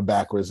no going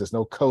backwards. There's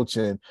no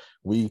coaching.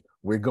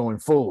 We're going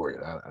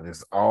forward.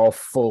 It's all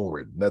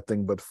forward,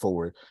 nothing but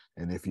forward.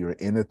 And if you're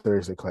in the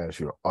Thursday class,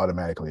 you're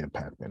automatically in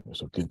Pathbender.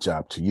 So good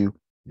job to you.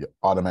 You're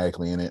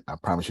automatically in it. I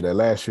promised you that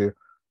last year.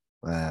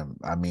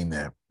 I mean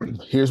that.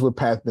 Here's what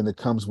Pathbender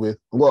comes with.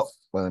 Well,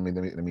 let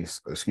me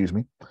excuse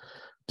me.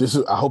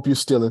 I hope you're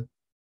still in,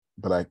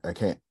 but I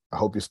can't. I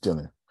hope you're still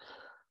in,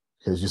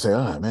 because you say,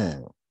 oh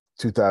man,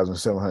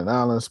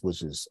 $2,700,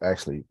 which is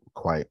actually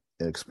quite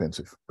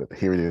inexpensive. But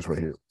here it is right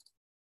here.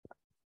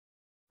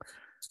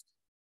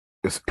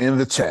 It's in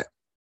the chat.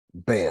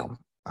 Bam.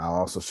 I'll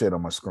also share it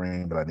on my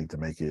screen, but I need to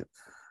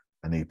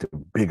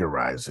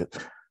biggerize it,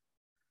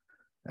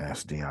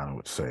 as Deanna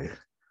would say,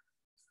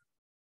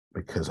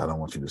 because I don't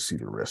want you to see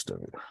the rest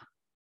of it.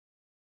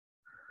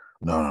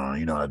 No,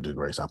 you know what I do,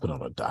 Grace? I put it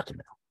on a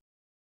document.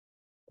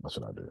 That's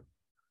what I do.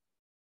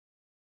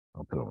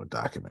 I'll put it on a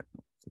document.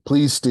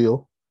 Please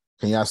still,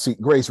 can y'all see?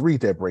 Grace,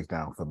 read that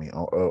breakdown for me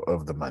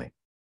of the money.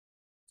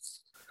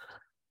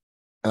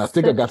 And I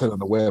think I got that on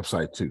the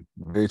website too.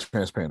 I'm very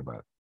transparent about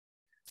it.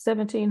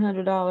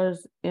 $1,700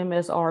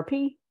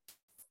 MSRP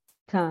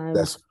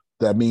times.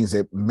 That means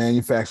that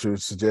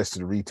manufacturers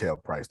suggested a retail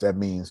price. That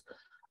means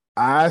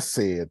I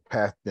said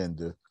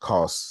Pathbender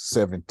costs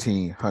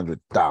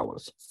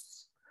 $1,700.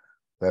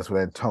 That's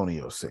what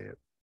Antonio said.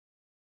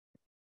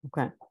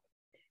 Okay.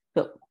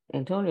 So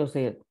Antonio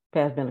said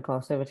Pathbender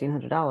costs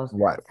 $1,700.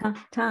 Right.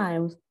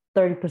 Times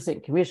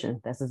 30% commission.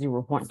 That's a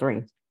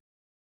 0.3.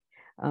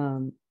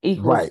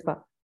 Equals right.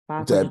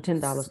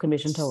 $510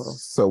 commission total.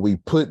 So we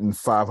put in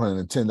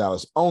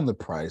 $510 on the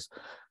price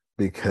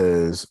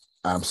because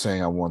I'm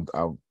saying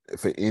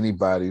for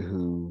anybody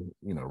who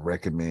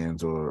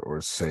recommends or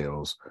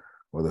sales,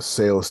 or the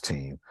sales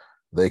team,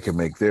 they can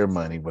make their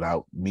money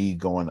without me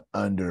going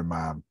under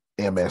my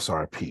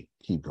MSRP.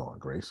 Keep going,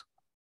 Grace.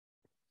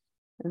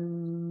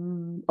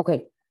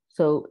 Okay,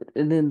 so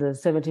and then the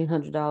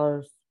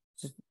 $1,700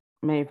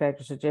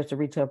 manufacturer suggested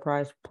retail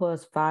price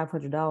plus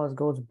 $500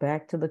 goes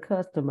back to the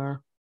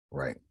customer.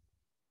 Right.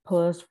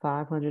 Plus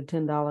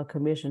 $510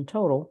 commission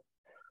total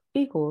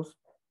equals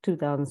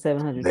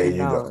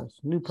 $2,710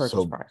 new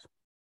purchase price.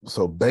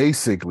 So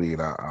basically,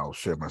 and I'll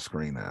share my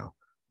screen now.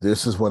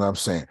 This is what I'm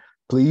saying.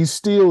 Please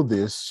steal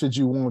this should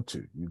you want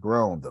to. You're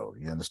grown, though.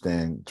 You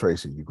understand,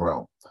 Tracy? You're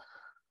grown.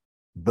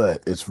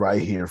 But it's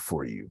right here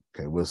for you.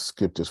 Okay, we'll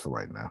skip this for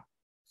right now.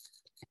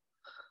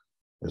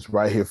 It's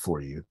right here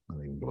for you. Let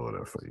me blow it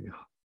up for you.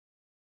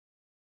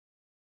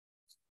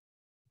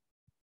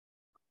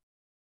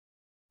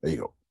 There you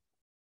go.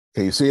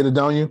 Can you see it,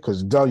 Adonia?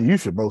 Because Adonia, you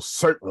should most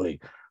certainly,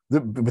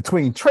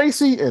 between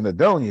Tracy and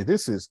Adonia,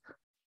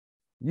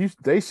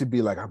 they should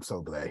be like, I'm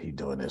so glad he's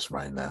doing this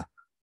right now.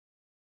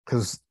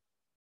 Because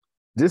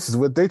this is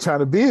what they're trying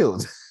to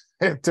build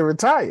to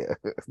retire.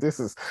 This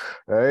is,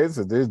 all right,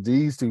 so there's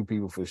these two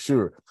people for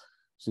sure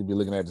should be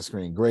looking at the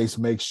screen. Grace,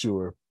 make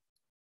sure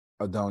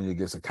Adonia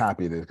gets a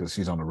copy of this because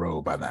she's on the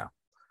road by now.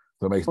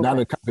 So it makes not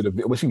a copy of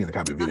the well, she can get a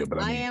copy of the video,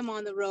 but I am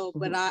on the road,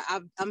 but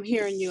I'm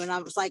hearing you, and I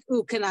was like,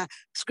 "Ooh, can I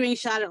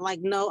screenshot it?" Like,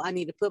 no, I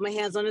need to put my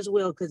hands on this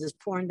wheel because it's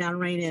pouring down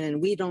rain,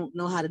 and we don't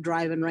know how to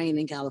drive in rain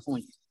in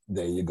California.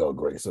 There you go,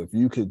 Grace. So if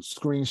you could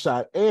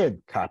screenshot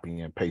and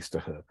copy and paste to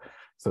her,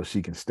 so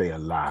she can stay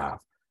alive,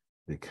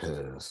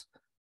 because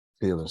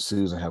Phil and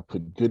Susan have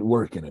put good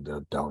work into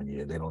the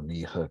Adonia. They don't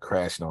need her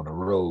crashing on the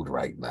road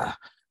right now.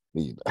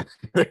 All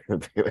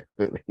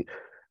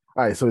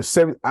right, so it's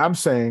I'm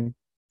saying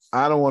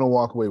I don't want to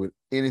walk away with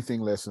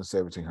anything less than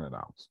 $1,700.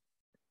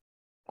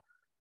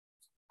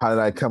 How did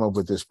I come up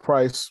with this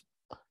price?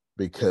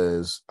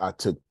 Because I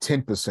took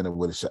 10% of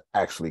what it should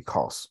actually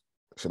cost.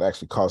 It should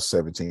actually cost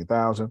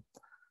 $17,000.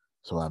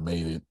 So I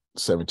made it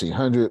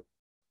 $1,700.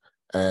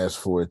 As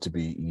for it to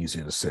be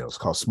easier to sell. It's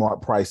called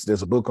Smart Price.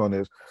 There's a book on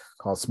this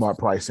called Smart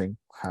Pricing,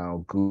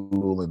 how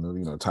Google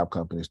and top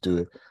companies do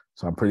it.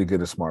 So I'm pretty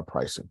good at smart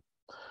pricing.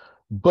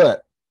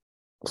 But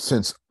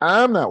since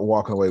I'm not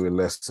walking away with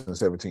less than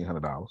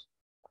 $1,700,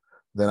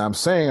 then I'm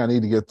saying I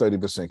need to get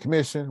 30%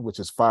 commission, which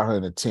is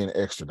 $510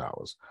 extra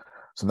dollars.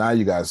 So now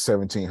you got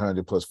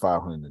 $1,700 plus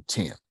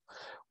 $510.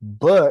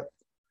 But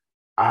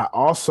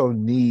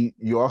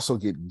you also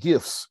get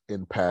gifts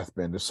in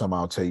Pathbender. Some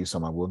I'll tell you,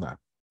 some I will not.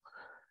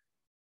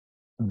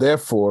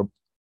 Therefore,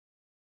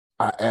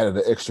 I added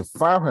an extra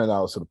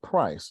 $500 to the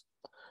price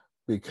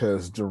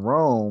because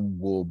Jerome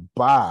will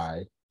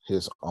buy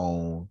his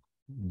own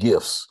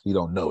gifts. You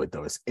don't know it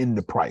though. It's in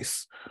the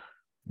price.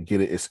 You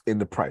get it? It's in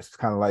the price. It's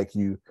kind of like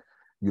you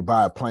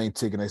buy a plane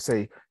ticket and they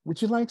say,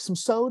 "Would you like some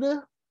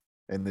soda?"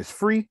 And it's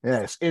free. Yeah,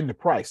 it's in the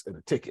price of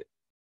the ticket.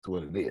 That's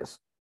what it is.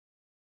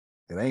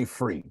 It ain't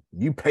free.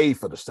 You pay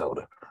for the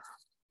soda.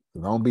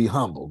 So don't be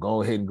humble.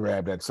 Go ahead and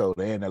grab that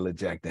soda and that little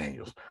Jack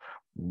Daniels.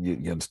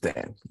 You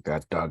understand?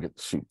 Got target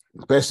shoot,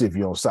 especially if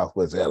you're on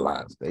Southwest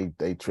Airlines.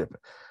 They tripping.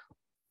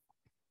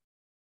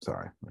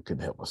 Sorry, I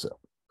couldn't help myself.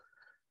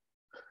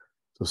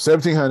 So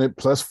 $1,700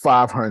 plus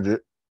 $500.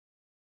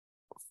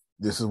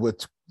 This is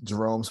what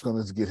Jerome's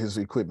going to get his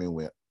equipment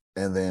with,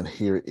 and then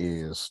here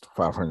is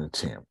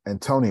 $510.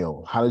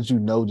 Antonio, how did you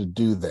know to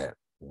do that?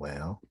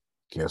 Well,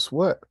 guess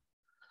what?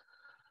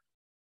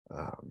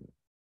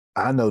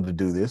 I know to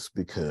do this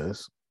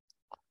because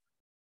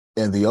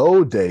in the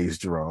old days,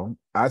 Jerome,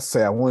 I'd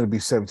say I want to be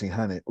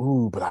 $1,700.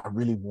 Ooh, but I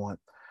really want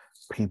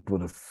people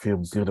to feel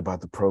good about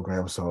the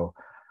program. So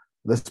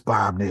let's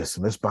buy them this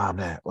and let's buy them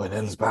that. Well,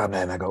 then let's buy them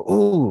that. And I go,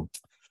 ooh,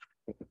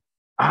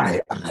 all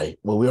right.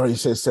 Well, we already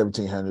said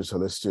 $1,700, so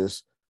let's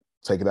just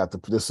take it out.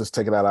 Let's just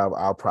take it out of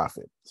our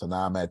profit. So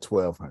now I'm at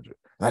 $1,200.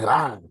 And I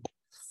go,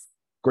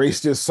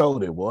 Grace just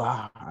sold it.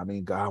 Well, I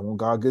mean, God, I want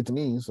God good to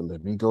me, so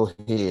let me go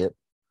ahead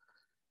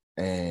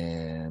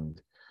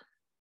and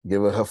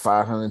give her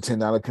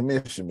 $510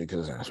 commission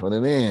because that's what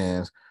it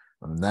is.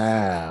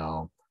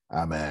 Now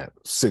I'm at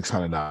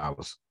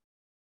 $600.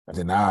 And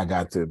then now I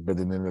got to, but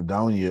then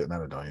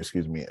Adonia,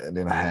 excuse me. And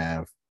then I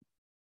have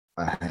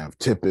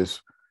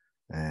Tippis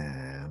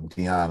and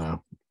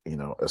Deanna,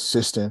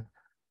 assisting.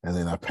 And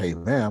then I pay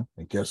them.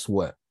 And guess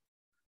what?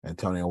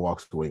 Antonio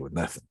walks away with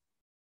nothing.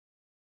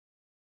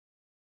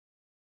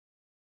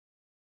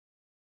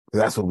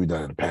 That's what we've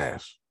done in the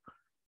past.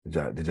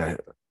 Did y'all?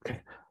 Okay.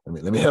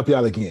 Let me help you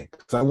out again,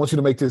 because I want you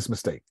to make this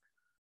mistake.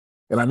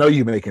 And I know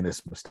you're making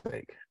this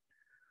mistake.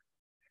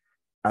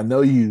 I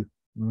know you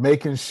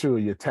making sure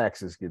your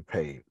taxes get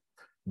paid,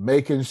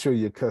 making sure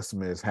your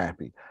customer is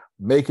happy,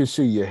 making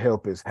sure your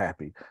help is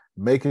happy,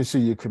 making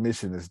sure your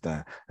commission is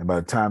done. And by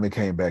the time it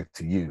came back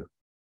to you,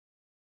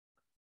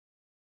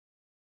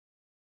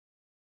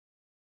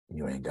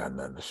 you ain't got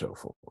nothing to show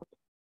for it.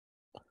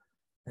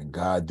 And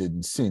God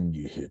didn't send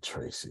you here,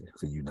 Tracy,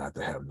 for you not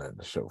to have nothing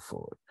to show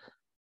for it.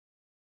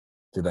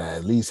 Did I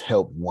at least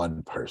help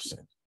one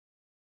person?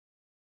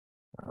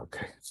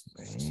 Okay,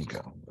 there you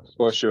go.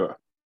 For sure.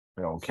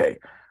 Okay.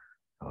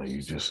 Oh,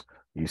 you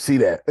see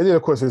that. And then,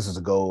 of course, this is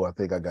a goal. I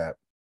think I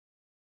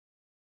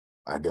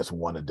guess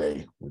one a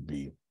day would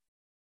be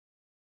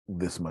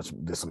this amount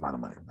of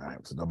money. All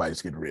right, so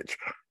nobody's getting rich,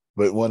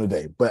 but one a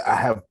day. But I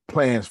have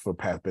plans for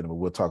Pathbender, but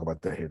we'll talk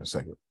about that here in a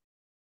second.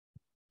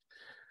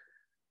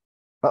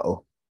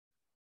 Uh-oh.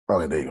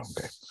 Oh, there you go.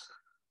 Okay.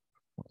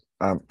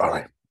 All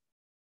right.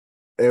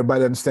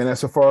 Everybody understand that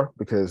so far?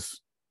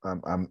 Because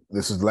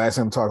this is the last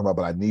thing I'm talking about,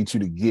 but I need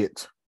you to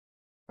get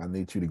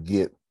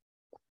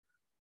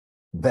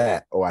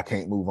that, or I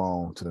can't move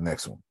on to the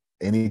next one.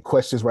 Any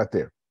questions right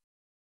there?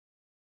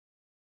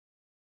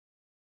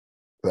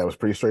 That was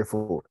pretty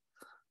straightforward.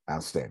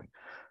 Outstanding.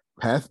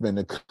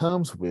 Pathbender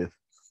comes with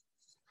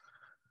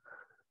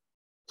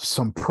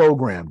some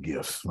program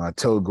gifts. I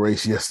told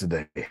Grace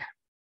yesterday,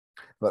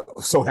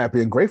 but so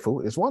happy and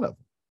grateful is one of them.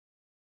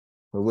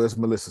 But where's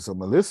Melissa? So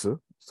Melissa,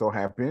 So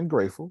Happy and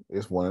Grateful,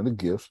 is one of the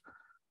gifts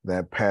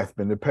that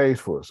Pathbender pays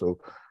for. So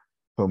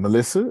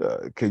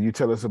Melissa, can you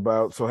tell us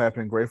about So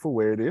Happy and Grateful,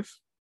 where it is?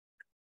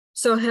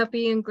 So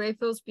Happy and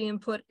Grateful is being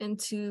put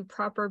into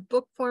proper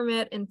book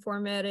format and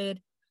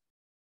formatted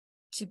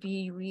to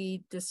be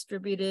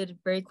redistributed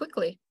very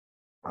quickly.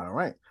 All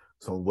right.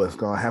 So what's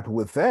going to happen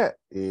with that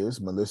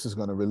is Melissa's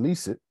going to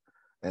release it,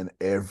 and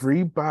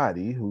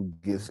everybody who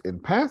gets in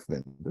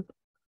Pathbender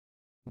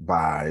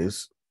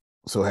buys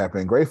So Happy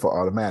and Grateful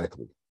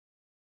automatically.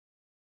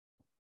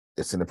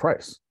 It's in the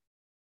price.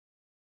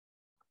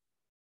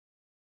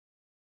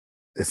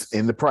 It's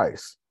in the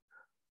price.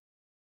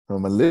 So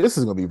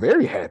Melissa's going to be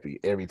very happy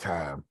every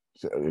time.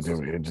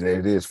 There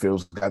it is.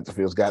 Phil's got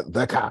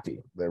the copy,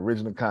 the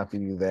original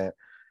copy that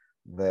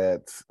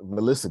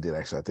Melissa did.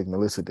 Actually, I think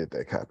Melissa did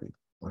that copy,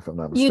 if I'm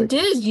not mistaken. You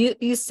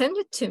did. You sent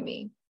it to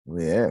me.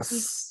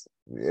 Yes,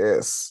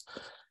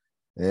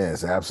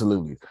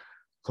 absolutely.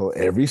 So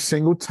every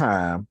single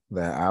time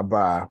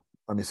that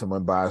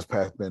someone buys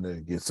Pathbender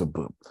and gets a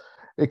book,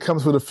 it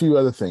comes with a few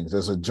other things.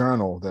 There's a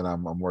journal that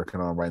I'm working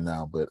on right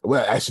now, but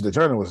actually the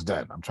journal was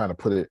done. I'm trying to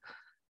put it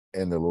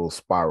in the little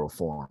spiral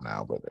form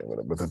now, but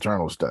the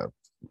journal's done.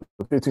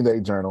 The 15-day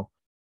journal,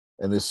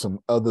 and there's some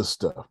other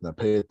stuff. Now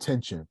pay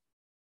attention.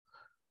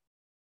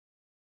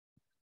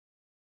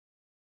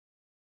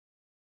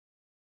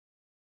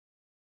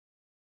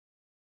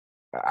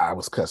 I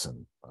was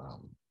cussing,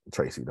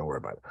 Tracy, don't worry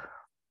about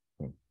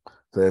it.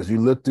 So as you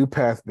look through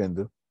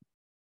Pathbender,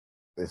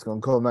 it's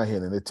going to come out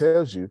here, and it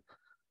tells you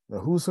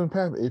who's in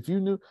Pathbender. If you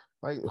knew,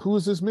 who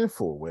is this meant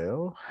for?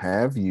 Well,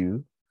 have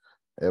you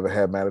ever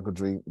had magical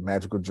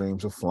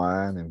dreams of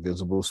flying,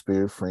 invisible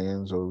spirit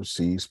friends, or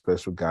receive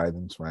special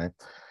guidance, right?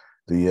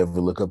 Do you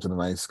ever look up to the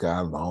night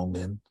sky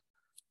longing?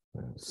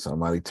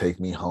 Somebody take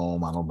me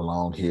home. I don't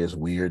belong here. It's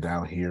weird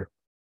down here.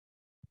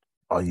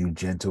 Are you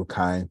gentle,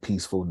 kind,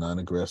 peaceful,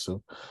 non-aggressive?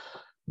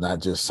 Not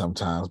just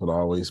sometimes, but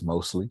always,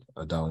 mostly.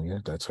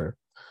 Adonia, that's her.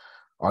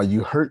 Are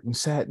you hurt and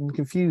sad and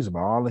confused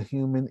about all the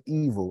human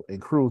evil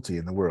and cruelty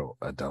in the world?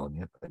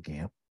 Adonia,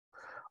 again.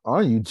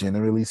 Are you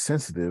generally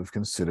sensitive,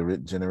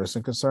 considerate, generous,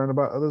 and concerned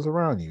about others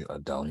around you?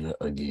 Adonia,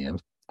 again.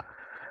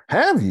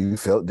 Have you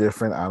felt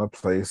different, out of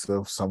place,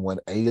 of someone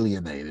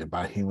alienated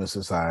by human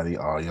society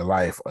all your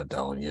life?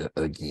 Adonia,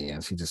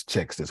 again. She just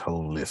checks this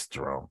whole list,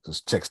 Jerome.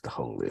 Just checks the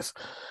whole list.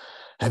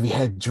 Have you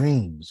had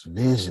dreams,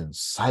 visions,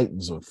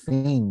 sightings, or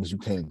things you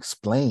can't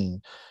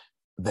explain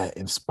that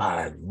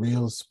inspired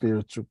real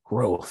spiritual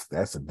growth?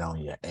 That's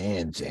Adonia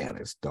and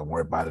Janice. Don't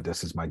worry about it.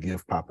 This is my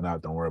gift popping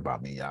out. Don't worry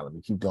about me, y'all. Let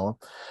me keep going.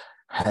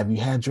 Have you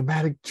had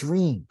dramatic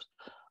dreams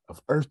of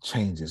earth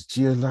changes,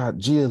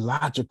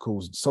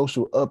 geological and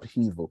social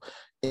upheaval,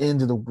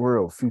 end of the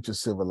world, future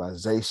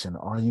civilization?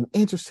 Are you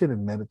interested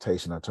in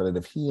meditation,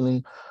 alternative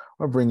healing,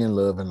 or bringing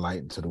love and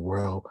light into the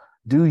world?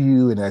 Do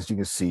you? And as you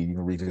can see, you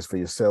can read this for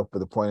yourself. But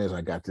the point is,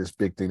 I got this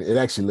big thing. It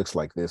actually looks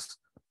like this.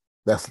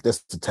 That's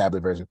the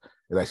tablet version.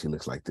 It actually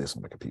looks like this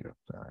on my computer.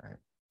 All right.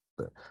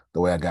 But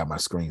the way I got my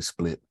screen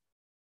split,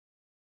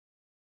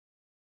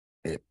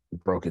 it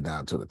broke it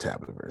down to the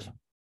tablet version.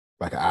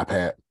 Like an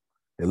iPad.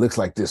 It looks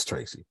like this,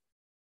 Tracy,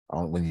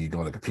 when you go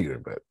on the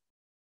computer, but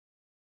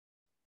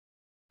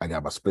I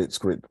got my screen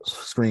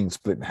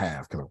split in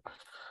half because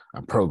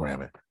I'm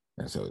programming.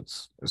 And so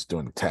it's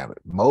doing the tablet.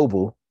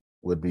 Mobile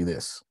would be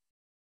this.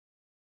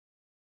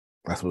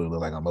 That's what it look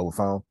like on mobile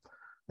phone.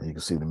 And you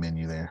can see the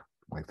menu there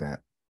like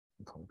that.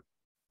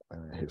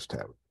 And here's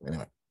tablet.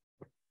 Anyway,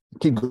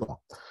 keep going.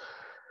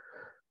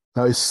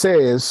 Now it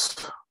says,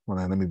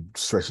 let me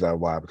stretch it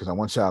out wide because I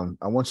want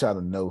y'all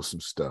to know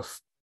some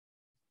stuff.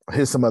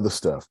 Here's some other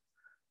stuff.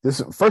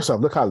 First off,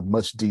 look how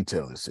much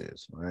detail this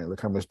is. All right,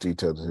 look how much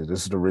detail this is.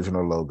 This is the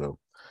original logo.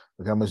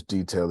 Look how much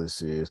detail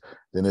this is.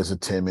 Then there's a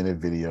 10-minute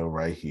video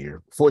right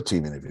here,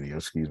 14-minute video,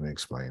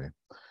 explaining.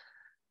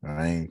 All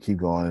right, keep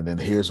going. And then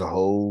here's a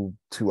whole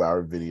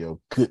 2-hour video,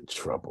 Good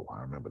Trouble.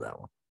 I remember that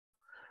one.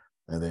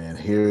 And then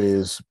here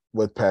is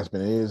what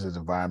Pathbender is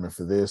environment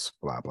for this,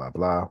 blah, blah,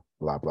 blah,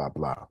 blah, blah,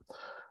 blah.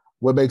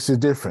 What makes it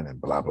different?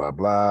 And blah, blah,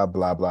 blah,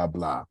 blah, blah,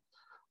 blah.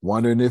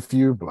 Wondering if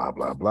you blah,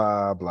 blah,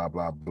 blah, blah,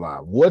 blah, blah.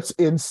 What's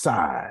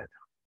inside?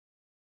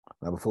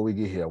 Now, before we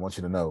get here, I want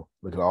you to know,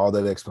 look at all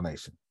that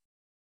explanation.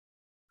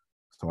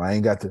 So I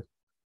ain't got to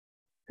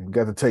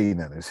tell you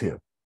nothing. It's here.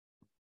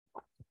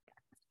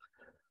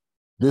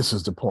 This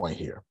is the point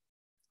here.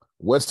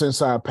 What's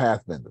inside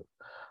Pathbender?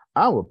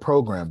 Our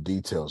program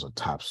details are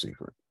top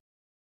secret,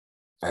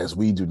 as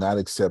we do not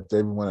accept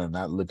everyone and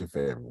not looking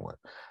for everyone.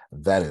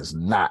 That is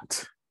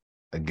not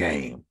a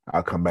game.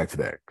 I'll come back to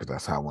that because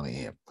that's how I want to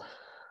end.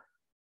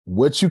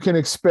 What you can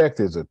expect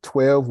is a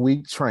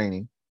 12-week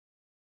training.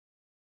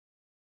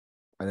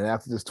 And then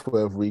after this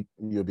 12-week,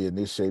 you'll be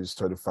initiated,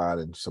 certified,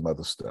 and some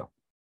other stuff.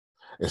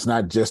 It's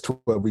not just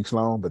 12 weeks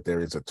long, but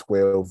there is a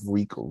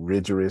 12-week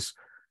rigorous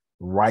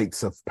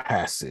rites of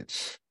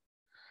passage.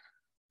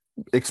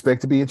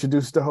 Expect to be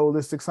introduced to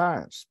holistic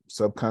science,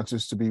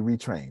 subconscious to be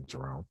retrained,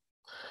 Jerome.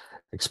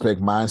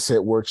 Expect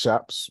mindset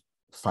workshops,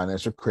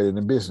 financial credit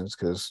and business,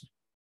 because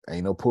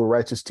Ain't no poor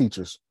righteous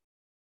teachers.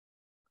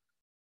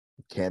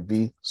 Can't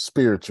be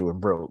spiritual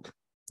and broke.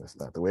 That's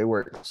not the way it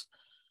works.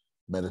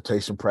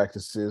 Meditation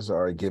practices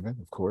are a given,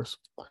 of course.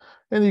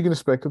 And you can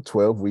expect a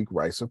 12-week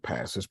rites of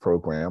passage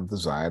program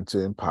designed to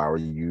empower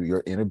you,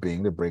 your inner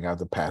being, to bring out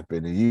the path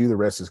in you. The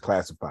rest is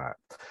classified.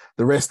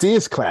 The rest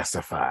is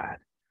classified.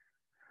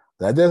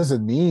 That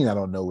doesn't mean I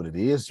don't know what it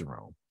is,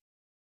 Jerome.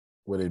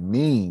 What it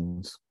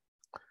means,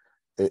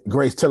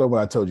 Grace, tell them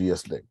what I told you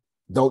yesterday.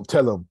 Don't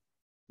tell them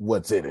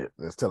what's in it.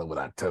 Let's tell them what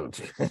I told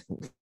you.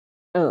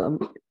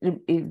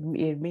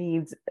 It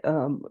means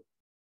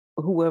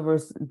whoever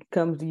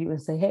comes to you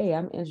and say, hey,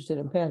 I'm interested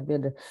in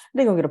Pathbender,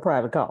 they're going to get a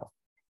private call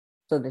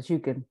so that you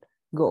can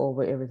go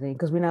over everything,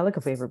 because we're not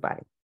looking for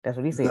everybody. That's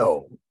what he said.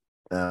 No,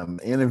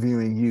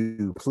 interviewing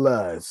you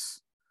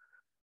plus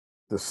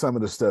some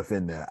of the stuff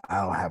in there.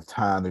 I don't have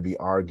time to be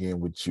arguing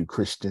with you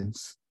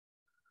Christians,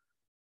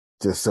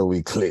 just so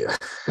we clear.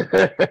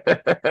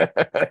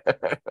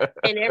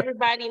 And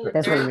everybody in the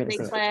Thursday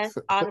class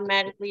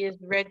automatically is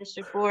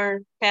registered for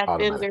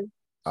Pathbender?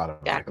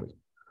 Automatically.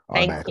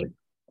 Thank you.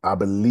 I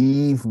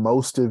believe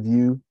most of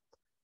you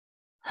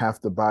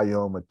have to buy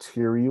your own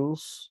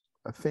materials,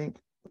 I think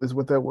is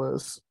what that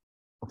was.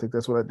 I think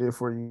that's what I did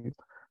for you.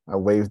 I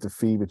waived the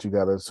fee, but you need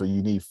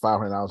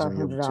 $500 on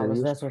your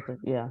materials. That's what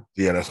Yeah,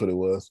 that's what it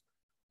was.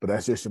 But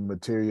that's just your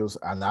materials.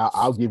 And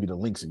I'll give you the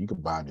links and you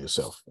can buy them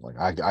yourself.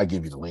 Like I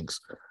give you the links.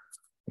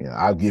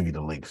 I'll give you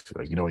the links.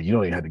 Like, you don't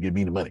even have to give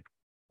me the money.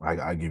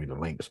 I give you the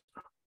links,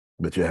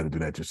 but you have to do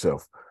that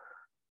yourself.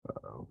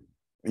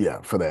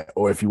 For that.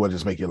 Or if you want to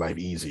just make your life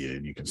easier,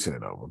 you can send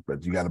it over.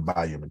 But you got to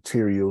buy your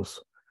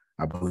materials.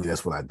 I believe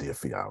that's what I did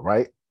for y'all,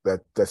 right?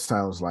 That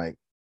sounds like,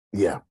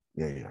 yeah.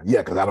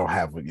 Because I don't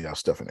have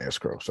stuff in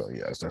escrow. So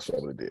yes, that's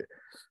what I did.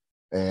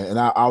 And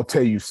I'll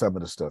tell you some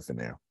of the stuff in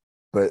there.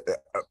 But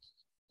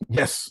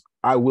yes,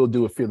 I will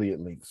do affiliate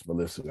links,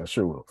 Melissa. I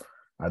sure will.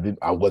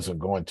 I wasn't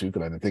going to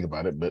because I didn't think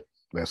about it, but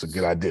that's a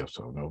good idea.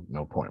 So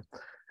no point.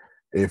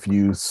 If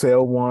you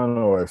sell one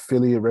or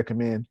affiliate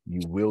recommend,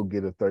 you will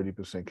get a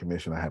 30%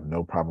 commission. I have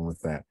no problem with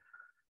that.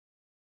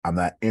 I'm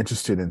not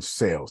interested in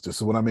sales. This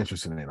is what I'm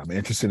interested in. I'm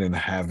interested in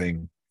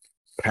having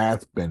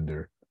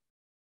Pathbender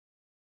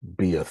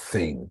be a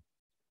thing.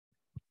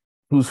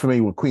 Who's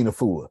familiar with Queen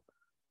Afua?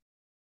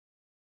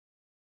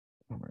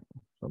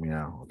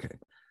 Okay.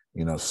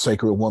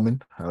 Sacred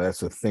Woman, how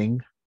that's a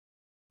thing.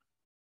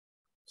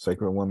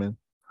 Sacred Woman,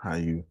 how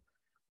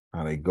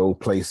they go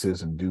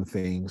places and do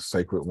things.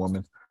 Sacred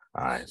Woman.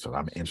 All right, so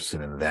I'm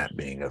interested in that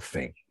being a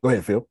thing. Go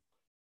ahead, Phil.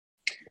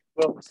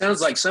 Well, it sounds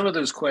like some of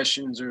those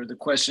questions are the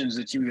questions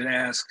that you would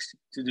ask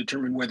to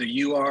determine whether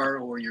you are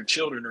or your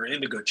children are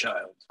indigo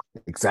child.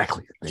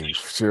 Exactly. They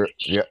sure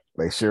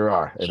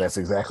are. And that's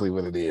exactly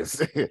what it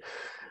is.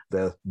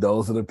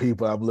 Those are the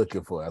people I'm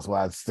looking for. That's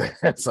why I said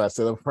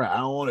up front, I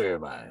don't want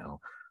everybody.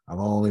 I'm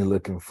only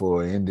looking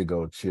for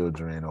indigo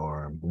children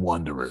or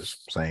wanderers.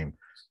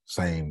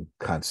 Same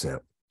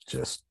concept,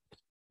 just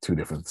two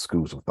different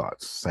schools of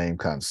thoughts. Same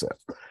concept.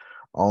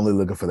 Only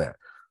looking for that.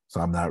 So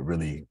I'm not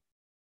really,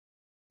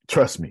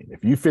 trust me,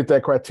 if you fit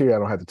that criteria, I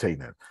don't have to take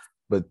that.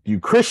 But you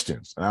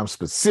Christians, and I'm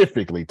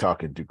specifically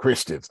talking to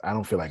Christians, I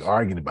don't feel like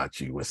arguing about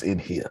you. What's in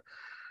here?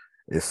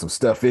 There's some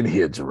stuff in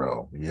here,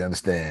 Jerome. You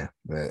understand?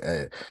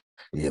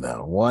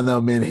 One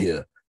of them in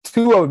here,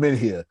 two of them in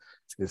here.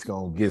 It's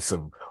gonna get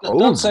some.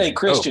 Don't say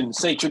Christians.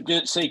 Say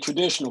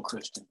traditional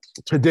Christians.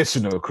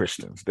 Traditional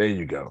Christians. There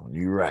you go.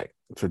 You're right.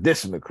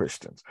 Traditional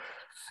Christians.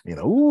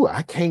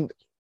 I can't.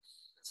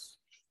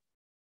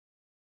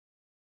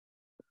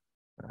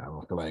 I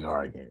don't feel like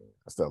arguing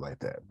stuff like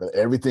that. But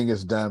everything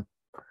is done.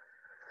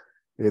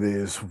 It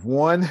is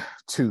 1,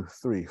 2,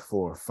 3,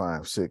 4,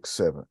 5, 6,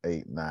 7,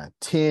 8, 9,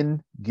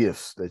 10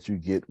 gifts that you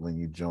get when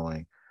you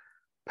join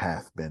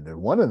Pathbender.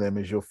 One of them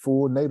is your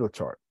full natal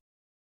chart.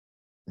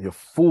 Your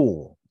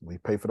full. We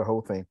pay for the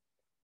whole thing,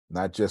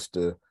 not just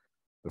the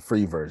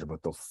free version,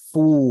 but the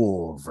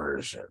full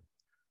version.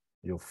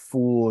 Your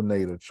full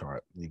natal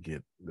chart. You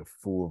get the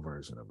full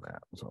version of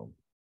that. So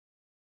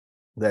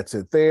that's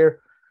it there.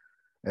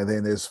 And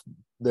then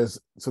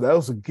so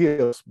those are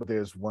gifts, but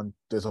there's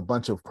a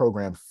bunch of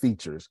program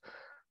features,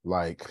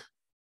 like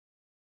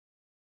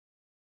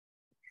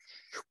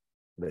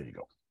there you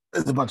go.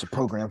 There's a bunch of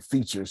program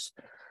features.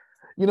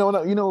 You know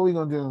what we're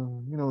gonna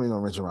do? We're gonna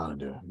reach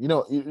around and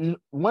do.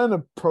 One of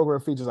the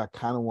program features I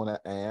kind of want to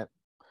add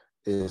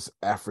is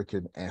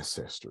African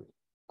ancestry.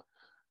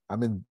 I've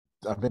been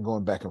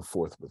going back and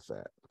forth with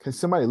that. Can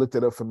somebody look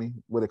that up for me?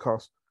 What it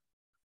costs?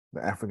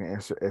 The African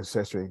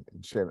ancestry.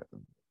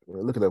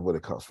 Look it up. What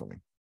it costs for me.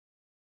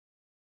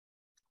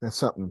 That's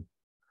something.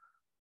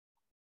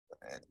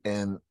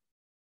 And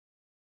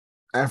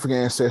African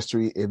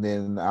ancestry, and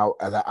then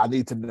I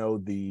need to know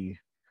the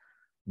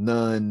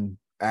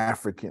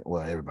non-African.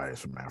 Well, everybody's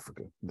from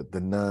Africa, but the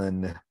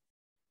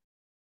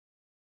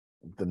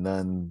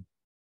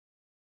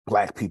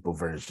non-Black people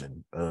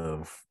version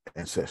of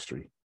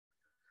ancestry.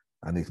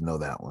 I need to know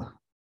that one.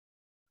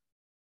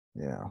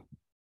 Yeah,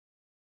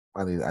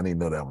 I need to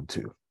know that one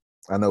too.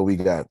 I know we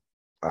got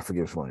I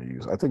forget which one you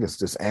use. I think it's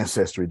just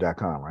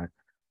ancestry.com, right?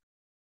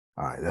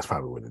 All right, that's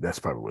probably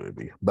what it'd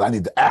be. But I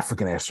need the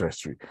African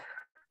ancestry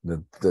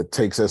that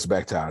takes us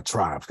back to our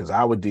tribes, because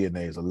our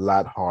DNA is a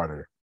lot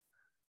harder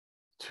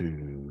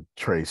to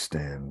trace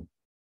than.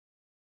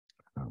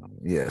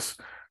 Yes,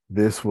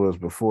 this was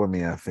before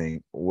me, I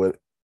think. What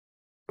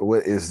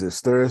is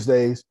this?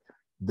 Thursdays?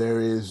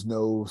 There is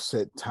no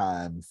set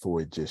time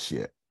for it just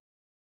yet.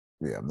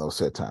 Yeah, no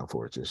set time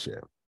for it just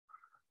yet.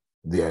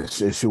 Yeah, it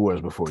sure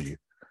was before you.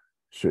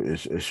 Sure,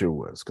 it sure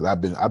was,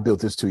 because I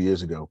built this 2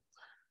 years ago,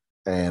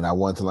 and I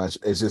wanted to launch.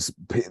 It's just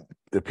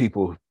the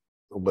people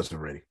wasn't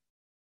ready.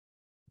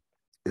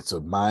 It's a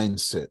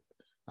mindset.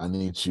 I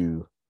need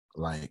you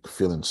like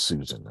feeling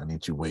Susan. I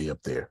need you way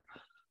up there.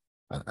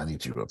 I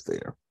need you up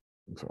there.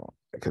 So,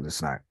 because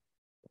it's not,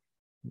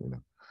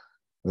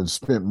 I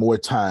spent more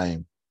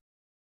time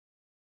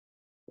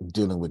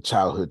dealing with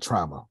childhood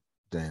trauma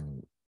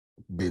than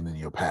being in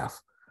your path.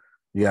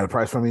 You got a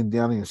price for me,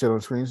 Deanna? You can sit on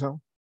the screen,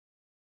 something?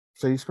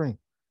 Say your screen.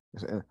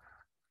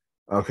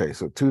 Okay,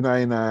 so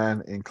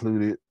 $299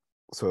 included.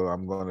 So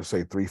I'm going to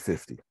say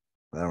 $350.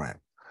 All right,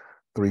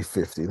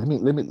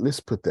 $350.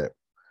 Let's put that.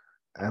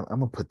 I'm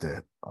gonna put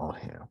that on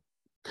here.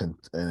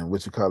 And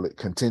what you call it,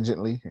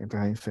 contingently? Ain't that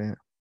how you say it?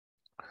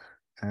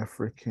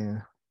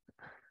 African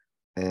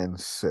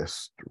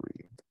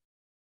ancestry.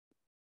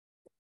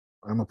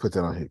 I'm gonna put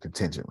that on here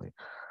contingently.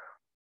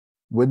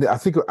 I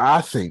think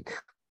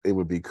it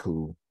would be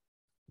cool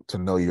to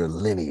know your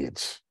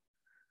lineage.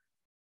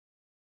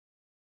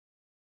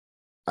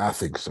 I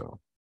think so.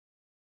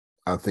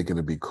 I think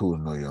it'd be cool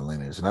to know your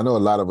lineage. And I know a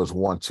lot of us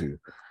want to,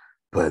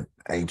 but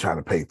I ain't trying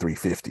to pay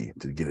 $350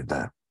 to get it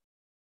done.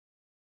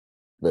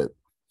 But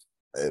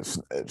it's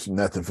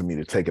nothing for me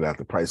to take it out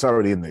the price. It's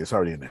already in there.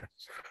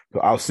 So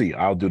I'll see.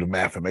 I'll do the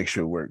math and make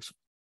sure it works.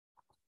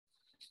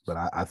 But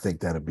I think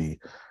that'd be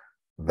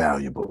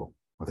valuable.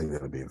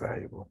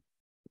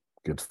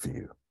 Good for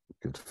you.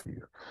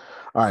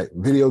 All right,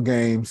 video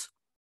games.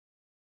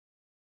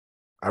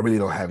 I really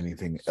don't have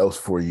anything else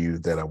for you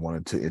that I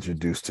wanted to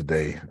introduce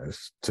today,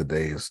 as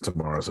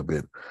tomorrow's a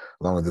bit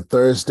longer. The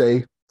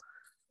Thursday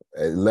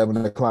at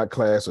 11 o'clock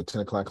class or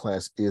 10 o'clock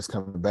class is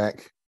coming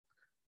back.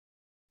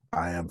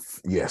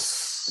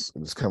 Yes,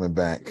 it's coming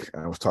back.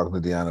 I was talking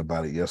to Deanna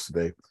about it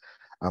yesterday.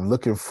 I'm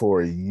looking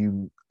for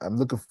you. I'm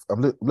looking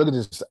at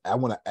this. I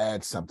want to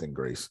add something,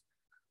 Grace,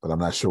 but I'm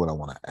not sure what I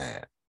want to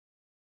add.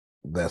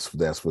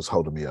 That's what's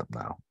holding me up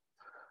now.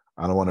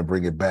 I don't want to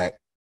bring it back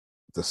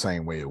the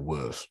same way it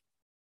was.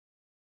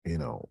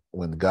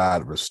 When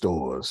God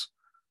restores,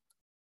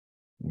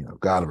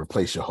 God will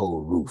replace your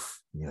whole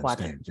roof. You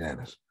understand,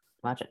 Janice?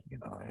 Watch it.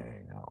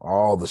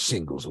 All the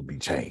shingles will be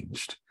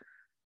changed.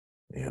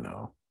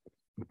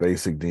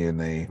 Basic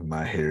DNA,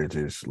 my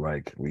heritage,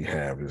 like we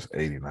have, is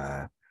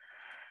 89,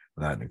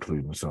 not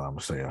including, so I'm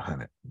gonna say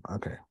 100.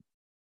 Okay,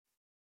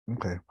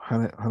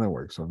 100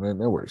 works. So that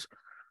works.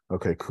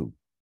 Okay, cool.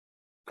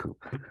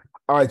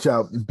 All right,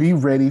 y'all, be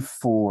ready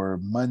for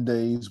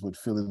Mondays with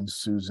Phil and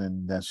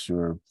Susan. That's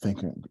your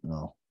thinking,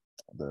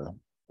 the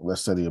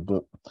Let's Study a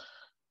Book.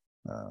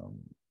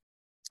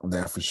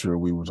 That for sure,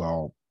 we was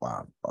all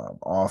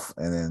off.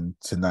 And then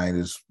tonight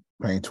is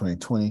Pain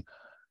 2020.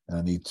 And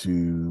I need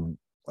to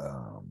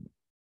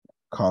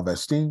call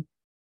Vestine,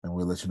 and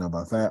we'll let you know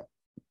about that.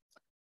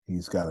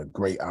 He's got a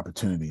great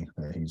opportunity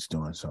that he's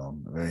doing, so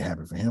I'm very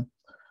happy for him.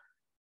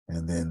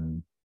 And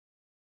then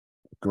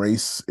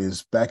Grace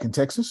is back in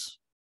Texas.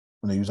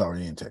 No, he was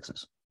already in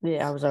Texas.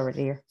 Yeah, I was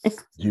already here.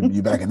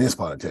 you back in this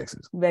part of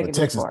Texas.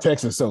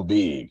 Texas is so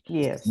big.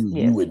 Yes.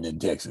 You wasn't in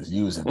Texas.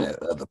 You was in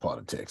that other part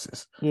of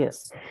Texas.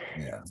 Yes.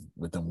 Yeah,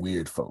 with them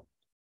weird folk.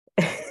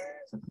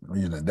 Were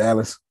you in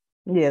Dallas?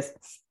 Yes.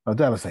 Oh,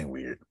 Dallas ain't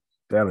weird.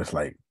 Dallas,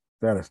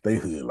 they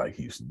hood like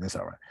Houston. That's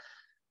all right.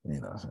 You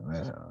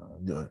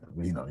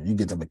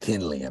get to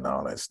McKinley and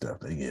all that stuff.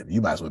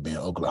 You might as well be in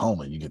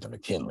Oklahoma. You get to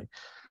McKinley.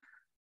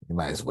 You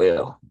might as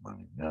well.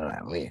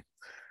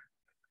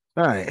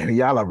 All right,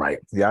 y'all are right.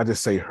 Y'all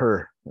just say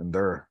her and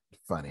they're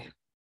funny.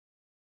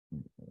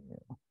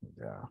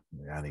 Yeah,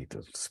 I need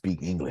to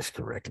speak English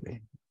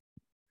correctly.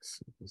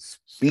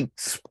 Speak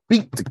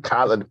to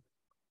Colin.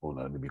 Hold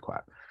on, let me be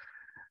quiet.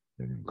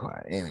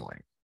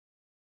 Anyway,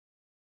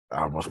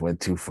 I almost went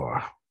too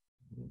far.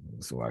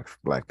 It's like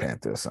Black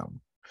Panther or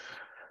something.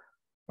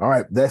 All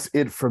right, that's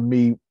it for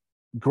me.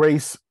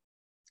 Grace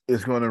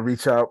is going to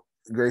reach out.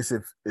 Grace,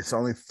 if it's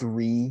only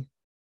 3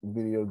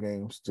 video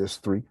games,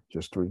 just three.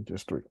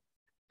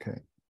 Okay,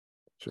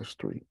 just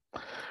 3.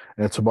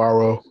 And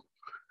tomorrow,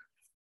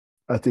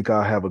 I think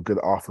I'll have a good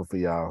offer for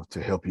y'all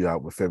to help you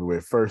out with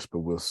February 1st, but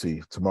we'll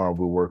see. Tomorrow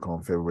we'll work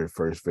on February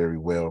 1st very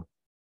well.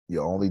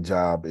 Your only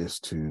job is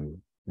to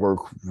work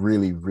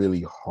really,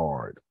 really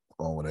hard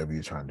on whatever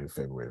you're trying to do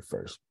February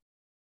 1st.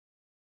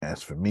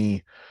 As for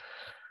me,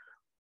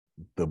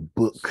 the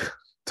book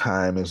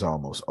time is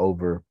almost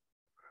over.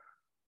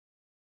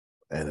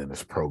 And then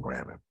it's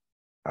programming.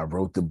 I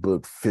wrote the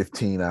book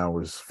 16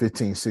 hours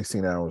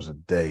a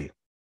day.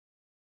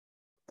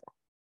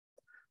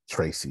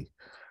 Tracy,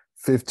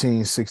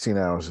 16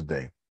 hours a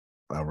day.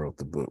 I wrote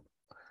the book.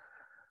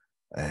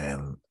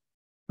 And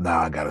now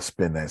I got to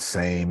spend that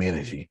same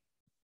energy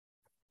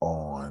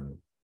on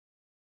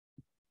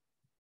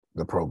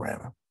the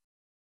programming.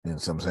 You know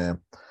what I'm saying?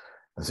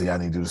 And see, I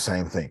need to do the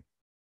same thing.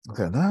 I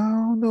said,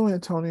 no,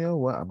 Antonio.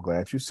 Well, I'm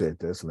glad you said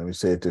this. Let me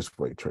say it this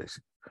way,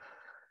 Tracy.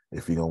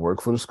 If you're going to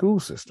work for the school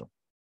system,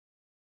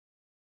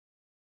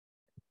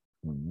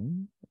 if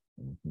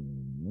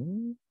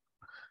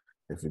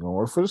you're going to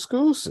work for the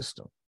school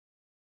system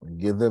and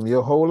give them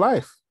your whole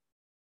life,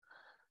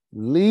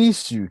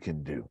 least you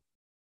can do,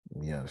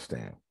 you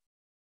understand?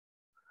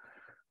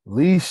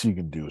 Least you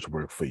can do is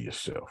work for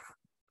yourself.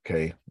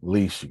 Okay?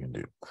 Least you can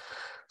do.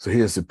 So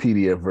here's the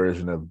PDF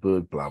version of the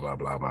book, blah, blah,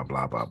 blah, blah,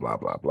 blah, blah, blah,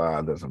 blah,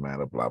 blah. Doesn't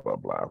matter, blah, blah,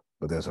 blah.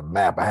 But there's a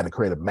map. I had to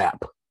create a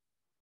map.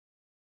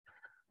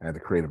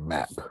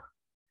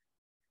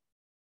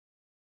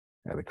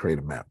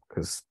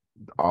 Because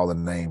all the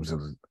names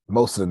of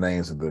most of the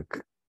names of the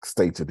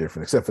states are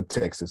different, except for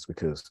Texas,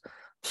 because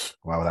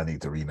why would I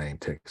need to rename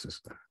Texas?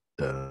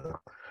 Duh.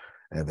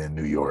 And then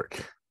New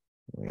York.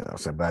 You know,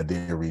 so but I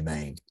did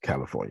rename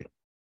California.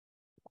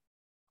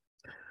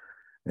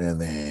 And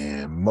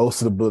then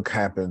most of the book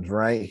happens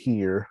right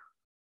here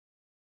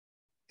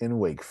in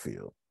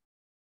Wakefield.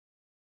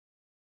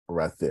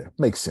 Right there.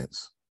 Makes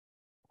sense.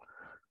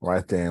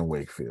 Right there in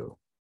Wakefield,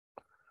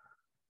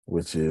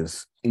 which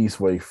is East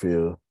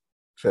Wakefield,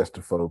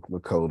 Chesterfolk,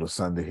 Lakota,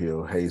 Sunder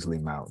Hill,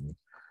 Hazley Mountain,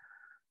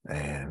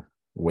 and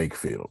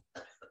Wakefield.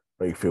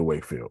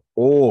 Wakefield.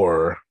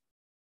 Or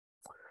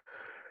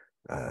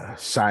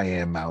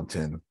Cheyenne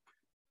Mountain,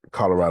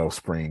 Colorado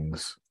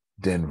Springs,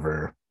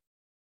 Denver.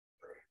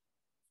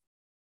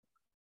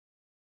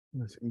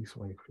 What's East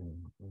Wakefield?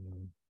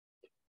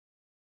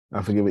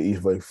 I forget what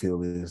East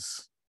Wakefield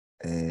is.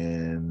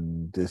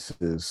 And this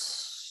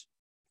is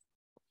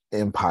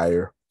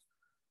Empire.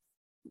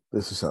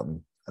 This is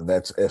something. And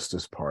that's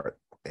Estes Park.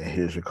 And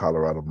here's your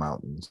Colorado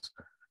Mountains.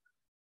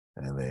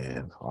 And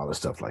then all the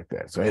stuff like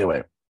that. So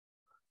anyway,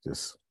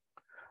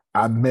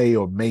 I may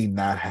or may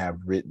not have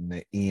written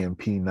an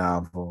EMP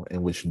novel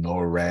in which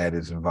NORAD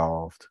is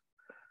involved.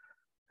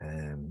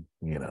 And,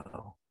 you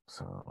know,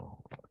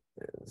 so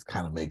it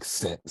kind of makes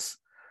sense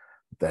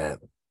that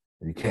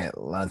you can't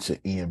launch an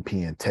EMP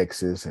in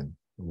Texas and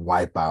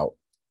wipe out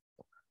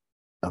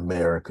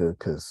America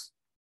because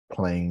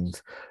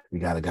planes, you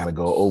gotta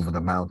go over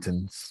the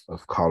mountains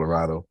of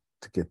Colorado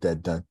to get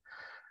that done,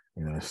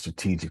 you know,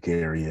 strategic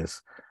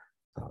areas.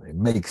 So it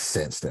makes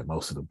sense that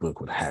most of the book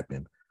would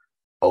happen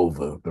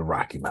over the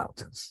Rocky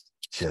Mountains.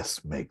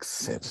 Just makes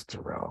sense,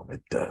 Jerome.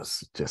 It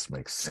does. It just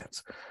makes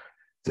sense.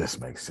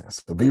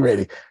 So be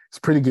ready. It's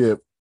pretty good.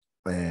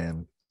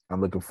 And I'm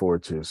looking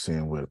forward to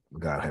seeing what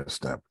God has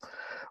done.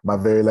 My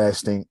very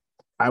last thing,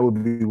 I will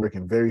be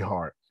working very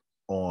hard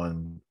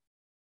on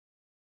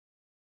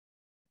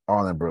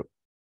Arlenbrook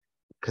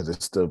because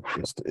it's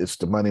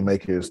the money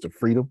maker, it's the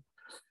freedom.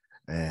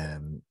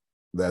 And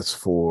that's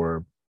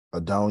for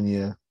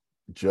Adonia,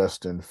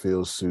 Justin,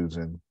 Phil,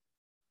 Susan,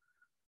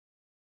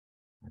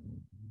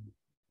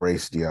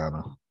 Grace,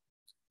 Deanna,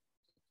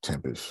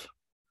 Tempest,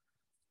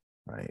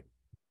 right?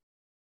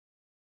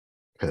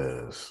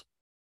 Because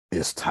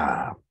it's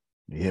time.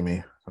 You hear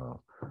me?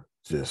 So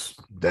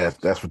just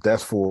that's what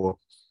that's for.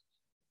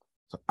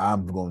 So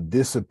I'm gonna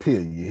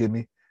disappear. You hear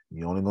me?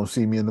 You're only gonna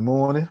see me in the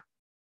morning,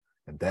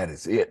 and that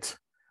is it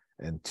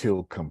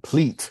until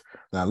complete.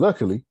 Now,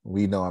 luckily,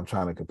 we know I'm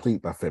trying to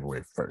complete by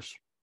February 1st.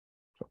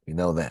 So we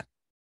know that.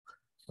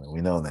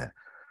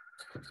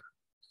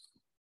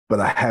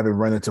 But I haven't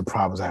run into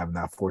problems I have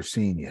not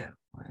foreseen yet.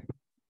 Right?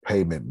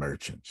 Payment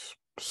merchants,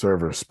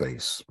 server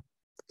space.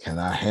 Can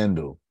I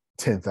handle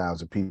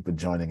 10,000 people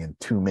joining in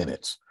 2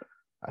 minutes?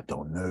 I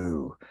don't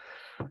know.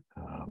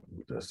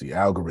 Does the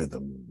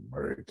algorithm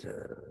work?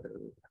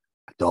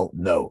 I don't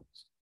know.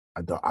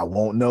 I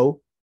won't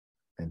know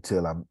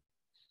until I'm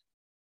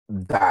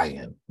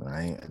dying,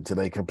 right? Until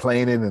they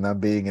complaining and I'm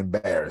being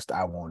embarrassed.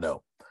 I won't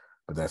know.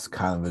 But that's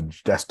kind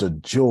of that's the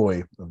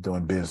joy of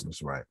doing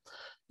business, right?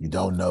 You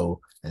don't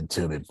know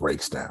until it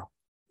breaks down.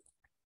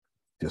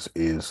 Just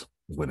is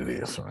what it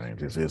is, right?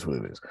 Just is what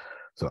it is.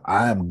 So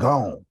I am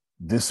gone,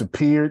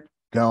 disappeared,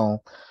 gone,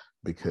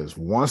 because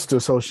once the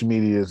social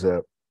media is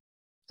up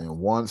and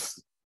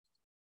once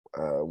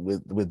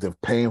with the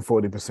paying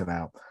 40%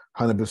 out,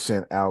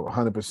 100% out,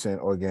 100%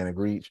 organic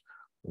reach,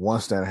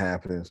 once that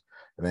happens,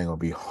 it ain't gonna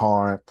be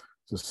hard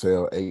to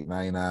sell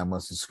 $8.99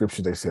 month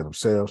subscription. They sell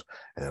themselves,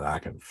 and I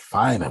can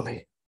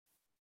finally,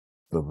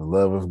 for the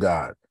love of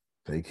God,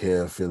 take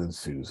care of Phil and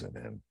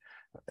Susan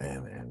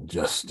and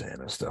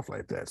Justin and stuff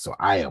like that. So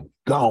I am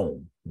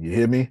gone. You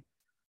hear me?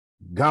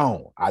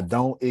 Gone. I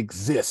don't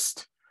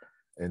exist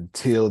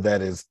until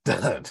that is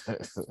done.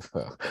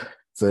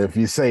 So if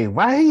you say,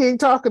 why he ain't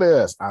talking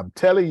to us? I'm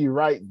telling you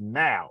right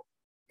now,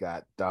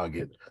 God dog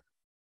it.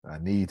 I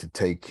need to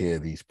take care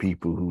of these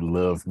people who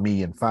love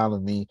me and follow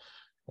me.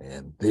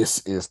 And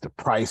this is the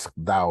price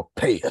thou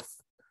payeth.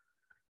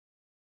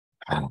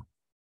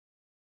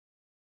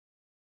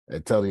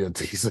 Antonio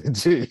T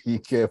said, you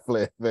can't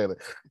play better.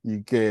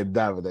 You can't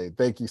dominate.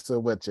 Thank you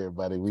so much,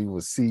 everybody. We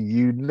will see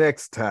you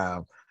next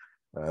time.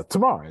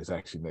 Tomorrow is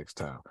actually next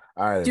time.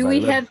 All right. Do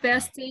we have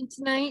Vastine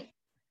tonight?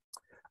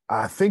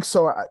 I think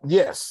so.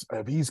 Yes,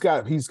 he's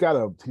got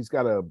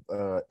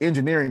a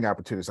engineering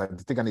opportunity. So I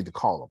think I need to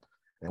call him,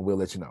 and we'll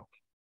let you know.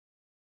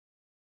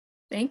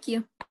 Thank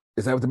you.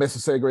 Is that what the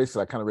message said, Grace?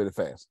 I kind of read it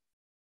fast.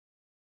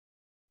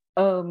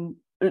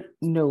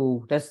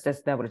 No, that's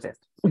not what it says.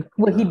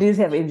 Well, he does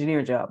have an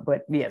engineering job,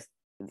 but yes,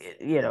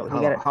 you know,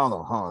 hold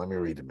on. Let me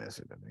read the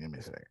message. Give me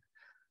a second,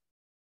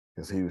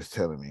 because he was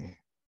telling me.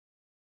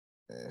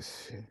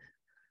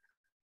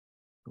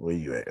 Where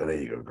you at? Oh,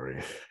 there you go,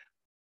 Grace.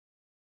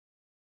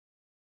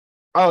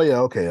 Oh yeah,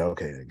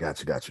 okay,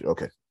 got you.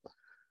 Okay,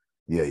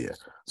 yeah.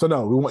 So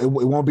no, it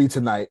won't be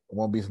tonight. It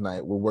won't be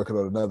tonight. We're working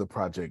on another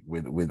project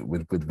with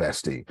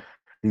Vastine.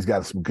 He's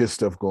got some good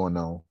stuff going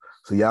on.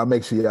 So y'all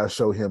make sure y'all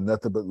show him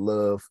nothing but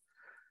love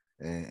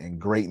and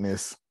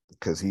greatness,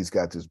 because he's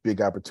got this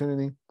big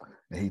opportunity.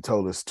 And he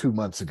told us 2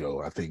 months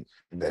ago, I think,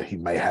 that he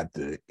may have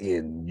to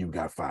end You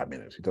Got 5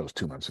 Minutes. He told us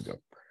 2 months ago.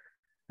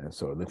 And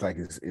so it looks like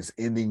it's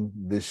ending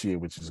this year,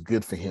 which is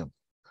good for him.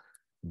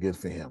 Good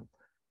for him.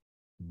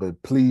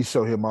 But please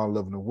show him all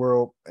love in the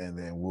world, and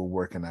then we're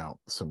working out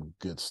some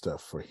good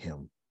stuff for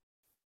him.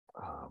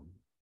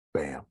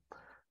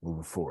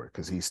 Moving forward,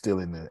 because he's still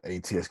in the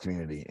ATS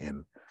community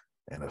and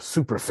a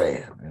super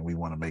fan, and we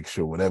want to make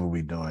sure whatever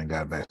we're doing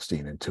got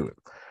Vastine into it.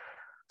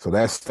 So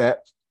that's that.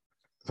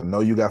 So know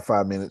You Got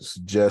 5 Minutes,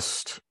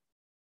 just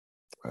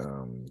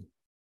the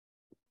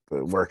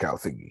workout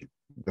thingy.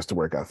 Just the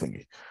workout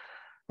thingy.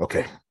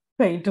 Okay.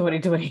 Hey,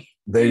 2020.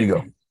 There you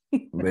go.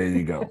 There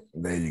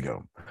you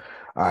go.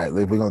 All right,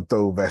 we're going to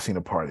throw Vastine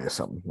a party or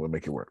something. We'll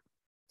make it work.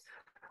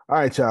 All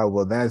right, y'all.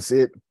 Well, that's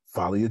it.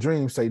 Follow your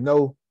dreams. Say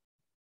no.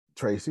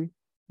 Tracy,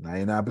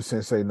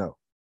 99% say no.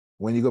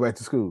 When you go back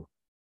to school?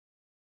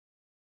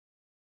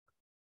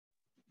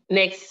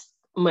 Next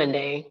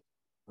Monday.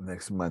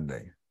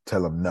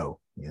 Tell them no.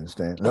 You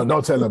understand? No,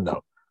 don't tell them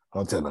no.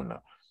 Don't tell them no.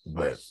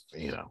 But,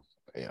 you know.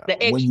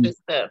 The extra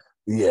stuff.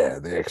 Yeah,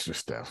 the extra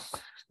stuff.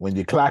 When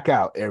you clock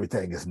out,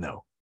 everything is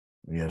no.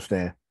 You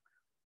understand?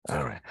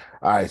 All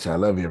right, y'all.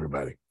 Love you,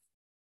 everybody.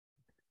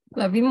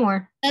 Love you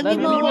more. Love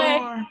you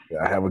more.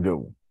 Yeah, have a good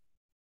one.